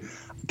Carrie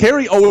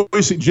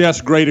always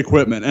suggests great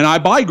equipment, and I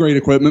buy great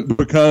equipment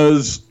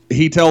because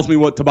he tells me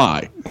what to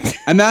buy.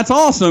 And that's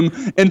awesome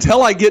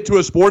until I get to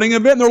a sporting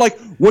event and they're like,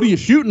 what are you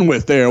shooting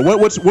with there?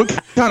 What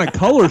kind of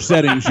color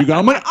settings you got?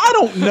 I'm like, I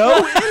don't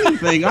know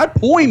anything. I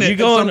point it. Are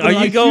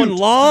you going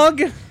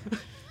log?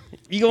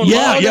 You going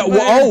log? Yeah.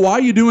 Well, why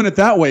are you doing it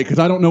that way? Because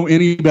I don't know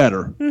any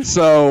better.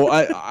 So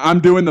I'm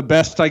doing the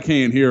best I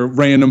can here,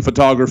 random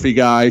photography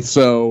guy.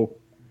 So,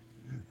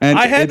 and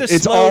I had to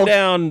slow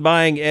down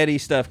buying Eddie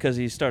stuff because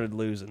he started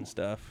losing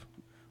stuff.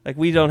 Like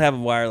we don't have a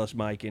wireless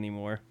mic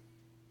anymore.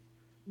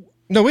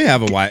 No, we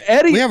have a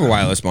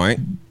wireless mic.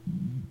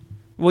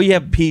 Well, you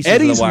have pieces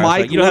Eddie's of the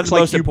wireless mic You don't have looks the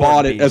like most you important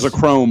bought it piece. as a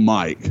Chrome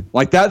mic.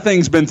 Like that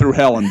thing's been through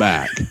hell and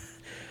back.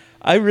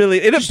 You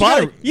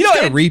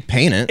gotta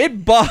repaint it.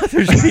 It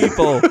bothers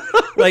people.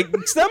 Like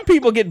some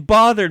people get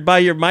bothered by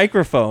your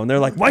microphone. They're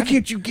like, "Why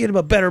can't you get him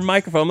a better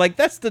microphone?" I'm like,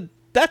 that's the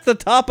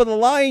top of the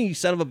line, you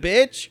son of a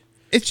bitch.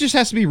 It just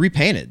has to be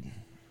repainted.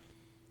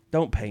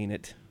 Don't paint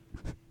it.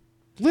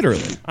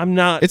 Literally. I'm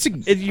not. You're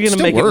gonna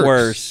still make works. it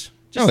worse.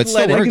 No, it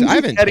still works. I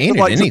haven't painted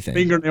anything.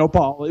 Fingernail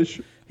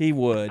polish. He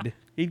would.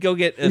 He'd go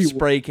get a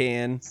spray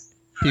can.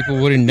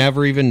 People would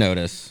never even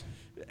notice.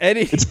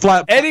 It's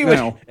flat Eddie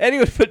now.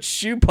 would put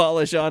shoe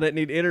polish on it, and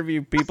he'd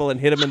interview people and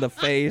hit them in the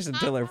face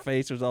until their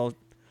face was all.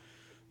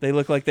 They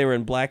looked like they were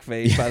in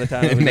blackface by the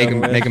time it was make over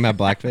with. them have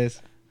blackface.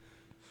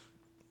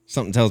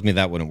 Something tells me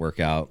that wouldn't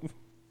work out.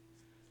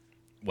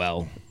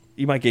 Well,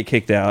 You might get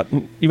kicked out.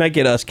 You might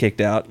get us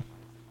kicked out.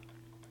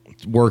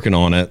 Working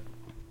on it.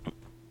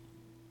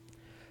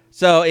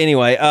 So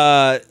anyway,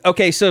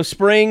 okay, so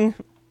spring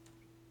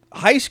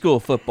high school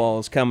football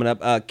is coming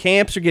up.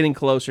 Camps are getting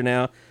closer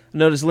now. I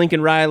notice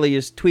Lincoln Riley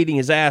is tweeting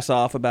his ass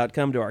off about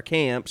come to our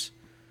camps,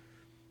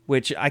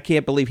 which I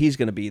can't believe he's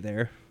going to be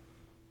there.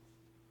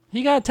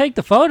 He got to take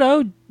the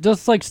photo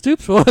just like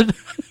Stoops would.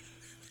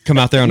 Come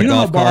out there on a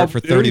golf cart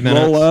for 30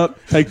 minutes. Roll up,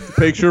 take the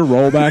picture,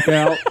 roll back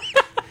out.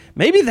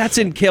 Maybe that's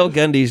in Cale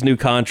Gundy's new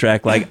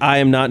contract. Like, I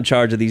am not in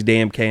charge of these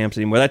damn camps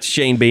anymore. That's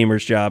Shane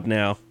Beamer's job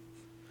now.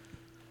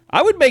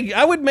 I would make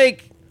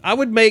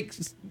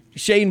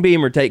Shane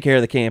Beamer take care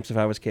of the camps if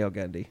I was Cale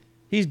Gundy.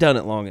 He's done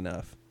it long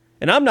enough.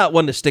 And I'm not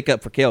one to stick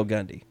up for Cale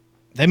Gundy.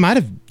 They might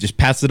have just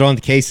passed it on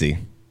to Casey.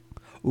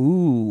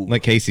 Ooh.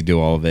 Let Casey do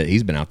all of it.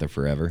 He's been out there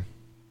forever.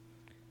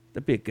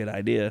 That'd be a good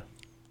idea.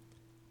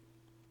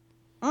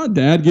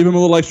 Dad, give him a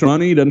little extra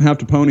money. He doesn't have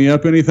to pony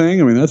up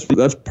anything. I mean,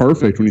 that's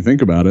perfect when you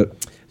think about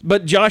it.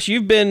 But, Josh,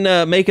 you've been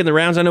making the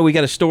rounds. I know we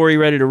got a story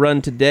ready to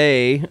run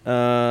today,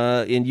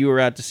 and you were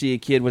out to see a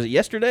kid. Was it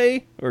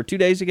yesterday or 2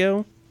 days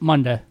ago?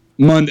 Monday.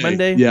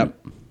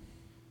 Yep.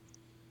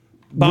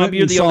 Bob,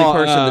 you're the only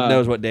person that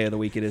knows what day of the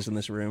week it is in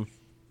this room.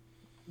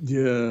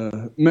 Yeah.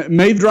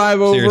 Made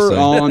drive over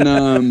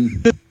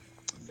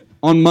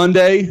on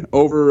Monday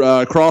over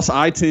across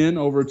I-10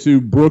 over to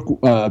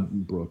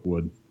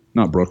Brookwood.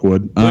 Not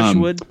Brookwood.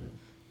 Bushwood?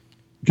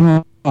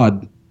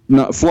 God.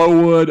 No,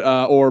 Flowwood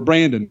or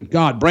Brandon.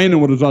 God, Brandon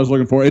was what I was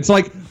looking for. It's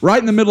like right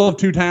in the middle of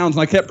two towns,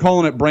 and I kept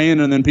calling it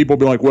Brandon, and then people would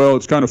be like, well,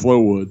 it's kind of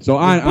Flowwood. So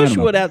I don't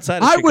know. Bushwood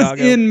outside of Chicago? I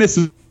was in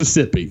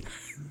Mississippi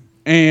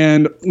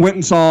and went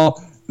and saw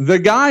the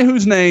guy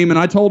whose name, and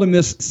I told him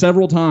this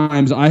several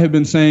times, I have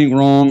been saying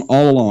wrong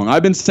all along.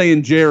 I've been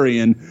saying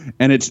Jarian,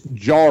 and it's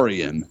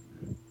Jarian.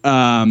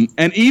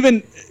 And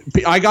even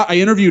I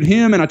interviewed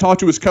him, and I talked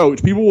to his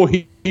coach. People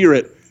will hear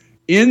it.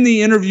 In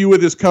the interview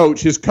with his coach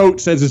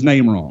says his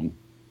name wrong.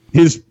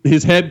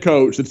 His head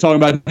coach that's talking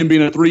about him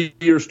being a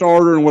 3-year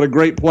starter and what a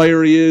great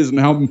player he is and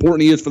how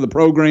important he is for the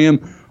program,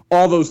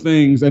 all those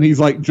things. And he's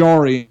like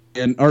Jarian,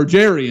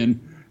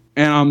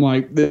 and I'm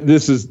like,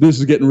 this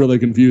is getting really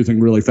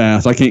confusing really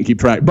fast. I can't keep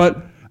track.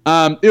 But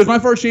it was my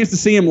first chance to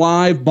see him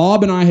live.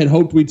 Bob and I had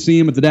hoped we'd see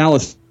him at the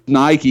Dallas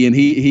Nike, and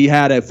he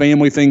had a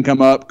family thing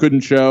come up,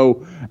 couldn't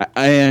show,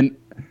 and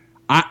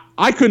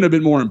I couldn't have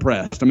been more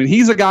impressed. I mean,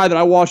 he's a guy that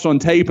I watched on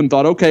tape and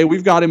thought, okay,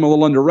 we've got him a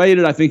little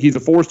underrated. I think he's a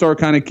 4-star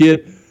kind of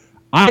kid.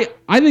 I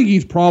think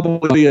he's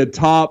probably a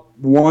top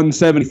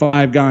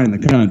 175 guy in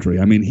the country.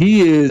 I mean,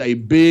 he is a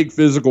big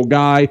physical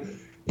guy.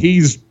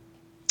 He's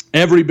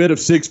every bit of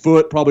 6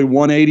 foot, probably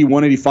 180,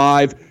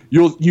 185.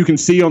 You can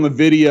see on the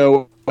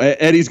video,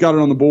 Eddie's got it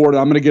on the board.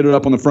 I'm going to get it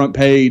up on the front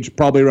page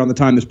probably around the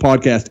time this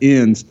podcast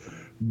ends.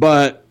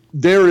 But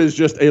there is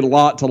just a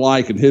lot to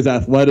like in his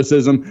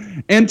athleticism.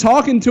 And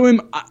talking to him,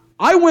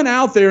 I went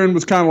out there and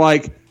was kind of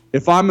like,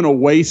 if I'm going to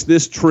waste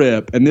this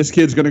trip and this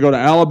kid's going to go to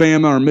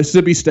Alabama or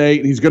Mississippi State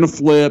and he's going to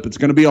flip, it's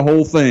going to be a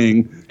whole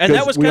thing. And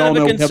that was kind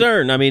of a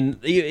concern. I mean,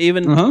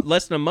 even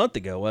less than a month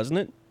ago, wasn't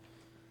it?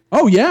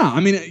 Oh, yeah. I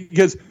mean,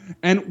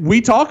 and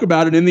we talk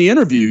about it in the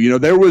interview. You know,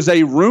 there was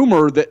a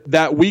rumor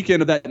that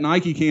weekend of that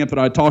Nike camp that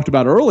I talked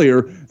about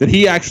earlier that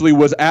he actually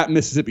was at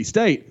Mississippi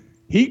State.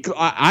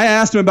 I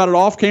asked him about it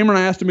off camera,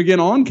 and I asked him again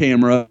on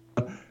camera,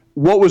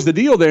 what was the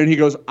deal there? And he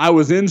goes, I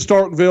was in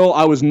Starkville.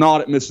 I was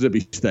not at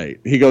Mississippi State.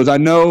 He goes, I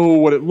know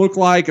what it looked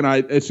like, and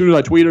as soon as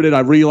I tweeted it,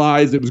 I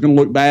realized it was going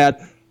to look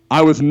bad.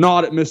 I was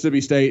not at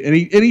Mississippi State. And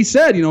he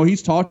said, you know,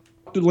 he's talked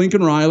to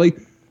Lincoln Riley.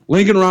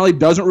 Lincoln Riley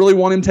doesn't really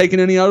want him taking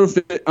any other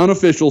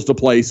unofficials to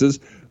places,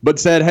 but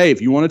said, hey,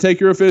 if you want to take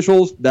your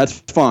officials, that's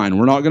fine.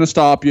 We're not going to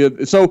stop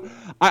you. So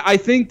I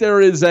think there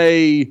is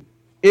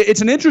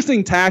it's an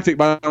interesting tactic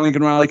by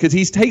Lincoln Riley because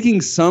he's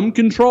taking some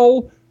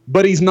control,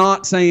 but he's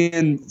not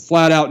saying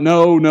flat out,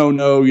 no,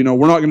 you know,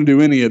 we're not going to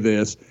do any of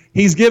this.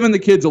 He's giving the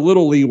kids a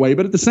little leeway,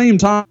 but at the same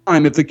time,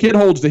 if the kid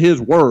holds to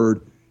his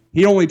word,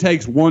 he only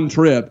takes one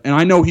trip, and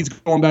I know he's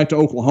going back to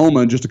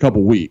Oklahoma in just a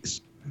couple weeks.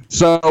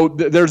 So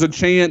there's a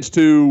chance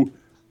to,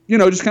 you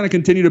know, just kind of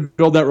continue to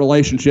build that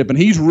relationship, and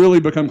he's really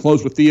become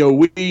close with Theo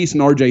Weiss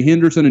and R.J.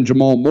 Henderson and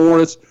Jamal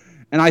Morris,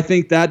 and I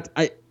think that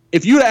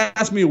if you had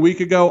asked me a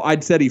week ago,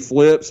 I'd said he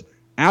flips.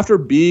 After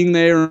being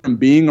there and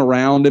being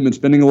around him and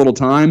spending a little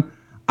time,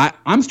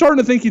 I'm starting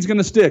to think he's going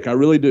to stick. I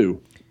really do.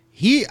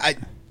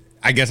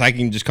 I guess I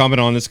can just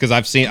comment on this because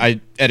I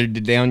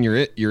edited down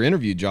your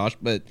interview, Josh,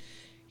 but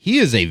he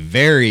is a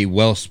very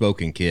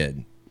well-spoken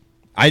kid.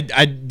 I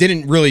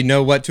didn't really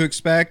know what to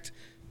expect,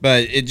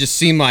 but it just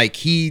seemed like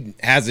he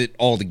has it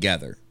all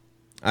together.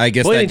 I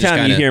guess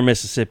anytime you hear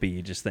Mississippi,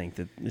 you just think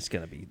that it's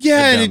going to be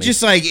and it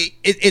just like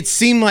it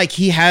seemed like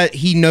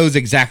he knows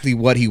exactly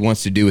what he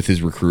wants to do with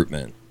his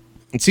recruitment.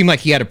 It seemed like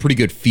he had a pretty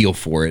good feel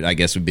for it, I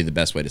guess would be the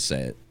best way to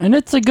say it. And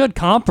it's a good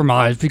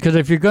compromise because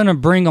if you're going to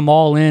bring them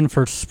all in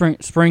for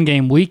spring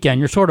game weekend,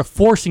 you're sort of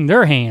forcing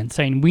their hand,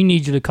 saying we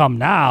need you to come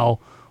now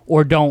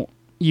or don't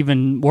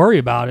even worry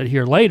about it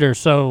here later.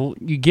 So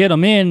you get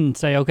them in and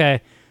say,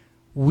 okay,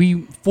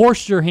 we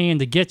forced your hand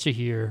to get you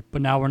here,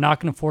 but now we're not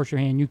going to force your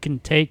hand. You can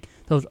take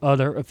those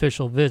other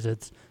official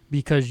visits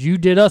because you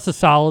did us a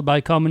solid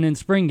by coming in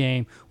spring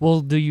game.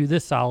 We'll do you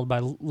this solid by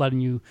letting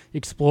you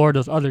explore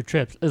those other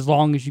trips as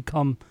long as you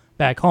come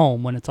back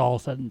home when it's all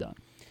said and done.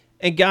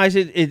 And guys,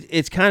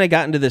 it's kind of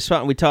gotten to this spot,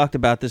 and we talked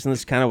about this, and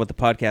this is kind of what the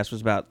podcast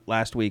was about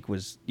last week,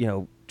 was,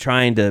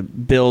 trying to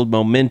build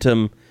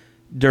momentum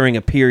during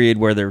a period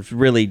where there's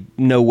really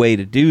no way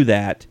to do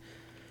that.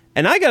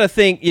 And I got to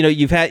think,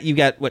 you've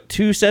got what,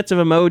 2 sets of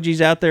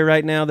emojis out there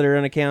right now that are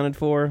unaccounted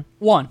for?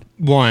 One.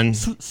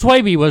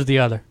 Swaby was the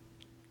other.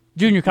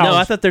 Junior college. No,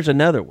 I thought there's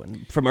another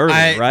one from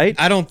earlier, right?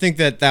 I don't think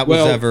that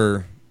was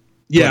ever.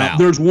 Yeah,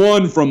 there's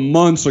one from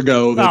months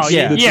ago that's,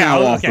 that's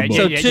now off the book.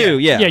 So 2,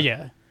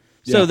 Yeah.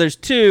 So there's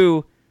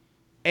 2,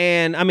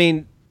 and I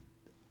mean,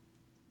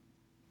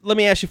 let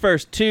me ask you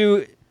first,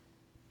 2,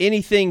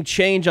 anything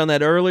change on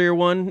that earlier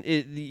one?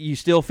 You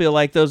still feel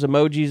like those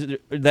emojis,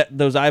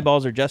 those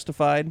eyeballs are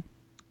justified?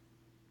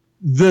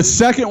 The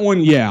second one,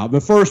 yeah.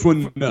 The first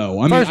one,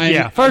 no.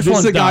 First this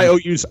is a guy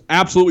done. OU's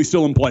absolutely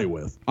still in play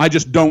with. I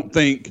just don't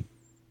think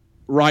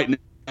right now.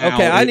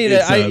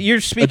 Okay,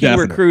 you're speaking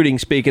recruiting.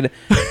 Speaking,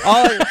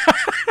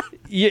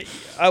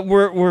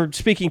 we're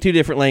speaking 2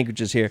 different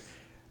languages here.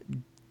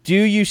 Do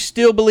you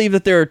still believe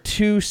that there are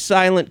 2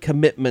 silent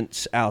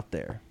commitments out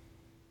there?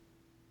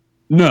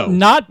 No.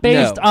 Not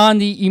based on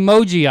the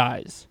emoji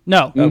eyes.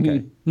 No.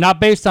 Okay.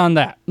 Not based on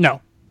that. No.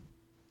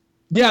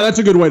 Yeah, that's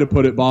a good way to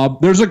put it,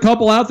 Bob. There's a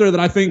couple out there that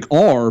I think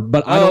are,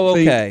 but I don't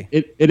think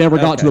it ever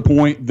got to the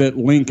point that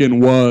Lincoln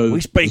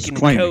was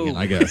claiming it,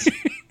 I guess.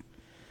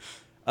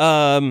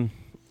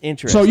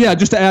 Interesting. So, yeah,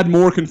 just to add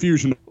more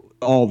confusion to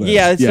all this.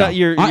 Yeah,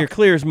 you're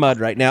clear as mud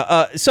right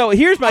now. So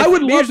here's my... I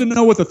would love to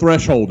know what the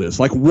threshold is.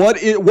 Like, what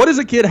does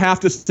a kid have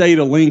to say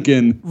to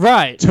Lincoln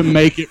to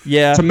make it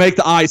to make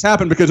the eyes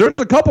happen? Because there's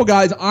a couple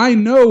guys I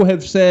know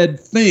have said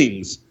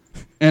things,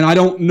 and I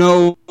don't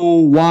know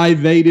why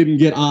they didn't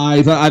get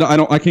eyes.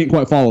 I can't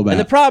quite follow that. And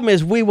the problem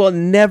is we will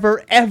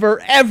never,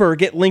 ever, ever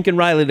get Lincoln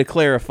Riley to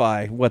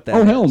clarify what that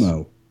is. Oh, hell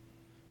no.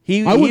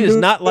 He does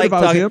not like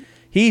talking.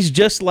 He's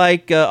just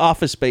like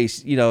Office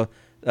Space, Rachel,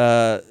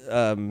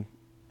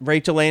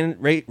 Jennifer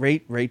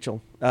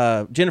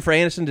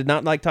Aniston did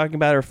not like talking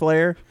about her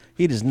flair.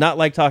 He does not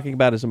like talking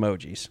about his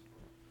emojis.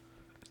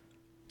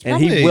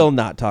 And he will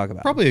not talk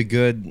about Probably a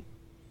good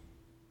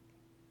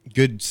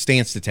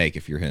stance to take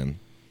if you're him.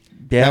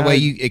 Yeah. That way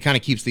it kind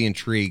of keeps the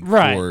intrigue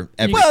for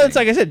everything. Well, it's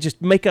like I said,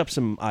 just make up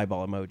some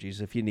eyeball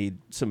emojis if you need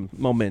some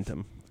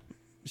momentum.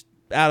 Just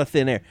out of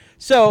thin air.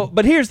 So,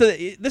 but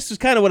this is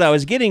kind of what I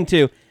was getting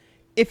to.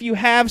 If you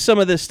have some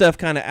of this stuff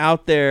kind of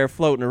out there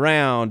floating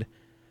around,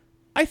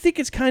 I think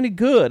it's kind of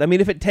good. I mean,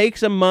 if it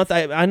takes a month,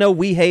 I know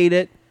we hate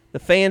it. The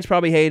fans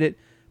probably hate it.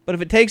 But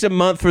if it takes a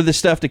month for this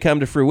stuff to come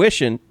to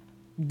fruition,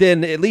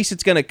 then at least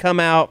it's going to come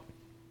out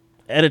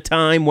at a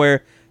time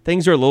where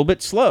things are a little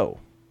bit slow.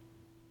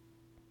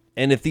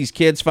 And if these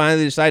kids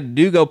finally decide to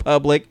do go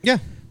public, that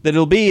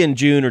it'll be in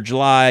June or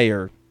July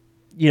or,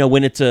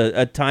 when it's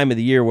a time of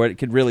the year where it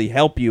could really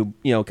help you,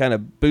 kind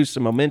of boost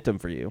some momentum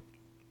for you.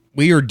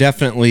 We are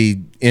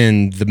definitely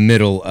in the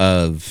middle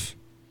of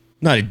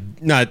not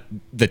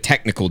the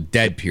technical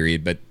dead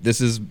period, but this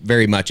is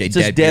very much a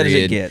dead period as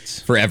it gets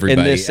for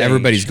everybody.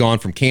 Everybody's gone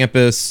from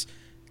campus.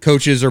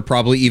 Coaches are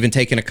probably even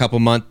taking a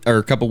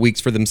couple weeks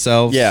for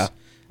themselves. Yeah.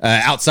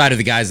 Outside of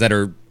the guys that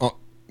are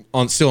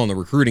still on the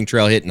recruiting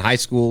trail hitting high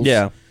schools.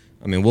 Yeah.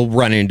 I mean, we'll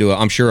run into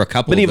I'm sure a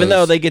couple. But of even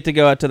those. though they get to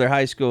go out to their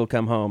high school,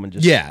 come home and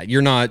just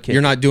you're not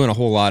doing a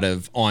whole lot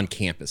of on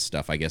campus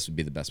stuff, I guess would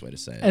be the best way to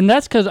say it. And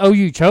that's because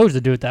OU chose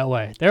to do it that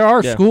way. There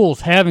are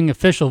schools having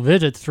official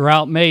visits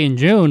throughout May and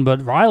June,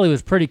 but Riley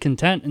was pretty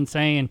content in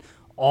saying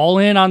all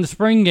in on the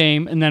spring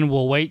game, and then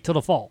we'll wait till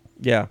the fall.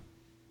 Yeah,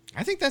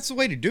 I think that's the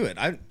way to do it.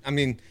 I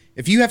mean,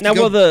 if you have to now,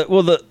 go,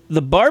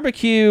 the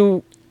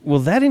barbecue.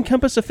 Will that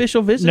encompass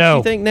official visits? No.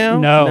 You think now?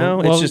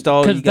 No, it's just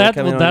all you got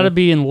coming on. That'll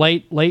be in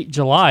late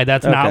July.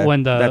 That's not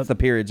when that's the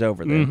period's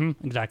over. There,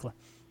 exactly.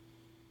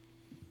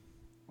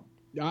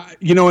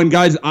 And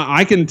guys,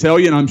 I can tell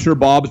you, and I'm sure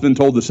Bob's been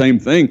told the same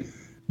thing.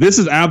 This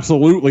is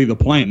absolutely the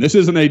plan. This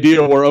isn't a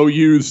deal where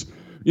OU's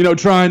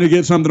trying to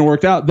get something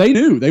worked out. They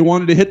knew they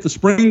wanted to hit the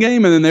spring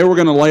game, and then they were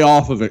going to lay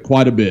off of it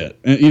quite a bit.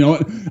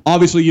 And,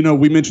 obviously,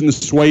 we mentioned the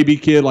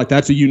Swaby kid, like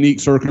that's a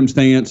unique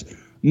circumstance.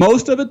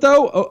 Most of it,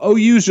 though,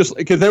 OU's just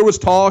because there was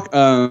talk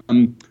a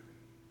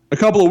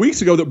couple of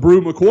weeks ago that Brew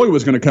McCoy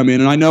was going to come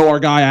in. And I know our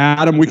guy,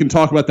 Adam, we can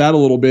talk about that a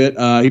little bit.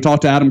 He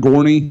talked to Adam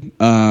Gorney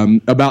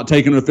about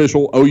taking an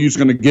official. OU's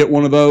going to get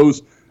one of those,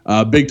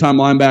 big-time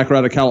linebacker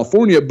out of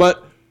California.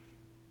 But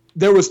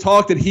there was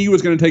talk that he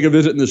was going to take a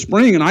visit in the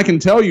spring. And I can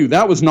tell you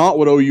that was not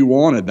what OU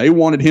wanted. They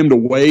wanted him to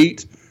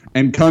wait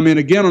and come in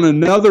again on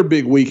another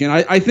big weekend.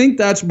 I think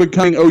that's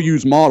becoming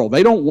OU's model.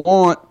 They don't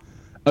want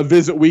a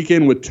visit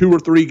weekend with 2 or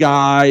 3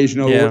 guys,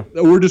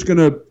 we're just going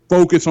to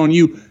focus on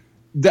you.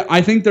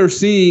 I think they're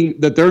seeing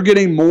that they're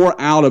getting more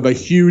out of a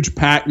huge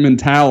pack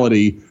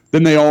mentality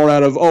than they are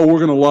out of, we're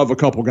going to love a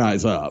couple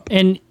guys up.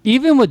 And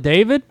even with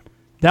David,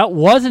 that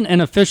wasn't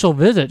an official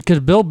visit because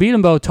Bill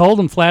Beatenbow told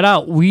him flat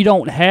out, we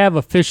don't have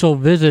official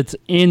visits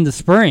in the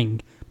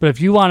spring. But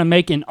if you want to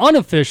make an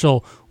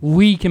unofficial,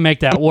 we can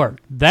make that work.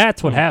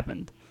 That's what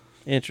happened.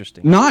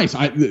 Interesting. Nice.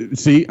 I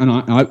see, and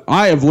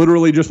I have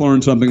literally just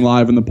learned something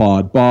live in the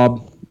pod.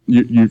 Bob,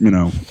 you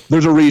know,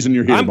 there's a reason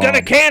you're here. I'm going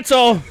to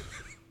cancel.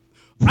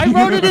 I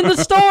wrote it in the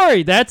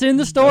story. That's in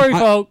the story,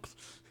 folks.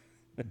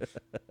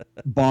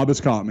 Bob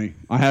has caught me.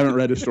 I haven't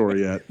read his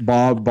story yet.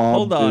 Bob.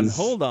 Hold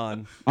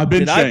on. I've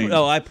been shamed.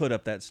 I put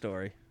up that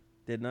story,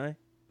 didn't I?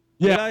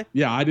 Yeah,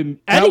 I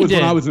didn't. Eddie that was did.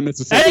 when I was in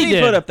Mississippi. Eddie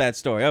put up that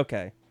story.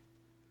 Okay.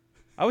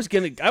 I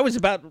was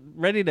about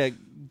ready to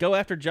go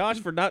after Josh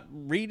for not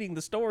reading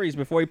the stories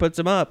before he puts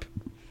them up.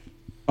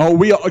 Oh,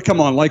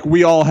 come on! Like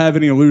we all have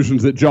any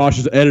illusions that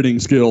Josh's editing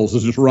skills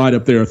is just right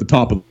up there at the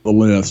top of the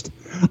list.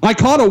 I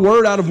caught a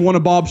word out of one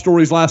of Bob's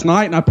stories last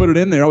night, and I put it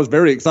in there. I was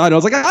very excited. I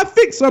was like, I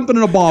fixed something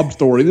in a Bob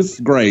story. This is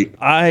great.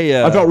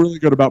 I felt really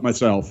good about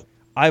myself.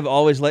 I've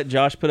always let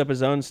Josh put up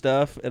his own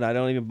stuff, and I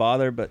don't even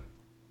bother. But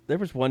there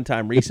was one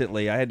time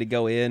recently I had to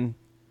go in,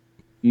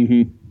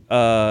 and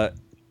I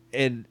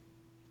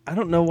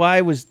don't know why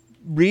I was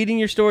reading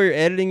your story or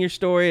editing your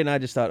story, and I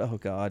just thought, oh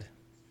God.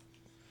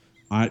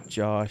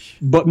 Josh.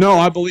 But no,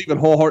 I believe it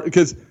wholeheartedly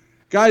because,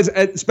 guys,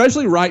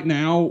 especially right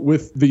now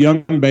with the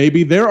young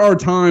baby, there are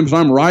times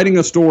I'm writing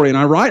a story and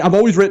I've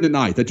always written at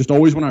night. That's just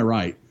always when I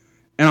write.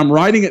 And I'm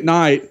writing at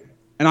night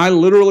and I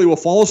literally will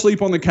fall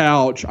asleep on the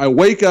couch. I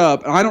wake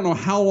up and I don't know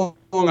how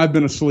long I've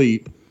been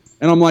asleep.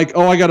 And I'm like,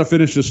 oh, I got to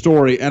finish this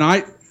story. And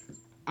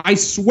I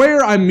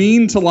swear I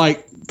mean to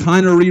like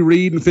kind of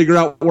reread and figure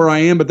out where I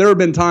am. But there have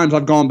been times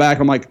I've gone back.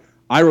 I'm like,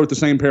 I wrote the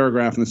same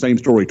paragraph in the same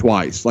story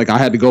twice. Like I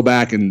had to go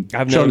back and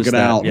chunk it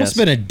out. Yes. Must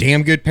have been a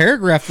damn good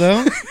paragraph,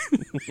 though.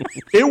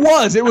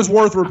 It was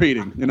worth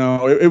repeating. You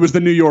know, it was the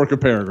New York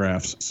of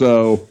paragraphs.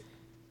 So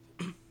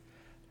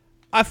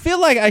I feel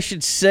like I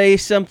should say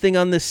something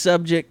on this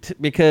subject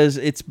because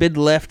it's been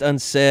left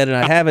unsaid, and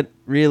I haven't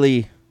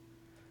really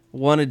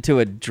wanted to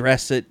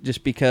address it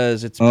just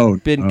because it's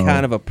been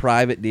kind of a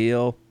private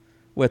deal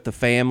with the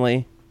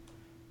family.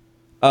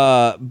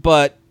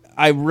 But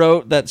I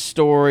wrote that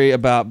story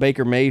about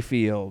Baker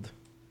Mayfield.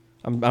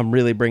 I'm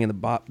really bringing the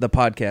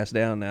podcast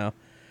down now.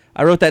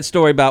 I wrote that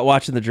story about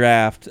watching the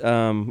draft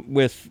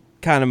with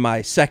kind of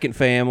my second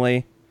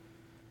family,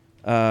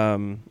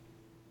 and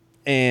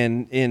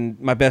in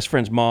my best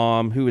friend's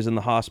mom who was in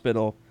the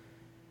hospital.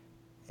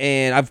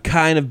 And I've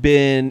kind of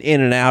been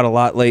in and out a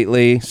lot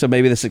lately, so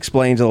maybe this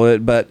explains a little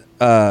bit.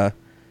 But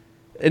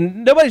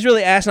and nobody's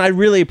really asked, and I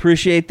really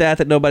appreciate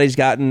that nobody's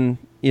gotten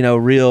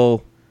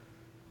real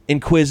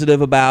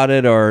inquisitive about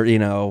it, or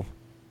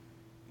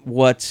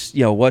what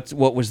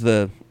was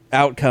the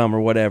outcome or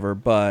whatever.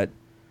 But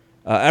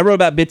I wrote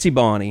about Bitsy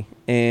Bonnie,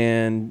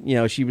 and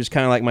she was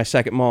kind of like my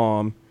second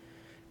mom,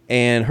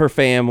 and her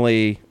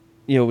family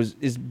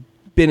is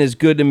been as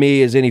good to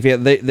me as any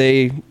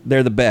family.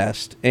 They're the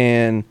best.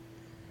 And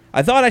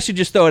I thought I should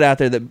just throw it out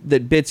there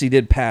that Bitsy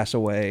did pass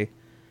away,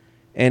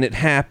 and it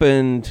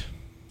happened,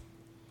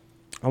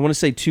 I want to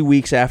say 2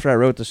 weeks after I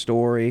wrote the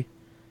story.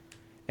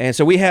 And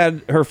so we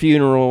had her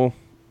funeral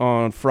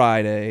on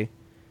Friday,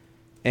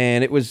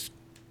 and it was,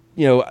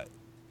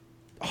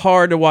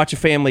 hard to watch a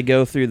family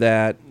go through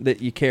that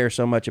you care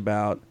so much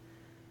about.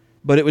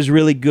 But it was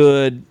really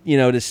good,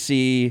 to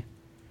see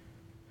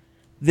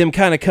them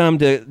kind of come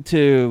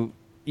to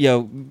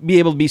be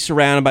able to be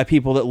surrounded by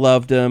people that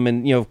loved them.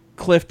 And,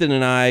 Clifton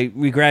and I,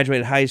 we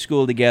graduated high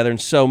school together, and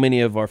so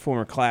many of our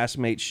former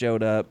classmates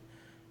showed up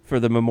for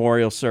the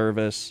memorial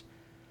service.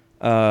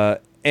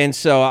 And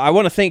so I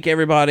want to thank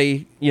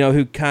everybody,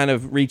 who kind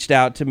of reached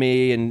out to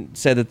me and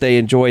said that they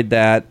enjoyed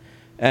that.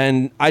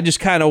 And I just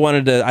kind of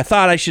I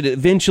thought I should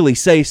eventually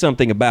say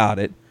something about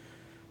it.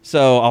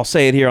 So I'll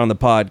say it here on the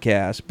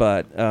podcast.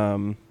 But,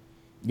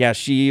 yeah,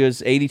 she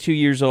was 82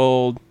 years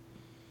old.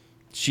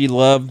 She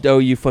loved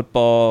OU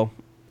football.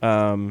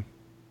 And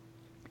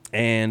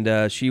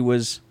she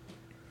was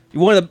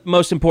one of the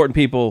most important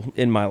people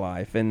in my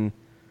life. And,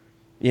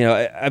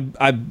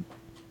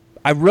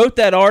 I wrote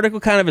that article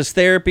kind of as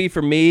therapy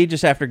for me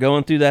just after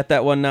going through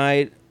that one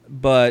night.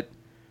 But,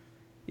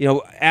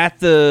 at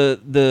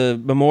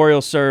the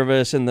memorial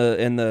service and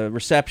the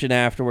reception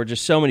afterward,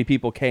 just so many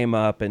people came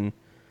up and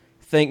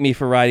thanked me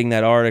for writing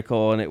that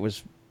article. And it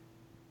was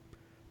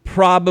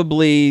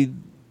probably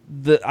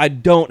I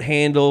don't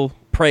handle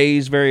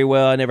praise very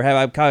well. I never have.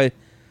 I kind of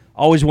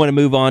always want to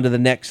move on to the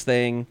next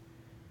thing.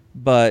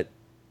 But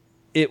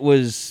it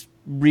was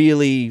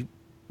really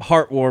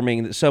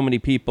heartwarming that so many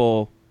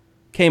people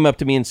came up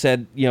to me and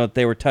said,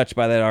 they were touched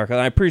by that article.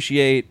 And I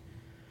appreciate,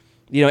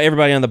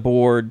 everybody on the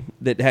board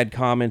that had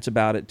comments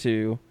about it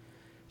too.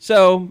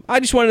 So I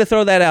just wanted to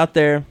throw that out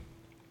there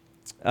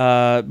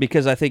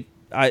because I think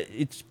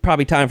it's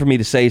probably time for me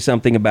to say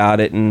something about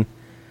it. And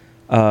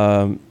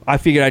I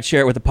figured I'd share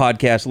it with the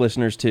podcast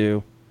listeners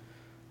too.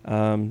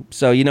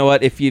 So you know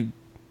what? If you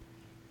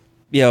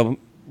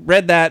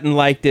read that and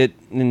liked it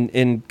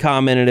and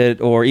commented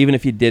it, or even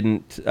if you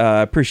didn't,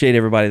 appreciate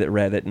everybody that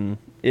read it. And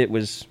it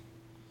was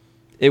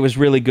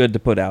really good to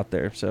put out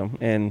there. So,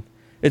 and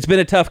it's been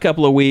a tough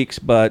couple of weeks,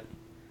 but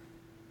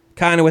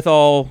kind of with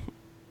all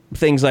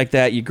things like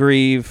that, you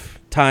grieve.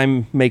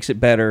 Time makes it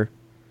better,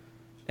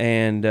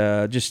 and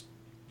just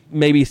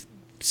maybe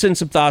send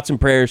some thoughts and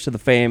prayers to the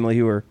family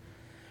who are,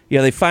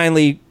 they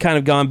finally kind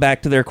of gone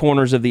back to their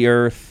corners of the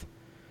earth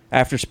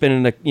after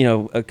spending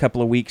a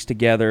couple of weeks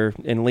together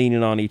and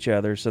leaning on each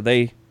other. So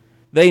they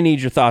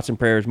need your thoughts and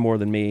prayers more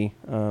than me.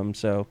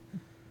 So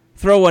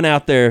throw one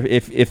out there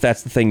if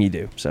that's the thing you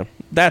do. So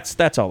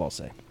that's all I'll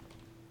say.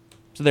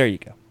 So there you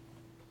go.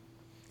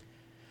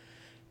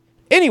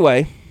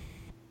 Anyway,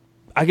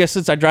 I guess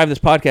since I drive this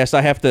podcast,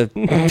 I have to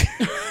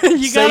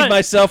save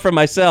myself from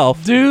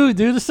myself. Do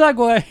the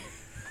segue.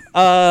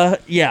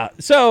 Yeah.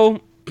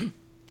 So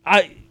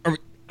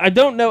I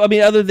don't know. I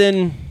mean, other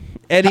than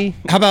Eddie,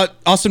 how about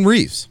Austin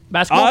Reeves?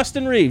 Basketball?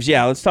 Austin Reeves.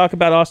 Yeah, let's talk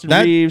about Austin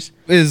Reeves.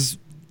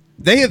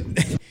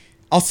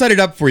 I'll set it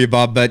up for you,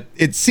 Bob, but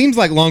it seems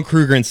like Lon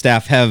Kruger and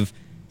staff have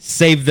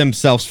saved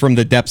themselves from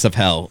the depths of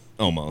hell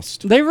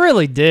almost. They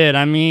really did.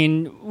 I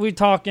mean, we're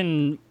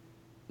talking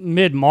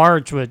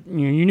mid-March with,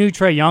 you knew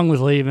Trae Young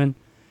was leaving.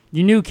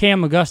 You knew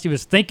Cam McGusty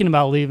was thinking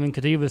about leaving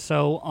because he was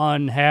so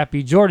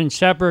unhappy. Jordan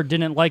Shepherd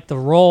didn't like the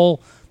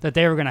role that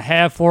they were going to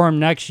have for him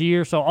next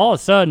year. So all of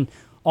a sudden,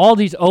 all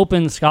these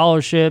open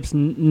scholarships,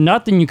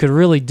 nothing you could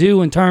really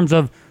do in terms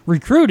of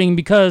recruiting,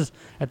 because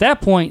at that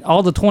point,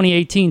 all the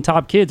 2018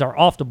 top kids are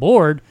off the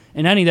board,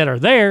 and any that are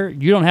there,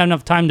 you don't have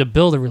enough time to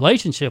build a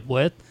relationship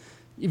with.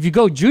 If you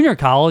go junior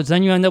college,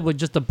 then you end up with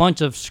just a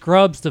bunch of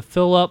scrubs to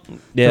fill up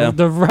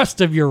the rest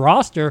of your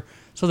roster.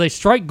 So they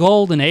strike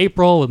gold in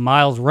April with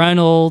Miles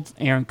Reynolds,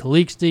 Aaron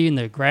Calixte in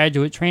the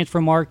graduate transfer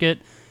market.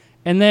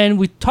 And then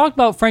we talked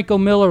about Franco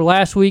Miller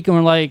last week, and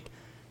we're like,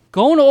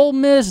 going to Ole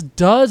Miss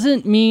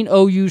doesn't mean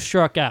OU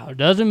struck out. It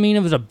doesn't mean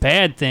it was a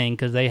bad thing,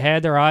 because they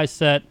had their eyes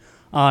set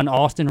on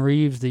Austin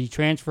Reeves, the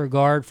transfer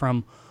guard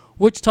from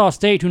Wichita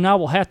State, who now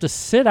will have to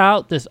sit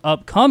out this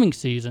upcoming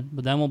season,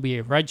 but then will be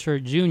a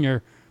redshirt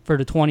junior for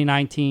the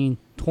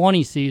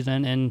 2019-20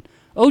 season. And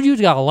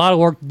OU's got a lot of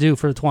work to do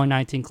for the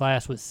 2019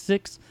 class with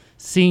 6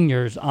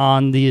 seniors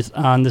on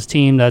this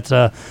team that's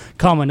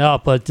coming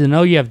up. But to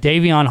know you have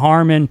Davion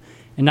Harmon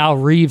and now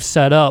Reeves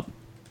set up,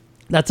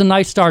 that's a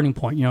nice starting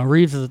point.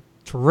 Reeves is a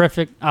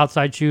terrific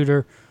outside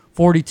shooter,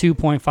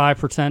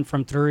 42.5%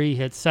 from three,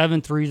 hit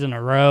 7 threes in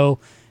a row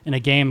in a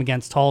game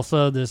against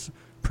Tulsa this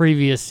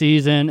previous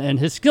season, and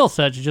his skill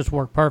set just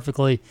worked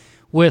perfectly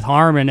with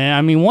Harmon. And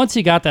I mean, once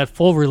he got that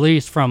full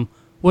release from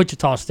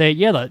Wichita State,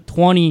 the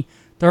 20,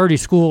 30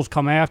 schools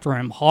come after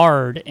him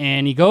hard,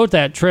 and he goes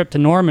that trip to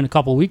Norman a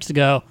couple weeks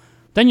ago,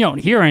 then you don't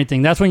hear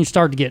anything. That's when you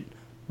start to get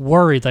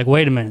worried, like,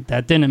 wait a minute,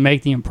 that didn't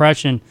make the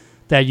impression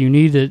that you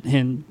needed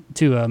him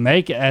to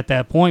make at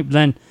that point. But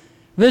then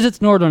visits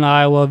Northern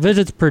Iowa,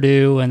 visits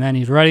Purdue, and then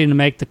he's ready to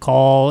make the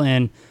call.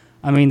 And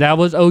I mean, that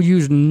was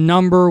OU's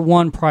number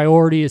one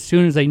priority as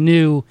soon as they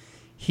knew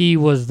he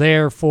was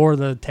there for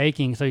the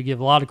taking. So you give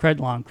a lot of credit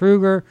to Lon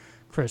Kruger,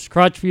 Chris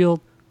Crutchfield,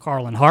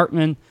 Carlin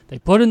Hartman. They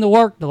put in the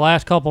work the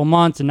last couple of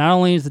months, and not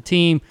only is the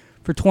team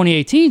for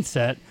 2018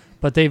 set,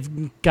 but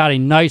they've got a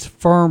nice,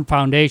 firm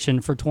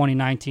foundation for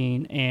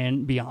 2019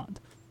 and beyond.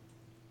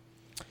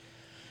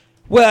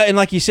 Well, and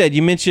like you said,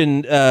 you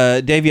mentioned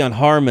Davion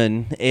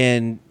Harmon,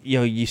 and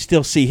you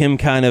still see him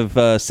kind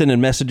of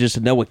sending messages to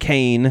Noah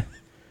Cain.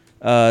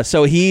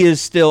 So he is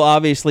still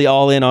obviously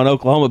all in on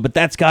Oklahoma, but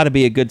that's got to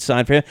be a good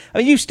sign for him. I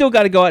mean, you still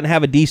got to go out and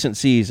have a decent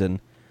season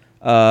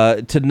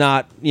to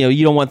not,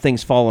 you don't want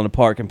things falling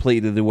apart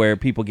completely to where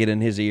people get in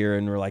his ear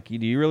and we're like, do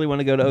you really want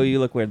to go to OU?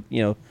 Look where,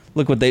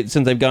 look what since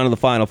they've gone to the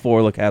Final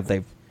Four, look how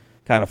they've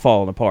kind of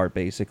fallen apart,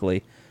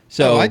 basically.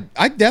 So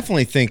I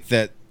definitely think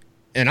that,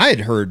 and I had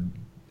heard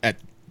at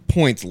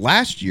points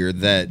last year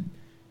that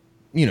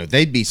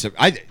they'd be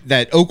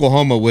that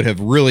Oklahoma would have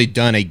really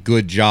done a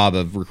good job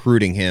of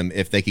recruiting him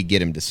if they could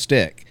get him to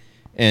stick.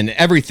 And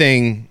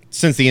everything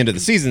since the end of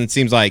the season, it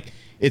seems like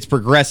it's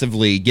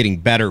progressively getting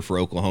better for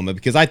Oklahoma,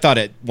 because I thought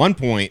at one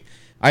point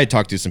I had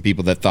talked to some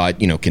people that thought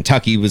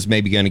Kentucky was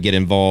maybe going to get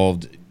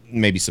involved,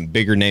 maybe some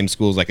bigger name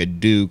schools like a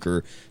Duke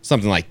or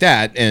something like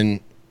that. And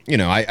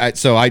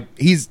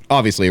he's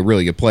obviously a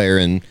really good player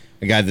and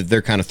a guy that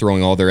they're kind of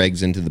throwing all their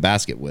eggs into the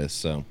basket with.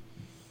 So.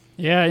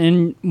 Yeah,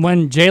 and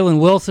when Jalen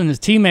Wilson, his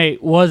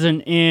teammate,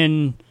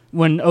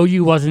 when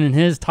OU wasn't in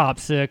his top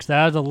 6,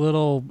 that was a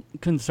little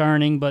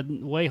concerning. But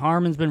the way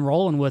Harmon's been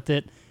rolling with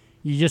it,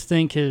 you just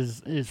think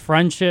his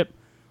friendship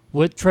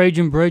with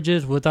Trajan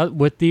Bridges, with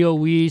Theo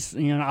Weiss,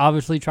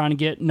 obviously trying to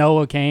get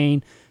Noah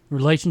Cain,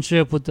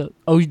 relationship with the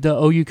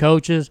OU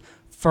coaches,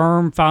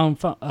 firm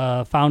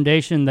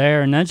foundation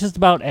there, and that's just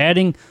about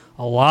adding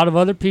a lot of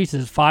other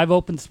pieces. 5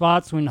 open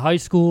spots between high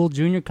school,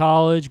 junior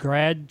college,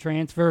 grad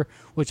transfer,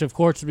 which of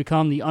course has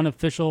become the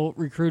unofficial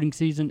recruiting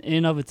season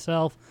in of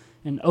itself.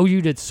 And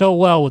OU did so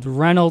well with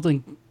Reynolds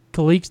and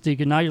Calixte,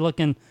 and now you're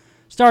looking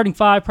Starting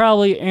 5,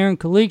 probably Aaron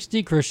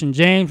Calixte, Christian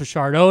James,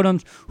 Rashard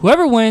Odoms.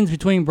 Whoever wins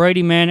between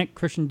Brady Manick,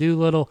 Christian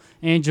Doolittle,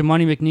 and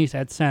Jamoni McNeese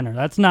at center.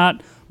 That's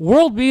not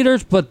world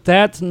beaters, but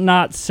that's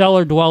not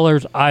cellar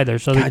dwellers either.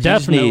 So they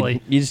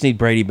definitely... You just need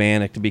Brady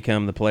Manick to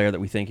become the player that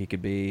we think he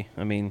could be.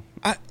 I mean...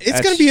 it's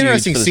going to be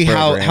interesting to see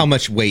how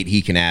much weight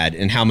he can add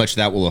and how much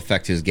that will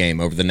affect his game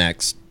over the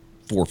next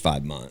 4 or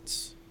 5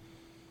 months.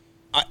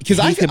 Because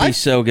he could be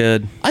so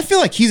good. I feel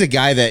like he's a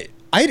guy that...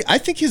 I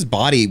think his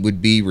body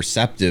would be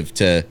receptive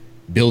to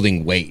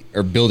building weight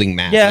or building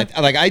mass. Yeah.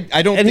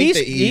 I don't think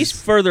that he's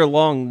further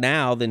along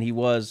now than he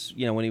was,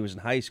 when he was in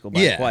high school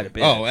by quite a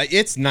bit. Oh,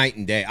 it's night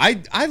and day. I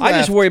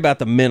just worry about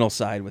the mental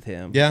side with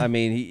him. Yeah. I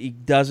mean, he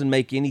doesn't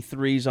make any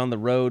threes on the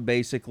road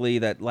basically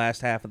that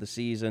last half of the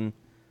season.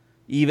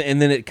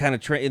 And then it kind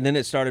of and then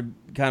it started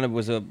kind of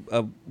was a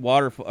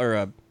waterfall or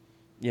a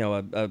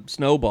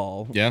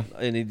snowball. Yeah.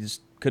 And he just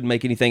couldn't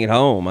make anything at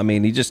home. I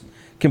mean, he just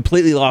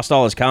completely lost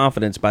all his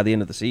confidence by the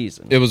end of the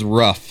season. It was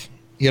rough.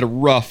 He had a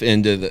rough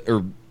end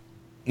or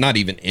not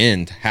even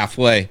end,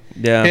 halfway.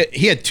 Yeah.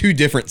 He had 2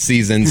 different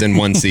seasons in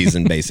one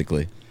season,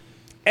 basically.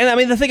 And I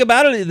mean, the thing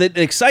about it that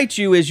excites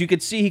you is you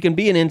could see he can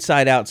be an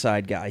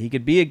inside-outside guy. He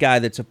could be a guy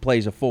that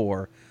plays a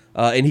 4,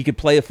 and he could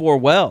play a 4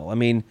 well. I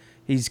mean,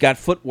 he's got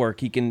footwork.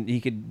 He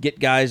could get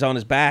guys on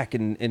his back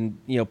and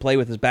play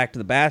with his back to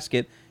the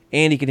basket,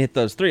 and he can hit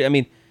those 3. I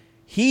mean,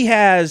 he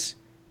has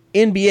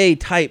NBA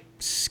type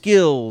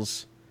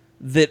skills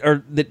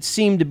that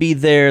seem to be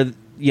there.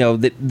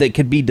 That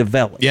could be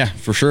developed. Yeah,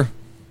 for sure.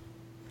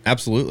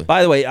 Absolutely.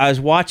 By the way, I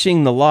was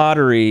watching the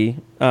lottery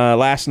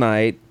last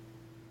night,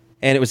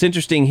 and it was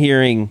interesting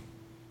hearing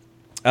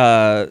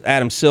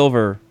Adam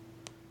Silver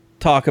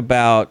talk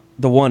about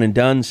the one and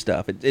done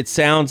stuff. It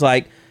sounds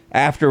like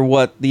after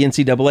what the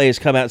NCAA has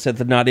come out and said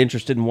they're not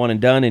interested in one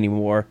and done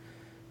anymore,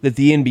 that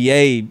the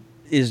NBA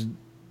is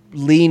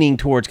leaning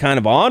towards kind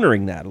of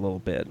honoring that a little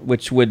bit,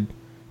 which would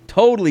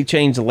totally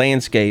change the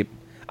landscape.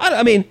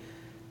 I mean,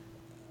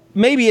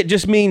 maybe it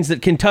just means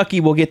that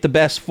Kentucky will get the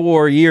best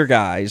 4-year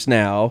guys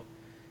now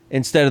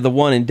instead of the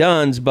one and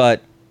dones,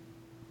 but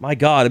my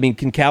God, I mean,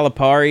 can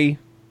Calipari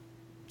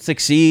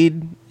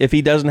succeed if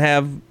he doesn't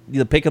have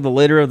the pick of the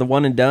litter of the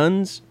one and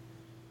dones?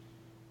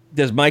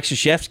 Does Mike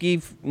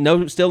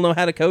Krzyzewski still know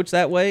how to coach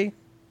that way?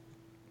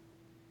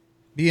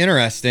 Be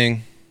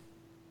interesting.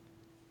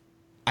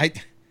 I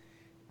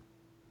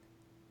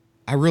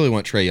really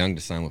want Trae Young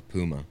to sign with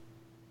Puma.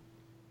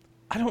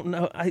 I don't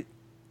know.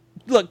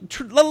 Look,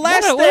 the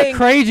last thing. What a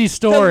crazy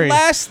story. The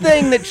last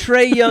thing that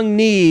Trae Young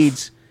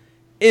needs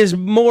is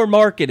more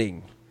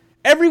marketing.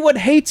 Everyone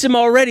hates him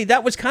already.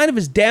 That was kind of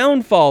his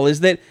downfall, is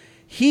that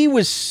he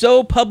was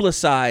so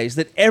publicized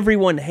that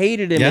everyone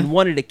hated him and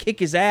wanted to kick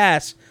his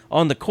ass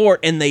on the court,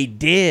 and they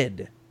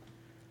did.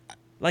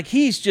 Like,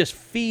 he's just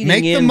feeding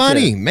Make the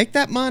money. Make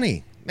that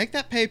money. Make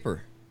that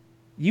paper.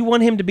 You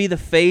want him to be the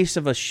face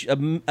of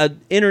a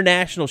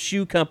international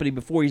shoe company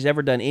before he's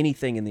ever done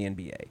anything in the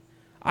NBA.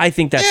 I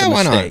think that's a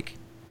mistake.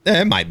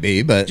 It might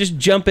be, but just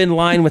jump in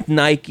line with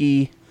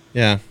Nike.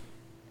 Yeah.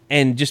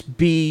 And just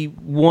be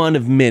one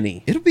of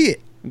many. It'll be...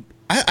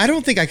 I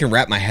don't think I can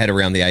wrap my head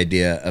around the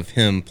idea of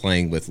him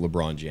playing with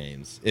LeBron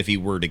James if he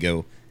were to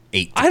go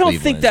 8 to I don't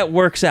think that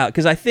works out,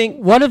 because I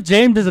think... What if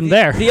James isn't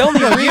there? The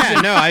only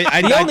reason...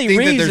 I think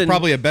that there's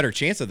probably a better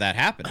chance of that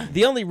happening.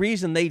 The only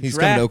reason they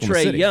draft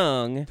Trae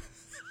Young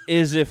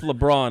is if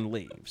LeBron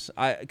leaves.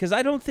 Because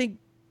I don't think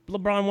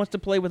LeBron wants to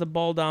play with a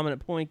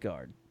ball-dominant point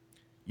guard.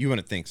 You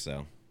wouldn't think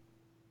so.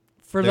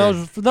 For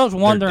those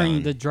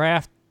wondering, the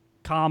draft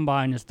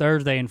combine is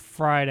Thursday and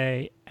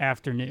Friday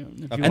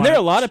afternoon. And there are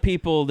a lot of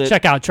people that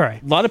check out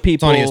Trae. A lot of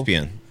people it's on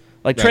ESPN.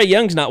 Like Trae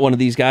Young's not one of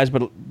these guys,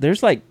 but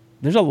there's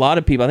a lot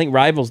of people. I think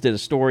Rivals did a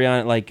story on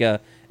it, like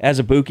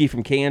Azubuike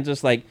from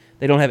Kansas. Like,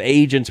 they don't have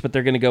agents, but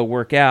they're going to go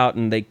work out,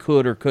 and they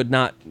could or could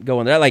not go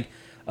in there. Like,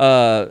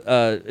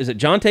 is it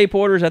Jonte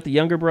Porter? Is that the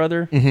younger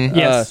brother? Mm-hmm.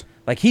 Yes.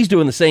 Like, he's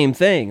doing the same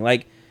thing.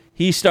 Like,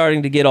 he's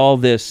starting to get all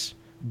this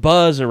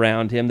buzz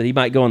around him that he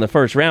might go in the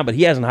first round, but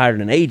he hasn't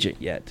hired an agent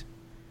yet,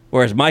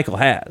 whereas Michael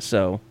has.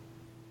 So,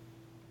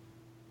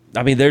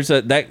 I mean,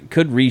 that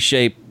could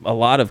reshape a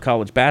lot of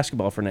college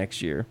basketball for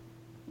next year,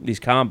 these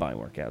combine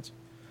workouts.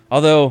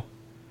 Although,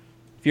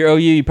 if you're OU,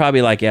 you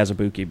probably like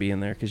Azubuike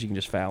being there because you can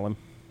just foul him.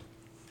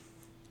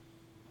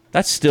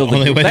 That's still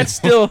one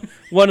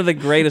of the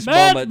greatest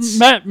moments.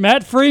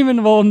 Matt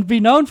Freeman will be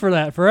known for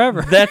that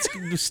forever. That's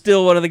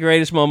still one of the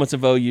greatest moments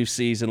of OU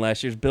season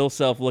last year's Bill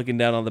Self looking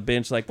down on the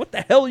bench like, what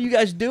the hell are you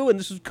guys doing?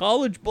 This is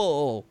college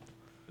ball.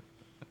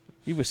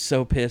 He was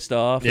so pissed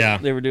off. Yeah.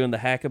 They were doing the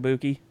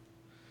hackabuki.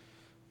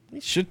 He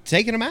should have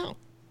taken him out.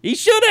 He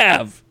should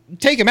have.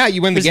 Take him out,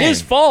 you win the game. It's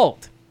his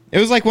fault. It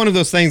was like one of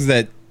those things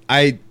that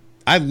I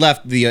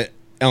left the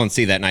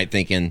LNC that night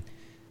thinking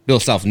Bill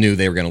Self knew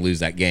they were going to lose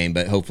that game,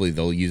 but hopefully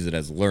they'll use it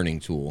as a learning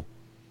tool.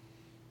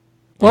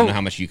 I don't know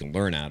how much you can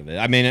learn out of it.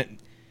 I mean,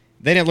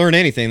 they didn't learn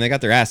anything. They got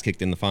their ass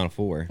kicked in the Final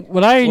Four.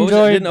 What I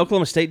enjoyed... Didn't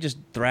Oklahoma State just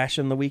thrash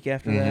them the week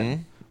after that?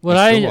 What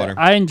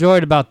I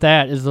enjoyed about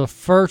that is the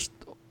first,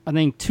 I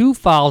think, 2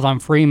 fouls on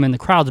Freeman, the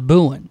crowd's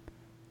booing.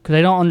 because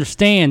they don't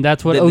understand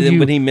that's what Then OU.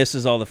 when he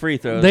misses all the free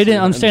throws, They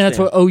didn't understand that's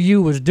what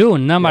OU was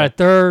doing. Now by the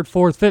third,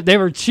 fourth, fifth, they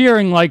were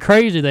cheering like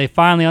crazy. They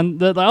finally,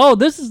 they're like, oh,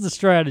 this is the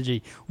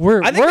strategy.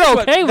 We're I think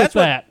okay with that's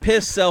that. What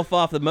pissed Self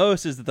off the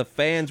most is that the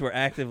fans were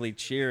actively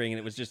cheering, and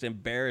it was just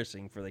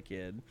embarrassing for the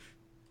kid.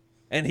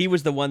 And he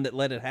was the one that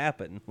let it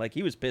happen. Like,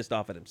 he was pissed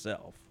off at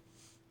himself.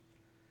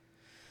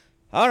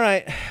 All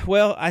right.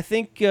 Well, I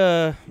think we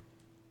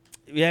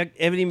have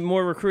any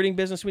more recruiting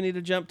business we need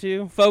to jump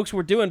to? Folks,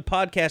 we're doing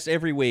podcasts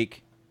every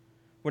week.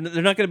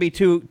 They're not going to be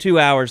 2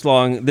 hours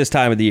long this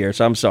time of the year,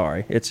 so I'm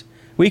sorry.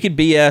 We could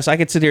BS. I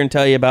could sit here and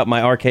tell you about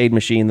my arcade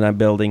machine that I'm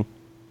building.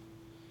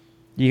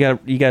 You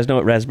guys know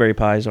what Raspberry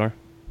Pis are?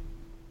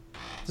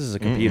 This is a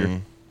computer.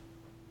 Mm-mm.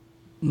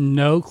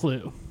 No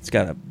clue. It's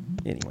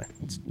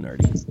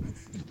nerdy.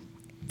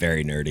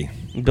 Very nerdy.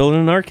 I'm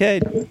building an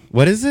arcade.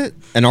 What is it?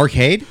 An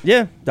arcade?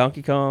 Yeah,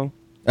 Donkey Kong.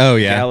 Oh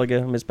yeah,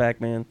 Galaga, Miss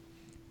Pac-Man.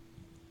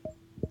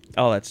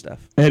 All that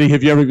stuff. Eddie,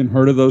 have you ever even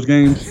heard of those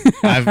games?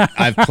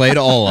 I've played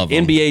all of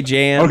them. NBA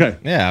Jam. Okay.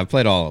 Yeah, I've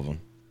played all of them.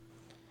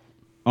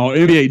 Oh,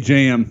 NBA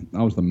Jam.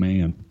 I was the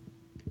man.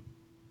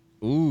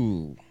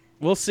 Ooh.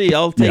 We'll see.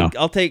 I'll take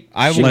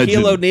Shaquille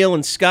Legend. O'Neal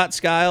and Scott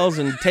Skiles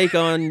and take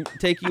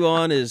you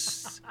on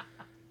as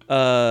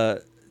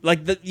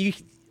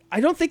I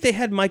don't think they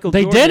had Michael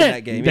They Jordan didn't. in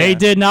that game. They yeah.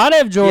 did not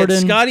have Jordan.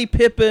 You had Scottie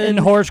Pippen and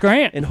Horace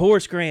Grant. And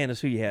Horace Grant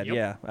is who you had. Yep.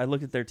 Yeah, I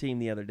looked at their team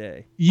the other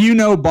day.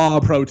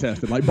 Bob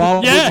protested. Like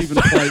Bob wouldn't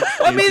even play.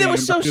 I mean, it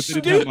was so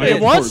stupid.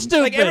 It was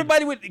stupid. Like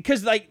everybody would,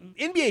 because like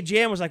NBA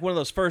Jam was like one of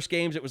those first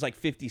games. It was like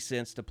 50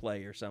 cents to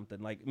play or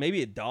something, like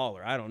maybe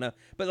 $1. I don't know.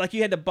 But like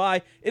you had to buy,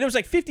 and it was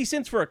like 50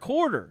 cents for a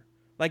quarter.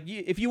 Like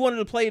if you wanted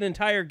to play an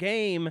entire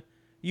game,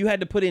 you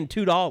had to put in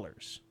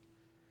 $2.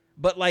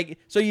 But like,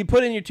 so you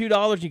put in your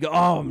 $2, and you go,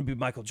 oh, I'm gonna be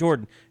Michael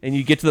Jordan, and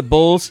you get to the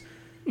Bulls,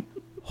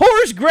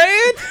 Horace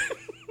Grant.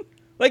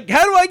 Like,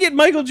 how do I get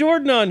Michael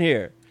Jordan on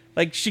here?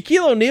 Like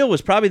Shaquille O'Neal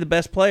was probably the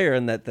best player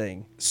in that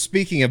thing.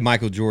 Speaking of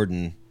Michael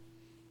Jordan,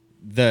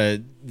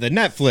 the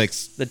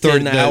Netflix the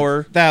 10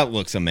 hour that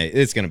looks amazing.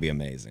 It's going to be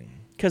amazing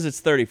because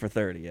it's 30 for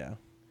 30. Yeah,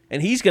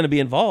 and he's going to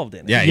be involved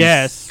in it. Yeah,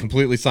 yes,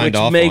 completely signed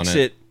which off makes on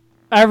it.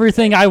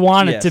 Everything I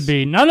want it to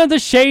be. None of the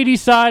shady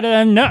side of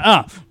them.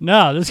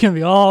 No, this is going to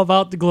be all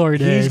about the glory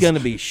days. He's going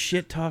to be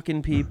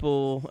shit-talking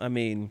people. I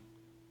mean,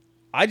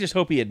 I just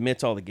hope he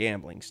admits all the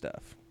gambling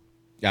stuff.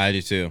 Yeah, I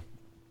do too.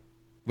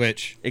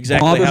 Which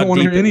exactly Bob doesn't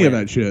want to hear any of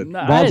that shit.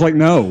 Bob's like,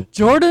 no.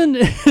 Jordan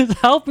is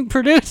helping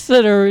produce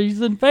it, or he's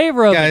in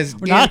favor of Guys,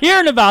 it. We're not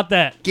hearing about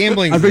that.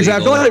 Gambling. I feel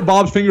like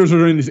Bob's fingers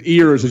are in his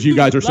ears as you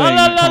guys are saying.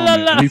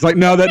 And he's like,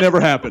 no, that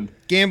never happened.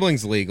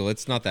 Gambling's legal.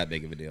 It's not that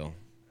big of a deal.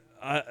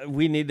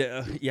 We need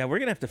to, we're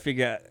going to have to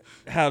figure out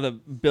how to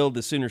build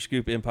the Sooner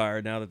Scoop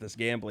empire now that this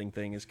gambling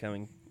thing is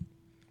coming.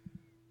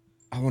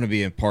 I want to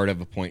be a part of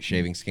a point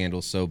shaving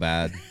scandal so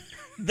bad.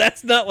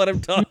 That's not what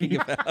I'm talking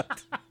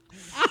about.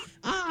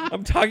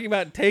 I'm talking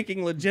about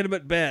taking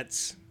legitimate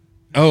bets.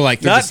 Oh,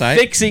 like not the site?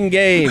 Fixing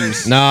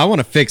games. No, I want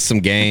to fix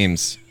some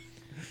games.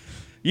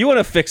 You want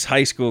to fix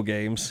high school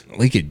games?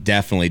 We could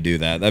definitely do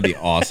that. That'd be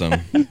awesome.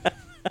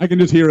 I can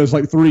just hear us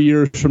like 3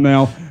 years from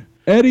now.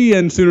 Eddie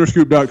and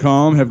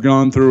Soonerscoop.com have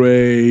gone through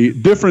a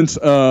difference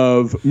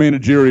of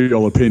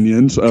managerial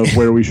opinions of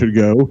where we should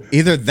go.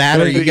 Either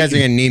that or you guys are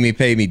going to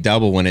pay me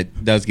double when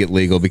it does get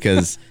legal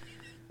because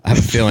I have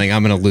a feeling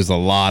I'm going to lose a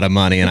lot of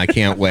money and I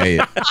can't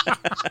wait.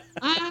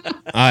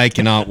 I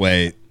cannot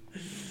wait.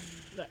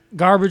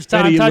 Garbage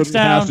time Eddie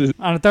touchdown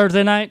on a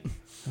Thursday night.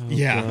 Oh,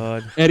 yeah.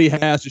 God. Eddie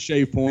has to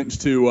shave points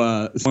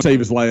to save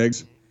his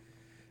legs.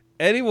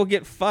 Eddie will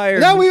get fired.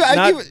 No, we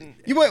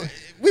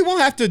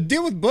won't have to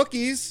deal with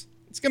bookies.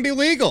 It's going to be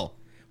legal.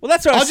 Well,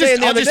 that's what I was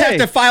saying the other day. I'll just have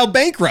to file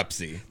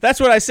bankruptcy. That's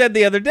what I said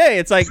the other day.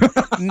 It's like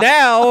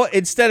now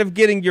instead of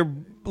getting your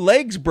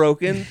legs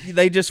broken,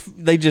 they just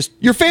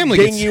your family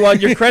ding you on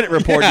your credit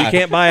report. Yeah. You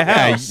can't buy a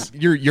house.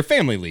 Your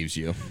family leaves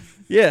you.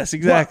 Yes,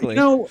 exactly.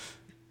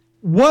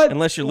 What?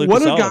 Unless you're Lucas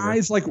what are Oliver.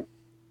 Guys like?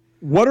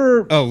 What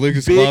are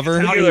Lucas big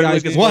Glover?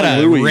 guys What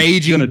a Louis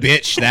raging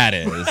bitch that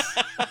is.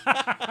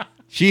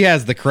 She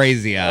has the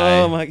crazy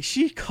eye. Oh my!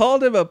 She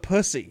called him a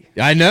pussy.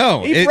 I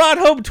know. He brought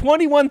home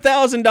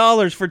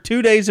 $21,000 for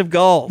 2 days of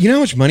golf. You know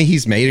how much money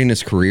he's made in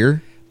his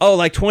career? Oh,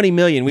 like $20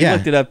 million. We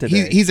looked it up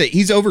today.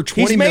 He's over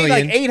 $20 million.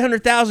 million. He's made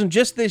like $800,000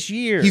 just this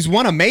year. He's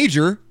won a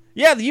major.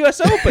 Yeah, the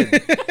U.S. Open.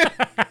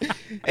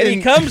 And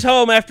he comes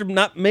home after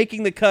not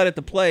making the cut at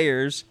the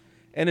Players,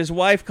 and his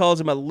wife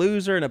calls him a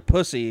loser and a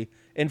pussy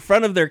in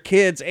front of their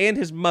kids and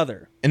his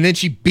mother. And then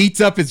she beats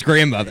up his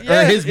grandmother,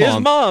 Yeah, or his mom.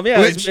 His mom,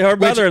 yeah, her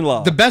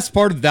mother-in-law. The best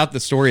part about the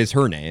story is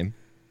her name,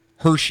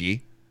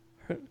 Hershey.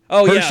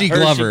 Oh, Hershey yeah,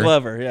 Glover. Hershey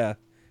Glover, yeah.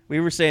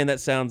 We were saying that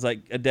sounds like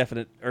a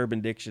definite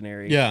Urban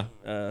Dictionary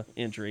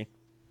entry.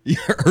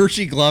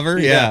 Hershey Glover?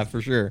 Yeah,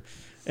 for sure.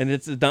 And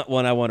it's not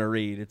one I want to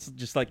read. It's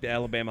just like the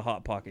Alabama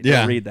Hot Pocket. Yeah.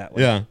 Don't read that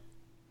one. Yeah.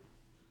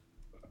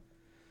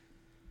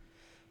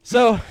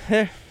 So,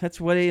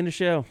 that's what they end the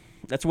show.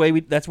 That's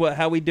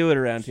how we do it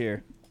around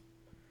here.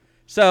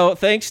 So,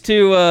 thanks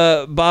to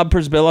Bob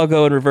Przybilla, I'll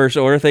go in reverse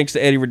order. Thanks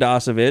to Eddie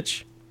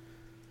Radosevich.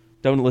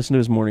 Don't listen to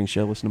his morning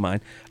show. Listen to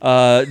mine.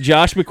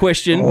 Josh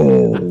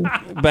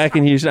McQuistion, back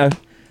in Houston.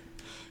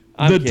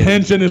 The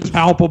tension is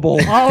palpable.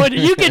 Oh,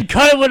 you can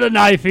cut it with a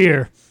knife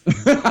here.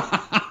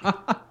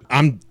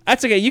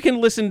 That's okay. You can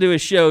listen to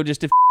his show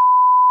just to.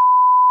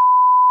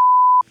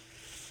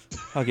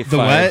 I'll get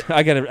fired. What?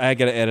 I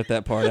gotta edit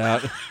that part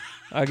out.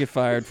 I'll get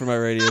fired from my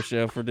radio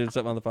show for doing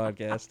something on the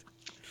podcast.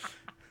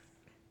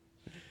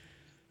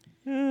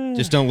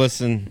 Just don't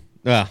listen.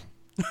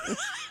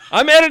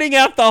 I'm editing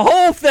out the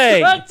whole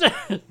thing. That's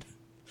it.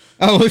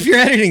 Oh, if you're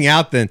editing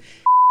out, then.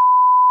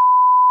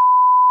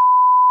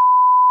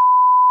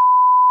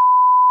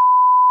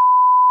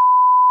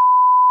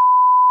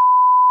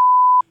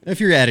 If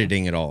you're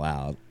editing it all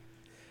out.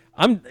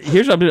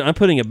 Here's what I'm doing. I'm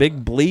putting a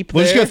big bleep.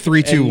 We'll just go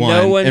 3, 2,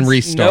 1 and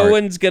restart. No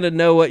one's gonna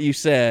know what you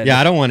said. Yeah,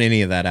 I don't want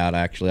any of that out.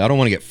 Actually, I don't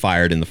want to get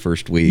fired in the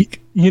first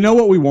week. You know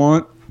what we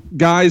want,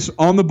 guys,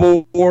 on the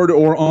board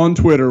or on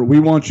Twitter. We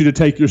want you to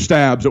take your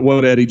stabs at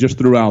what Eddie just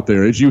threw out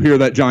there. As you hear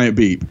that giant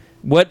beep.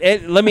 Let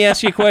me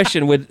ask you a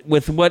question.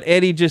 With what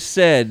Eddie just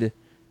said,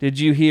 did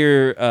you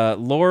hear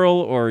Laurel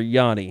or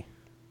Yanni?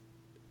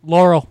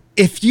 Laurel.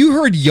 If you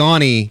heard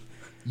Yanni,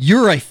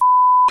 you're a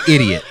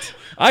idiot.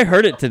 I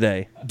heard it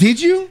today. Did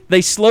you?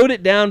 They slowed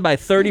it down by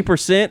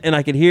 30%, and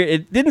I could hear it.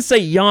 It didn't say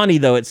Yanni,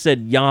 though. It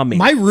said Yami.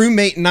 My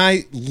roommate and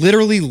I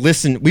literally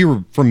listened. We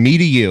were, from me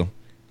to you,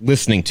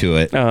 listening to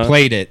it,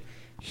 played it.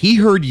 He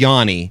heard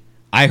Yanni.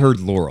 I heard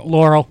Laurel.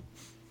 Laurel.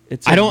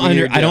 I don't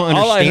understand.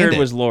 All I heard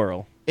was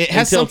Laurel. It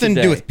has something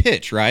to do with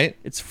pitch, right?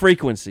 It's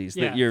frequencies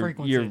that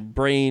frequency. your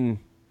brain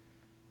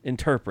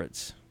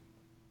interprets.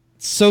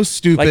 So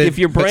stupid, like if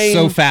your brain,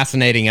 but so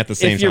fascinating at the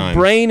same time. If your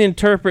brain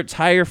interprets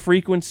higher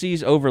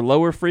frequencies over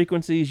lower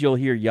frequencies, you'll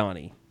hear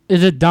Yanni.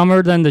 Is it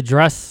dumber than the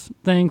dress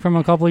thing from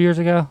a couple of years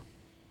ago?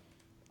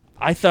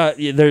 I thought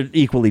they're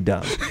equally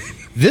dumb.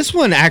 This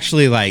one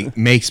actually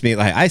makes me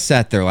I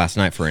sat there last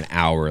night for an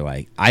hour.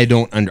 I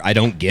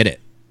don't get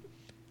it.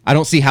 I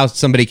don't see how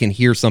somebody can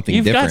hear something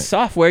different. You've got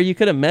software. You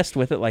could have messed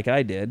with it like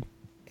I did.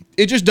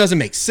 It just doesn't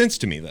make sense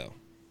to me though.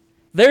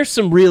 There's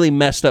some really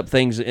messed up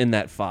things in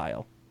that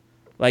file.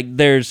 Like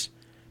there's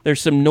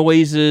some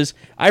noises.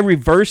 I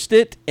reversed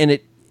it and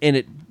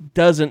it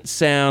doesn't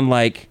sound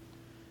like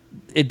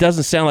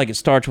it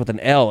starts with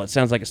an L. It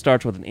sounds like it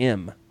starts with an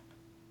M.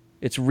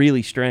 It's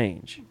really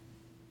strange.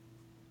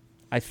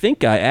 I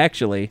think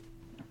You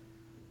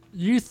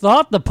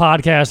thought the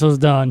podcast was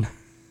done.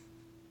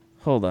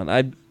 Hold on.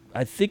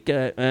 I think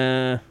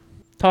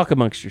talk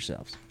amongst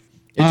yourselves.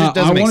 It just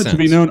doesn't make sense. I want it to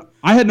be known.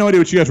 I had no idea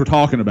what you guys were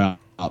talking about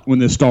when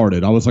this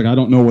started. I was like, I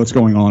don't know what's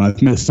going on.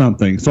 I've missed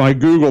something. So I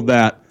Googled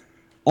that.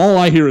 All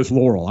I hear is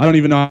Laurel. I don't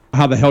even know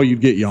how the hell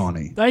you'd get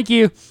Yanni. Thank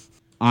you.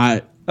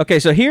 Okay,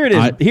 so here it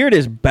is. Here it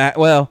is.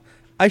 Well,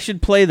 I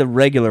should play the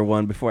regular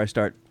one before I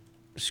start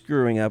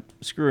screwing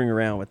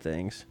around with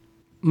things.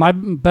 My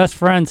best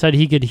friend said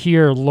he could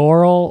hear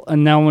Laurel,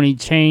 and now when he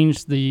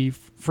changed the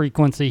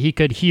frequency, he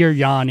could hear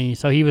Yanni.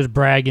 So he was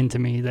bragging to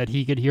me that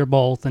he could hear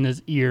both, and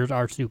his ears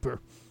are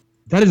super.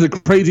 That is a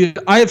crazy.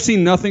 I have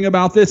seen nothing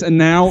about this, and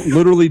now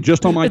literally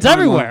just on my it's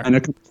everywhere. And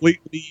a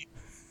completely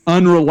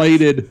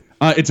unrelated.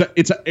 It's an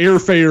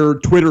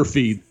airfare Twitter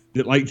feed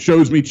that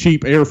shows me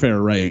cheap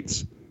airfare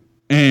rates,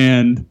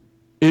 and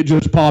it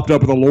just popped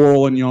up with a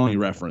Laurel and Yanni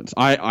reference.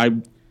 I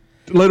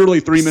literally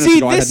 3 minutes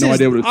ago I had no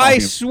idea what it was talking I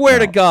swear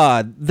to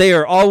God, they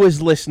are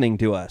always listening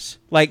to us.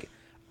 Like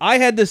I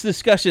had this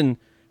discussion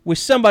with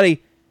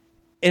somebody,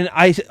 and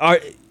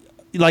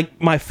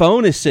my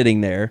phone is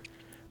sitting there.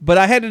 But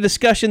I had a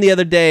discussion the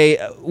other day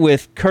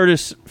with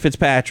Curtis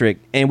Fitzpatrick,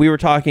 and we were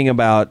talking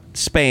about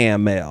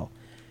spam mail.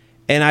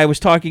 And I was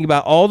talking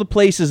about all the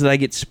places that I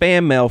get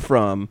spam mail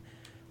from.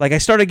 Like, I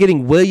started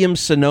getting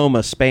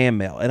Williams-Sonoma spam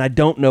mail, and I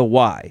don't know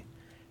why.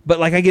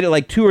 But, I get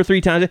it 2 or 3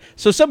 times.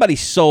 So somebody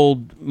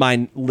sold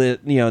my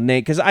name,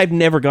 because I've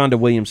never gone to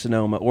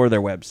Williams-Sonoma or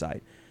their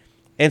website.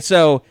 And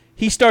so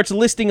he starts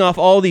listing off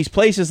all these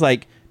places,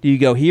 do you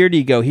go here, do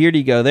you go here, do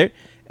you go there?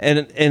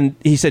 And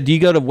he said, do you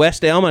go to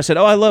West Elm? I said,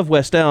 oh, I love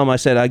West Elm. I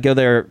said, I go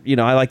there.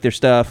 I like their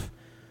stuff.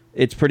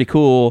 It's pretty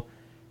cool.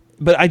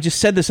 But I just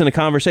said this in a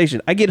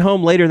conversation. I get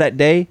home later that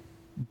day.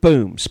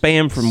 Boom.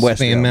 Spam from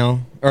West Elm. Spam mail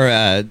or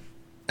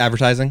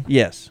advertising?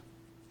 Yes.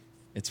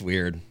 It's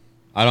weird.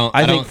 I don't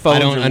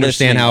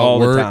understand how it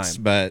works,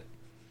 but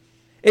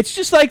it's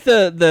just like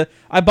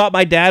I bought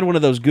my dad one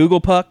of those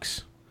Google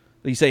Pucks.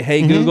 You say,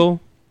 hey,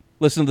 Google,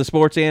 listen to the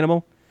sports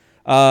animal.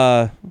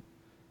 And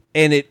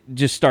it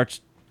just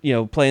starts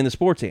playing the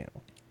sports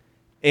animal.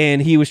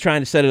 And he was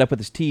trying to set it up with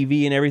his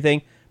TV and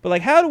everything.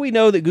 But, how do we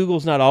know that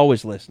Google's not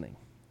always listening?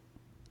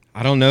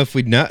 I don't know if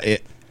we know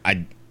it.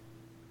 I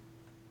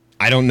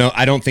don't know.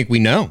 I don't think we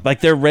know.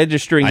 They're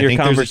registering your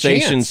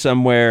conversation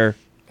somewhere.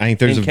 I think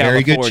there's a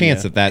very good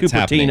chance that's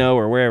happening. Cupertino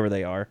or wherever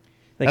they are.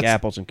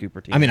 Apple's in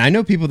Cupertino. I mean, I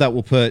know people that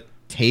will put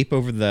tape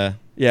over the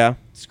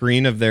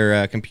screen of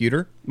their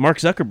computer. Mark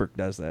Zuckerberg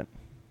does that.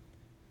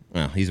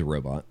 Well, he's a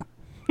robot.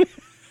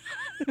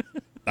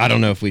 I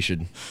don't know if we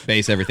should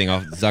base everything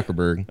off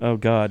Zuckerberg. Oh,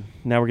 God.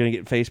 Now we're going to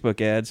get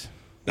Facebook ads.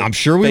 I'm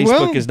sure we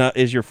Facebook will.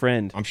 is your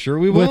friend. I'm sure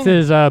we will. With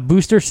his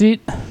booster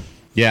seat.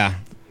 Yeah.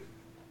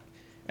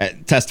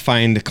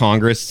 Testifying to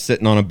Congress,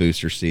 sitting on a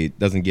booster seat.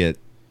 Doesn't get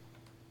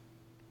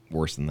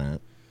worse than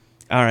that.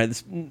 All right.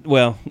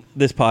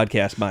 This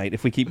podcast might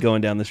if we keep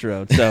going down this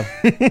road. So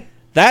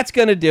that's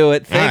going to do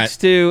it. Thanks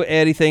to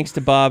Eddie. Thanks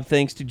to Bob.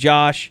 Thanks to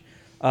Josh.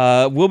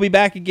 We'll be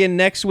back again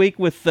next week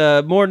with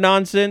more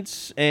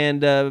nonsense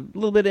and a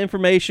little bit of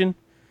information.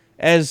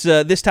 As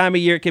this time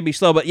of year, it can be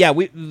slow. But, yeah,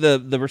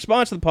 the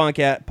response to the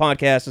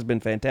podcast has been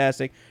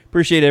fantastic.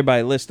 Appreciate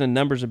everybody listening.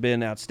 Numbers have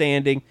been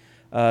outstanding.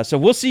 So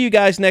we'll see you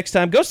guys next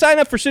time. Go sign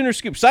up for Sooner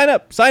Scoop. Sign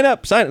up.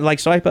 Like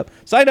swipe up.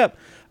 Sign up.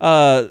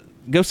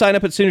 Go sign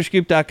up at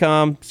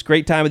Soonerscoop.com. It's a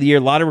great time of the year.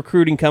 A lot of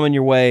recruiting coming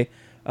your way.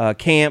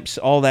 Camps,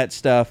 all that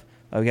stuff.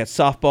 We got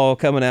softball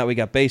coming out. We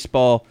got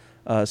baseball.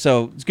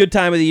 So it's a good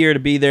time of the year to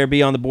be there,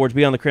 be on the boards,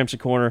 be on the Crimson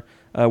Corner,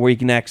 where you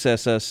can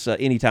access us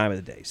any time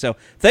of the day. So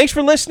thanks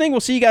for listening.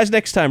 We'll see you guys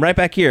next time right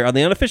back here on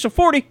the Unofficial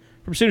 40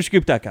 from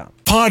Soonerscoop.com.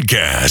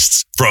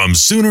 Podcasts from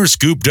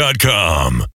Soonerscoop.com.